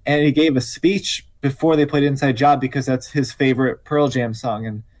 Mm-hmm. And he gave a speech before they played Inside Job because that's his favorite Pearl Jam song,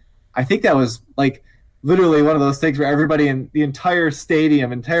 and I think that was like literally one of those things where everybody in the entire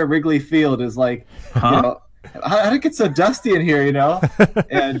stadium, entire Wrigley Field is like, how did it get so dusty in here,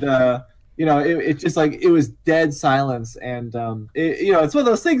 And, it just like, it was dead silence. And, it's one of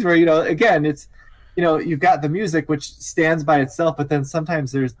those things where, again, it's, you've got the music, which stands by itself, but then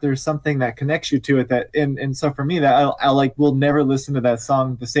sometimes there's something that connects you to it and so for me that I will never listen to that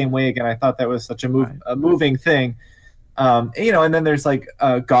song the same way again. I thought that was such a moving thing. And then there's like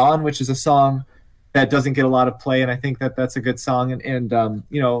Gone, which is a song that doesn't get a lot of play, and I think that that's a good song. And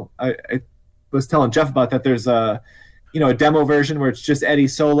I was telling Jeff about that. There's a demo version where it's just Eddie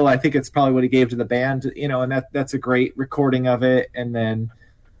solo. I think it's probably what he gave to the band, and that's a great recording of it. And then,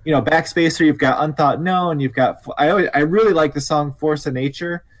 Backspacer, you've got Unthought No, and you've got, I really like the song Force of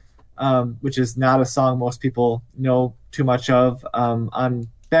Nature, which is not a song most people know too much of, on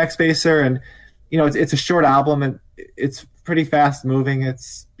Backspacer. And, it's a short album, and it's pretty fast moving.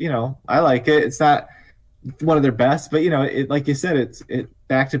 It's, I like it. It's not one of their best, but like you said, it's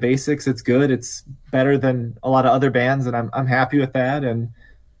back to basics. It's good. It's better than a lot of other bands, and I'm happy with that. And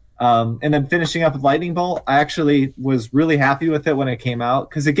then finishing up with Lightning Bolt, I actually was really happy with it when it came out,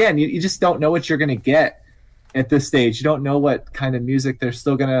 because again, you just don't know what you're going to get at this stage. You don't know what kind of music they're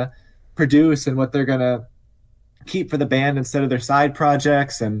still going to produce and what they're going to keep for the band instead of their side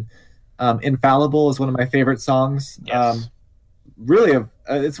projects. And Infallible is one of my favorite songs. Yes. Really,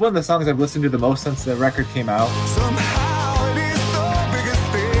 it's one of the songs I've listened to the most since the record came out. somehow it is the biggest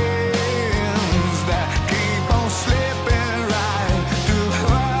things that keep on slipping right through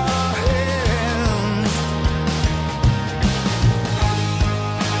our hands.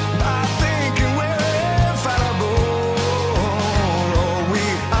 By thinking we're infallible, or we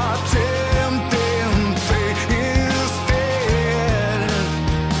are tempting fate instead.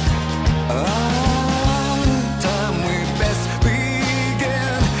 Time we best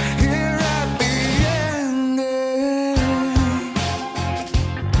begin here at the end.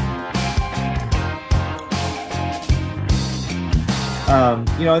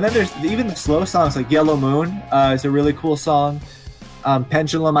 And then there's even the slow songs like Yellow Moon is a really cool song.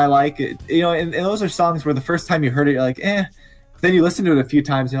 Pendulum, I like it. And those are songs where the first time you heard it, you're like, eh. Then you listen to it a few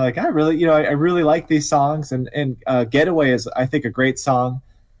times, and you're like, I really like these songs. And Getaway is, I think, a great song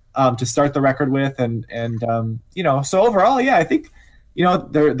to start the record with. And so overall, yeah, I think,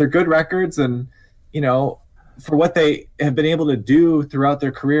 they're good records, and, for what they have been able to do throughout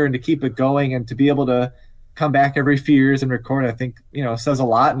their career and to keep it going and to be able to, come back every few years and record, I think, says a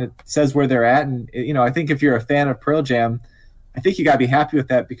lot, and it says where they're at. And, I think if you're a fan of Pearl Jam, I think you got to be happy with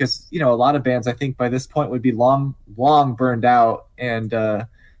that, because, a lot of bands, I think by this point would be long burned out. And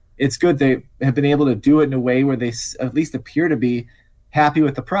it's good they have been able to do it in a way where they at least appear to be happy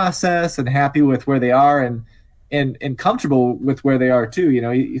with the process and happy with where they are, and comfortable with where they are too.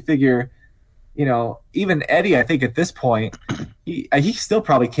 You figure, even Eddie, I think at this point, he still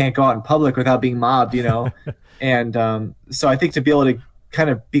probably can't go out in public without being mobbed, and so I think to be able to kind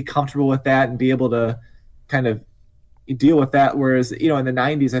of be comfortable with that and be able to kind of deal with that, whereas in the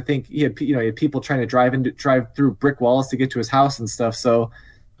 90s, I think he had people trying to drive through brick walls to get to his house and stuff. So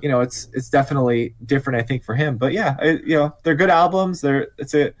it's definitely different, I think, for him. But yeah, they're good albums.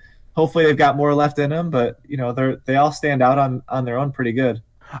 Hopefully they've got more left in them, but they all stand out on their own pretty good.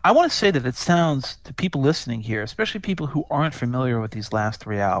 I want to say that it sounds to people listening here, especially people who aren't familiar with these last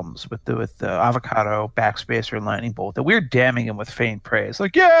three albums, with the Avocado, Backspacer, and Lightning Bolt, that we're damning them with faint praise.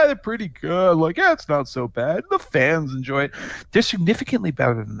 Like, yeah, they're pretty good. Like, yeah, it's not so bad. The fans enjoy it. They're significantly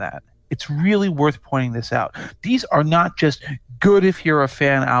better than that. It's really worth pointing this out. These are not just good if you're a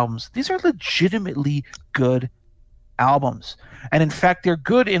fan albums. These are legitimately good albums. And in fact, they're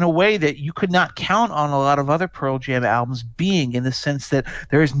good in a way that you could not count on a lot of other Pearl Jam albums being, in the sense that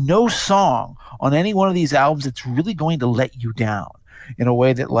there is no song on any one of these albums that's really going to let you down in a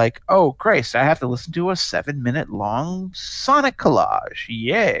way that, like, oh, Grace, I have to listen to a 7-minute long Sonic collage.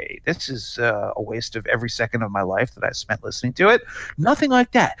 Yay. This is a waste of every second of my life that I spent listening to it. Nothing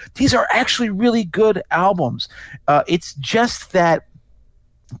like that. These are actually really good albums. It's just that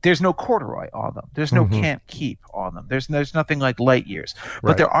there's no corduroy on them. There's no Can't Keep on them. There's nothing like Light Years.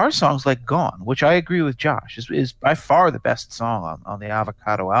 But there are songs like Gone, which I agree with Josh, is by far the best song on the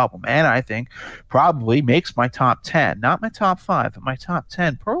Avocado album. And I think probably makes my top 10, not my top 5, but my top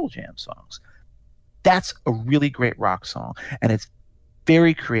 10 Pearl Jam songs. That's a really great rock song. And it's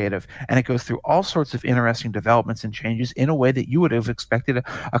very creative, and it goes through all sorts of interesting developments and changes in a way that you would have expected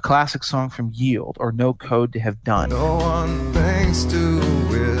a classic song from Yield or No Code to have done. No one thinks to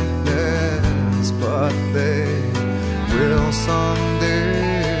witness, but they will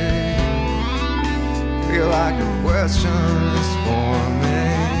someday. Feel like a question is forming,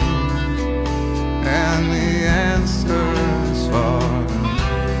 and the answer's far.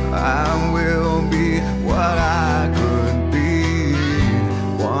 I will be what I could be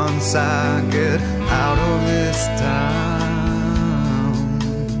once I get out of this town.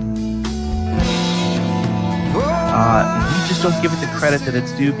 We just don't give it the credit that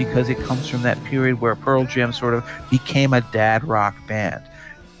it's due, because it comes from that period where Pearl Jam sort of became a dad rock band.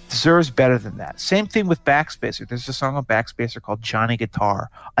 Deserves better than that. Same thing with Backspacer. There's a song on Backspacer called Johnny Guitar.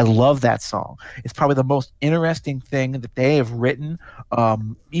 I love that song. It's probably the most interesting thing that they have written,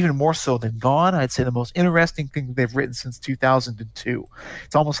 even more so than Gone. I'd say the most interesting thing that they've written since 2002.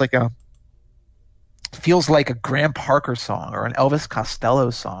 It's almost like feels like a Graham Parker song or an Elvis Costello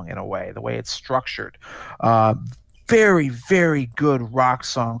song in a way, the way it's structured. Very, very good rock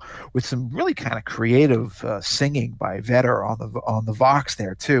song with some really kind of creative singing by Vedder on the Vox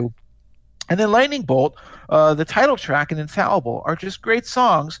there too. And then Lightning Bolt, the title track, and Infallible are just great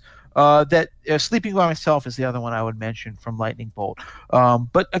songs. That Sleeping by Myself is the other one I would mention from Lightning Bolt.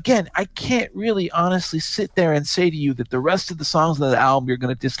 But again, I can't really honestly sit there and say to you that the rest of the songs on the album you're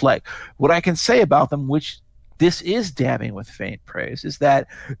going to dislike. What I can say about them, which this is damning with faint praise, is that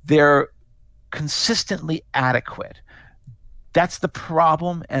they're consistently adequate. That's the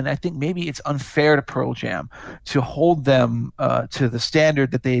problem, and I think maybe it's unfair to Pearl Jam to hold them to the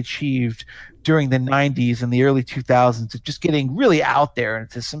standard that they achieved during the 90s and the early 2000s of just getting really out there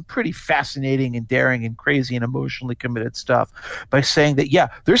into some pretty fascinating and daring and crazy and emotionally committed stuff by saying that, yeah,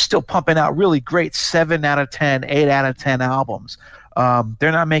 they're still pumping out really great 7 out of 10, 8 out of 10 albums.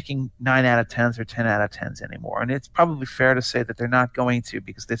 They're not making 9 out of 10s or 10 out of 10s anymore. And it's probably fair to say that they're not going to,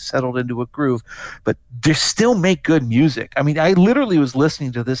 because they've settled into a groove, but they still make good music. I mean, I literally was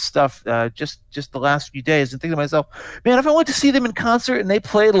listening to this stuff just the last few days and thinking to myself, man, if I went to see them in concert and they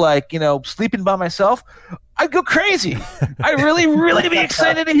played like, Sleeping by Myself, I'd go crazy. I'd really be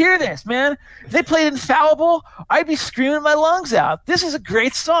excited to hear this, man. If they played Infallible, I'd be screaming my lungs out. This is a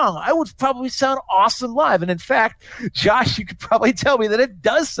great song. I would probably sound awesome live. And in fact, Josh, you could probably tell me that it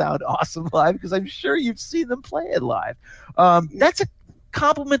does sound awesome live, because I'm sure you've seen them play it live. That's a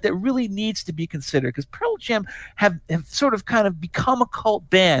compliment that really needs to be considered, because Pearl Jam have sort of kind of become a cult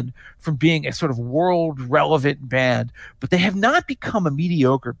band from being a sort of world relevant band, but they have not become a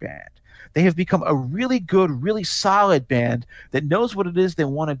mediocre band. they have become a really good, really solid band that knows what it is they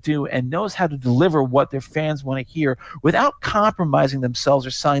want to do and knows how to deliver what their fans want to hear without compromising themselves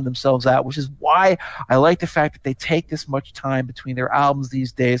or selling themselves out, which is why I like the fact that they take this much time between their albums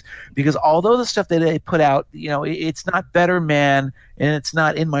these days, because although the stuff that they put out, it's not Better Man and it's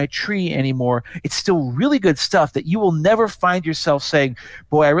not In My Tree anymore, it's still really good stuff that you will never find yourself saying,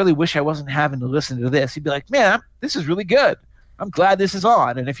 boy, I really wish I wasn't having to listen to this. You'd be like, man, this is really good. I'm glad this is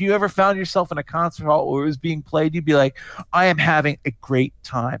on. And if you ever found yourself in a concert hall or it was being played, you'd be like, I am having a great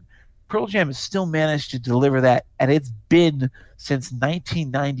time. Pearl Jam has still managed to deliver that, and it's been since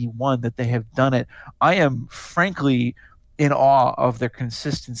 1991 that they have done it. I am frankly in awe of their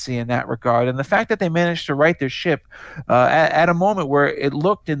consistency in that regard, and the fact that they managed to right their ship at a moment where it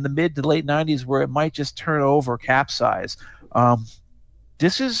looked in the mid to late 90s where it might just turn over, capsize.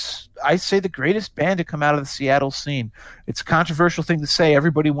 This is, I say, the greatest band to come out of the Seattle scene. It's a controversial thing to say.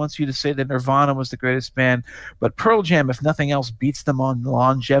 Everybody wants you to say that Nirvana was the greatest band, but Pearl Jam, if nothing else, beats them on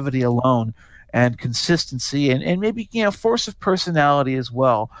longevity alone and consistency and maybe force of personality as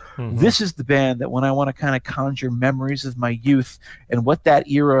well. Mm-hmm. This is the band that when I want to kind of conjure memories of my youth and what that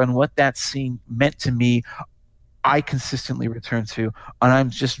era and what that scene meant to me, I consistently return to, and I'm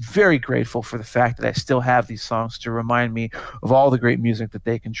just very grateful for the fact that I still have these songs to remind me of all the great music that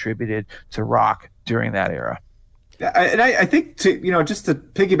they contributed to rock during that era. I think just to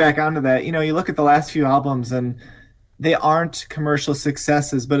piggyback onto that, you look at the last few albums and they aren't commercial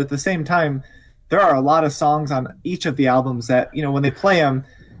successes, but at the same time, there are a lot of songs on each of the albums that, when they play them,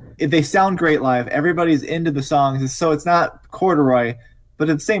 they sound great live. Everybody's into the songs, so it's not corduroy. But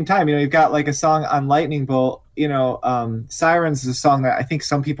at the same time, you've got like a song on Lightning Bolt. Sirens is a song that I think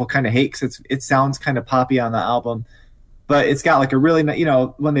some people kind of hate because it sounds kind of poppy on the album. But it's got like a really,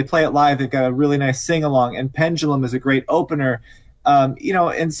 when they play it live, they've got a really nice sing-along. And Pendulum is a great opener.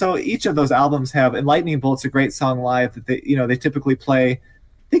 And so each of those albums have, and Lightning Bolt's a great song live that they typically play, I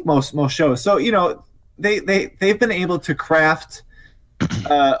think most shows. So, they've been able to craft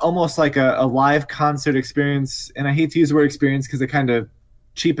almost like a live concert experience. And I hate to use the word experience because it kind of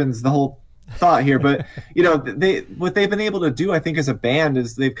cheapens the whole thought here, but what they've been able to do, I think, as a band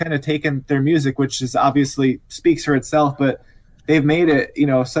is they've kind of taken their music, which is obviously speaks for itself, but they've made it,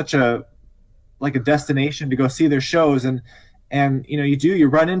 such a destination to go see their shows. And you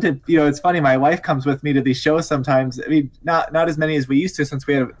run into, it's funny. My wife comes with me to these shows sometimes. I mean, not as many as we used to since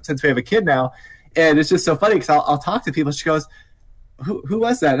we have a kid now. And it's just so funny because I'll talk to people. She goes, who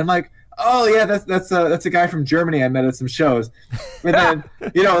was that? And I'm like, oh yeah, that's a guy from Germany I met at some shows. And then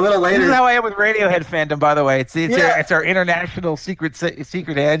a little later, this is how I am with Radiohead fandom. By the way, it's our international secret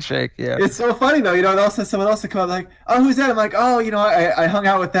handshake. Yeah, it's so funny though. And also someone else will come up like, oh, who's that? I'm like, oh, I hung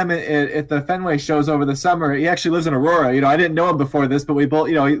out with them at the Fenway shows over the summer. He actually lives in Aurora. I didn't know him before this, but we both,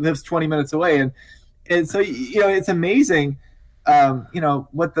 he lives 20 minutes away, and so it's amazing.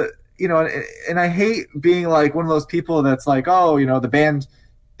 What the and I hate being like one of those people that's like, oh, the band,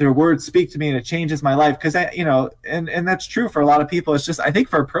 their words speak to me and it changes my life. Because and that's true for a lot of people. It's just, I think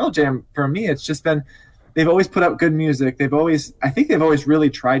for Pearl Jam, for me, it's just been, they've always put out good music. I think they've always really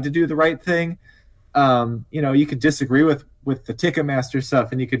tried to do the right thing. You could disagree with the Ticketmaster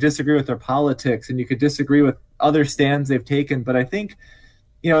stuff, and you could disagree with their politics, and you could disagree with other stands they've taken. But I think,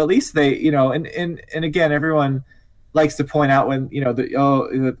 at least they, and again, everyone likes to point out when,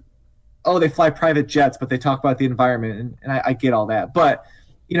 they fly private jets, but they talk about the environment, and I get all that. But,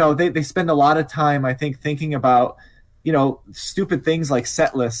 they spend a lot of time, I think, thinking about, stupid things like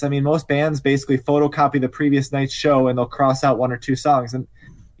set lists. I mean, most bands basically photocopy the previous night's show and they'll cross out one or two songs. And,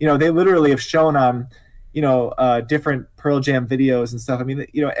 they literally have shown on, different Pearl Jam videos and stuff. I mean,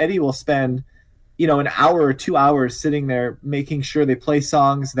 Eddie will spend, an hour or 2 hours sitting there making sure they play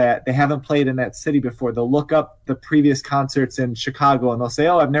songs that they haven't played in that city before. They'll look up the previous concerts in Chicago and they'll say,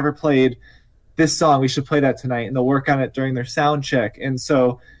 oh, I've never played this song, we should play that tonight. And they'll work on it during their sound check. And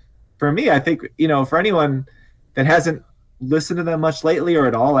so for me, I think, for anyone that hasn't listened to them much lately or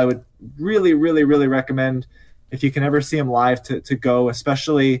at all, I would really, really, really recommend, if you can ever see them live, to go,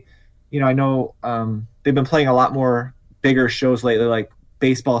 especially, I know they've been playing a lot more bigger shows lately, like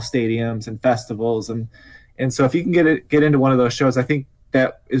baseball stadiums and festivals. And so if you can get into one of those shows, I think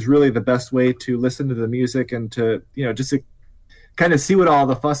that is really the best way to listen to the music and to, just to kind of see what all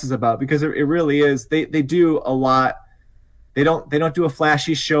the fuss is about, because it really is. They do a lot. They don't do a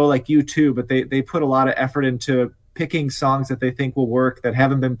flashy show like U2, but they put a lot of effort into picking songs that they think will work, that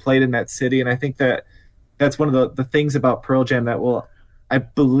haven't been played in that city. And I think that's one of the things about Pearl Jam that will, I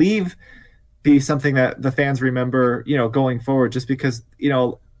believe, be something that the fans remember, going forward, just because,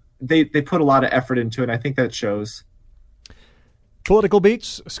 they put a lot of effort into it. And I think that shows. Political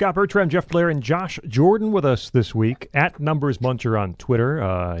Beats, Scott Bertram, Jeff Blair, and Josh Jordan with us this week at Numbers Muncher on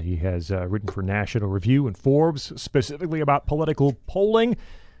Twitter. He has written for National Review and Forbes, specifically about political polling,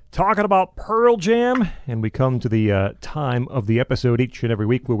 talking about Pearl Jam. And we come to the time of the episode each and every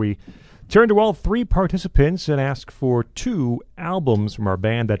week where we turn to all three participants and ask for 2 albums from our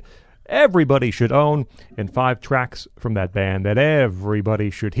band that everybody should own and 5 tracks from that band that everybody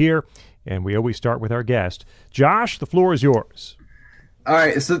should hear. And we always start with our guest. Josh, the floor is yours. All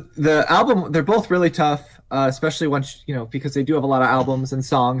right, so the album, they're both really tough, especially once, because they do have a lot of albums and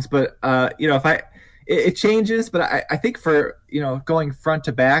songs. But, it changes. But I think for, going front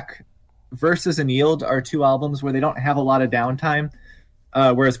to back, Versus and Yield are 2 albums where they don't have a lot of downtime.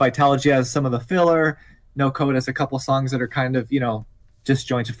 Whereas Vitalogy has some of the filler. No Code has a couple songs that are kind of,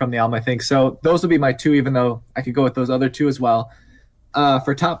 disjointed from the album, I think. So those would be my 2, even though I could go with those other 2 as well.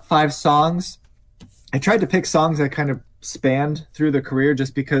 For top 5 songs, I tried to pick songs that kind of spanned through the career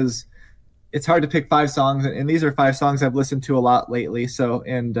just because it's hard to pick 5 songs, and these are 5 songs I've listened to a lot lately. So,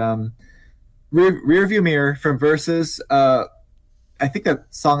 and Rearview Mirror from Versus, I think that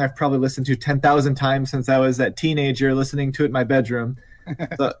song I've probably listened to 10,000 times since I was that teenager listening to it in my bedroom.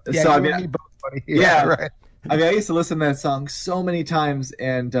 So, Yeah, so I you mean, and me both, buddy. yeah. Right. I mean, I used to listen to that song so many times,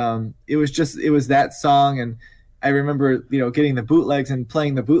 and it was that song, and I remember, getting the bootlegs and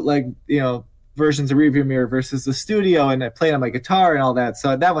playing the bootleg, versions of Rearview Mirror versus the studio, and I played on my guitar and all that.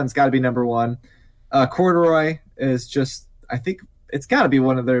 So that one's got to be number 1. Corduroy is just, I think it's got to be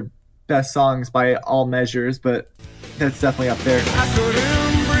one of their best songs by all measures, but that's definitely up there. I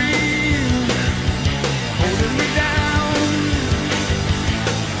couldn't breathe, holding me down,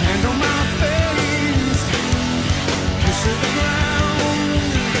 hand on my face, kissing the ground,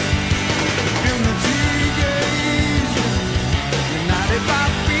 feel the tear gaze, united by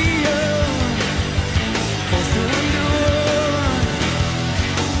fear, forced to endure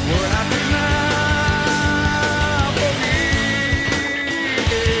what I did not forgive.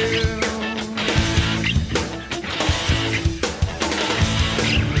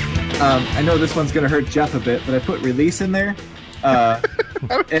 I know this one's going to hurt Jeff a bit, but I put Release in there. And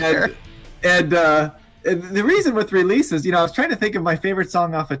the reason with Release is, I was trying to think of my favorite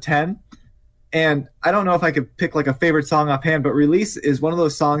song off of 10, and I don't know if I could pick like a favorite song offhand, but Release is one of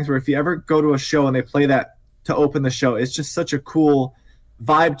those songs where if you ever go to a show and they play that to open the show, it's just such a cool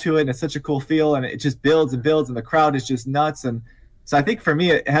vibe to it, and it's such a cool feel, and it just builds and builds, and the crowd is just nuts. And so I think for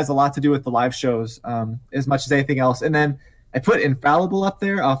me, it has a lot to do with the live shows as much as anything else. And then I put Infallible up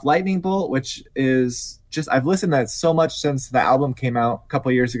there off Lightning Bolt, which is just, I've listened to that so much since the album came out a couple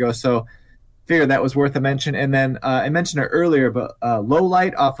of years ago, so figured that was worth a mention. And then I mentioned it earlier, but Low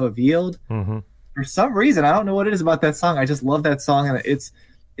Light off of Yield. Mm-hmm. For some reason, I don't know what it is about that song. I just love that song, and it's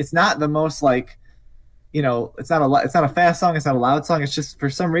not the most like, it's not a fast song, it's not a loud song. It's just for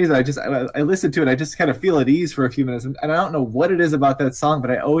some reason I listen to it, I just kind of feel at ease for a few minutes, and I don't know what it is about that song,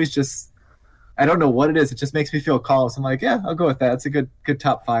 but I don't know what it is. It just makes me feel calm. So I'm like, yeah, I'll go with that. It's a good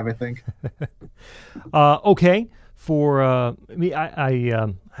top 5, I think. Okay. For me,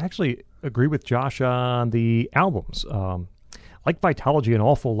 I actually agree with Josh on the albums. Like Vitalogy an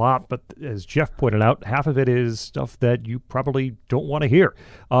awful lot, but as Jeff pointed out, half of it is stuff that you probably don't want to hear.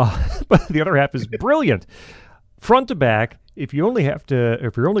 But the other half is brilliant. Front to back, if you're only going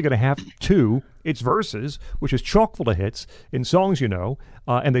to have 2, it's Versus, which is chock full of hits in songs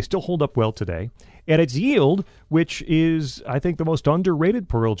and they still hold up well today. And it's Yield, which is, I think, the most underrated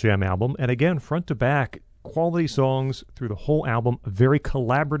Pearl Jam album. And again, front to back, quality songs through the whole album, a very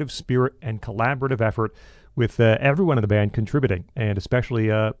collaborative spirit and collaborative effort with everyone in the band contributing, and especially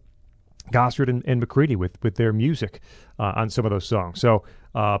Gossard and McCready with their music on some of those songs. So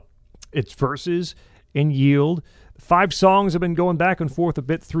it's Versus and Yield. 5 songs have been going back and forth a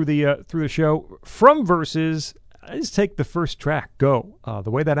bit through the show. From Versus, I just take the first track, Go.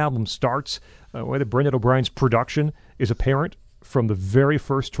 The way that album starts, the way that Brendan O'Brien's production is apparent from the very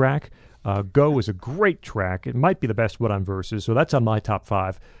first track. Go is a great track. It might be the best one on Versus, so that's on my top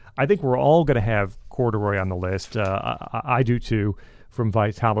 5. I think we're all going to have Corduroy on the list. I do too, from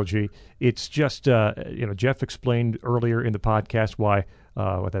Vitalogy. It's just, Jeff explained earlier in the podcast why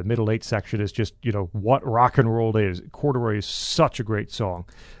what that middle 8 section is just, what rock and roll is. Corduroy is such a great song.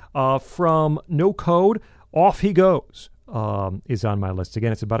 From No Code, Off He Goes is on my list.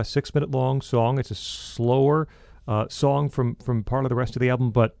 Again, it's about a 6-minute long song. It's a slower song from part of the rest of the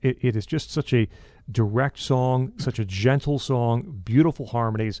album, but it is just such a direct song, such a gentle song, beautiful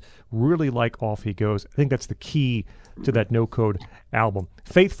harmonies, really like Off He Goes. I think that's the key to that No Code album.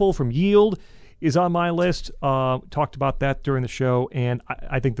 Faithful from Yield is on my list. Talked about that during the show, and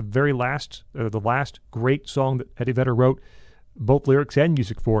I think the last great song that Eddie Vedder wrote, both lyrics and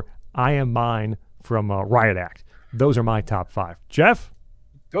music for I Am Mine from Riot Act. Those are my top 5. Jeff?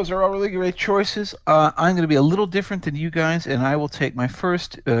 Those are all really great choices. I'm going to be a little different than you guys, and I will take my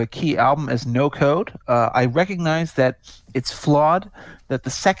first key album as No Code. I recognize that it's flawed, that the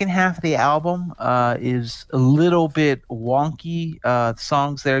second half of the album is a little bit wonky.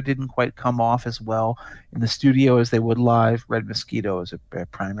 Songs there didn't quite come off as well in the studio as they would live. Red Mosquito is a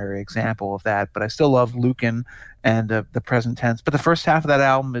primary example of that, but I still love Lucan and the present tense. But the first half of that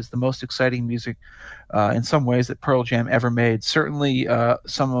album is the most exciting music in some ways that Pearl Jam ever made. Certainly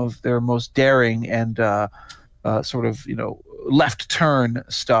some of their most daring and sort of, left turn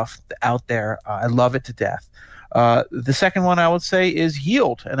stuff out there. I love it to death. The second one I would say is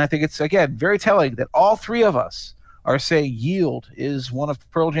Yield. And I think it's, again, very telling that all three of us are saying Yield is one of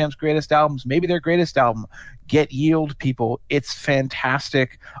Pearl Jam's greatest albums, maybe their greatest album. Get Yield, people. It's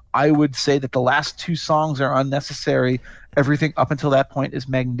fantastic. I would say that the last 2 songs are unnecessary. Everything up until that point is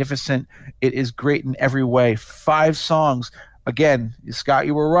magnificent. It is great in every way. 5 songs. Again, Scott,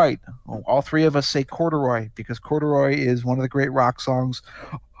 you were right. All 3 of us say Corduroy because Corduroy is one of the great rock songs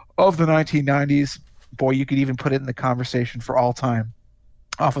of the 1990s. Boy, you could even put it in the conversation for all time.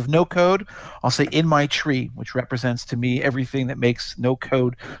 Off of No Code, I'll say In My Tree, which represents to me everything that makes No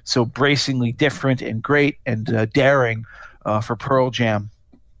Code so bracingly different and great and daring for Pearl Jam.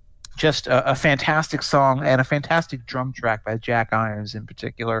 Just a fantastic song and a fantastic drum track by Jack Irons in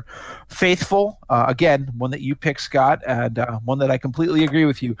particular. Faithful, again, one that you picked, Scott, and one that I completely agree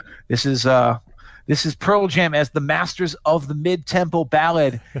with you. This is Pearl Jam as the masters of the mid-tempo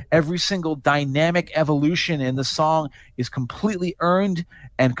ballad. Every single dynamic evolution in the song is completely earned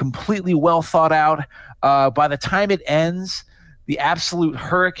and completely well thought out. By the time it ends, the absolute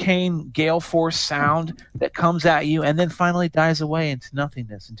hurricane gale force sound that comes at you and then finally dies away into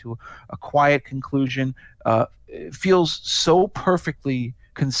nothingness, into a quiet conclusion, feels so perfectly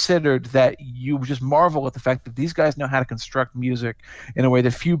considered that you just marvel at the fact that these guys know how to construct music in a way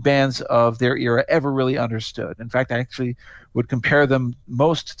that few bands of their era ever really understood. In fact, I actually would compare them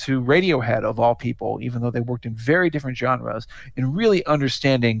most to Radiohead of all people, even though they worked in very different genres, in really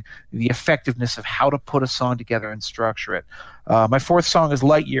understanding the effectiveness of how to put a song together and structure it. My 4th song is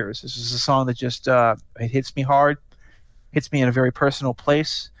Light Years. This is a song that just it hits me hard, hits me in a very personal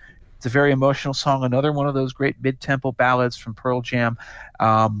place. It's a very emotional song, another one of those great mid-tempo ballads from Pearl Jam.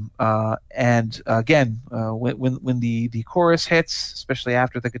 And again, when the chorus hits, especially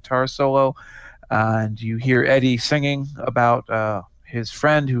after the guitar solo, and you hear Eddie singing about his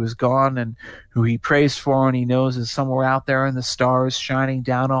friend who is gone and who he prays for and he knows is somewhere out there in the stars shining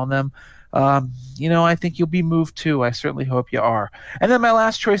down on them, I think you'll be moved too. I certainly hope you are. And then my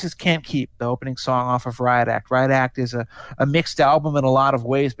last choice is Can't Keep, the opening song off of Riot Act. Riot Act is a mixed album in a lot of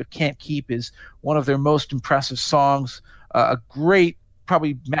ways, but Can't Keep is one of their most impressive songs. A great,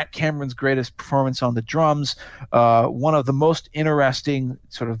 probably Matt Cameron's greatest performance on the drums, one of the most interesting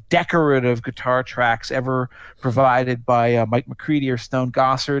sort of decorative guitar tracks ever provided by Mike McCready or Stone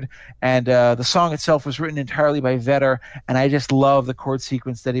Gossard, and the song itself was written entirely by Vedder, and I just love the chord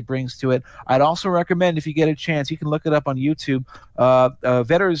sequence that he brings to it. I'd also recommend, if you get a chance, you can look it up on YouTube,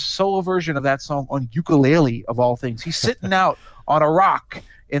 Vedder's solo version of that song on ukulele, of all things. He's sitting out on a rock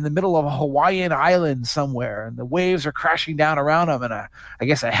in the middle of a Hawaiian island somewhere, and the waves are crashing down around him, and I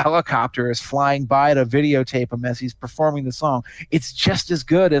guess a helicopter is flying by to videotape him as he's performing the song. It's just as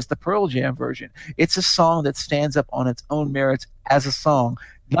good as the Pearl Jam version. It's a song that stands up on its own merits as a song,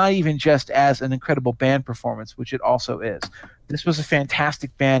 not even just as an incredible band performance, which it also is. This was a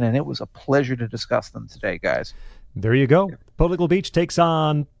fantastic band, and it was a pleasure to discuss them today, guys. There you go. Political Beach takes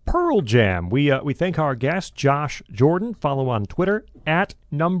on Pearl Jam. We thank our guest, Josh Jordan. Follow on Twitter,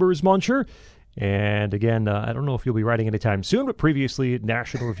 @NumbersMuncher. And again, I don't know if you'll be writing anytime soon, but previously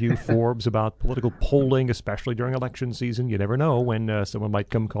National Review, Forbes, about political polling, especially during election season. You never know when someone might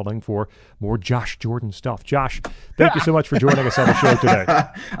come calling for more Josh Jordan stuff. Josh, thank you so much for joining us on the show today.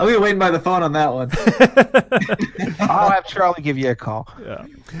 I'll be waiting by the phone on that one. I'll have Charlie give you a call. Yeah.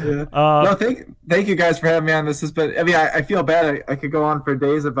 No, thank you guys for having me on. This has been, I feel bad. I could go on for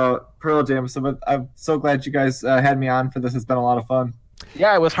days about Pearl Jam, but I'm so glad you guys had me on for this. It's been a lot of fun.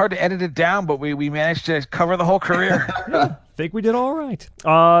 Yeah, it was hard to edit it down, but we managed to cover the whole career. I think we did all right.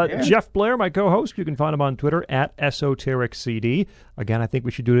 Jeff Blair, my co-host, you can find him on Twitter @EsotericCD. Again, I think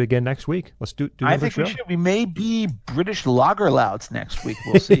we should do it again next week. Let's do another show. I think we should. We may be British Lager Louds next week.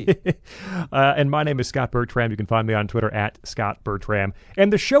 We'll see. And my name is Scott Bertram. You can find me on Twitter @ScottBertram.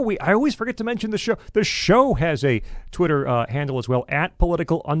 And the show, I always forget to mention the show. The show has a Twitter handle as well,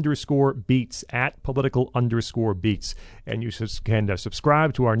 @political_beats, @political_beats. And you can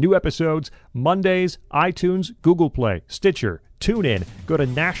subscribe to our new episodes Mondays, iTunes, Google Play, Stitcher, tune in. Go to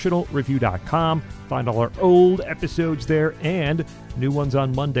nationalreview.com, find all our old episodes there, and new ones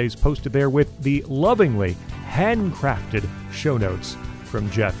on Mondays posted there with the lovingly handcrafted show notes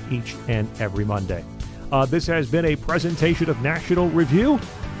from Jeff each and every Monday. This has been a presentation of National Review.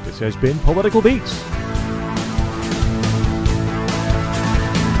 This has been Political Beats.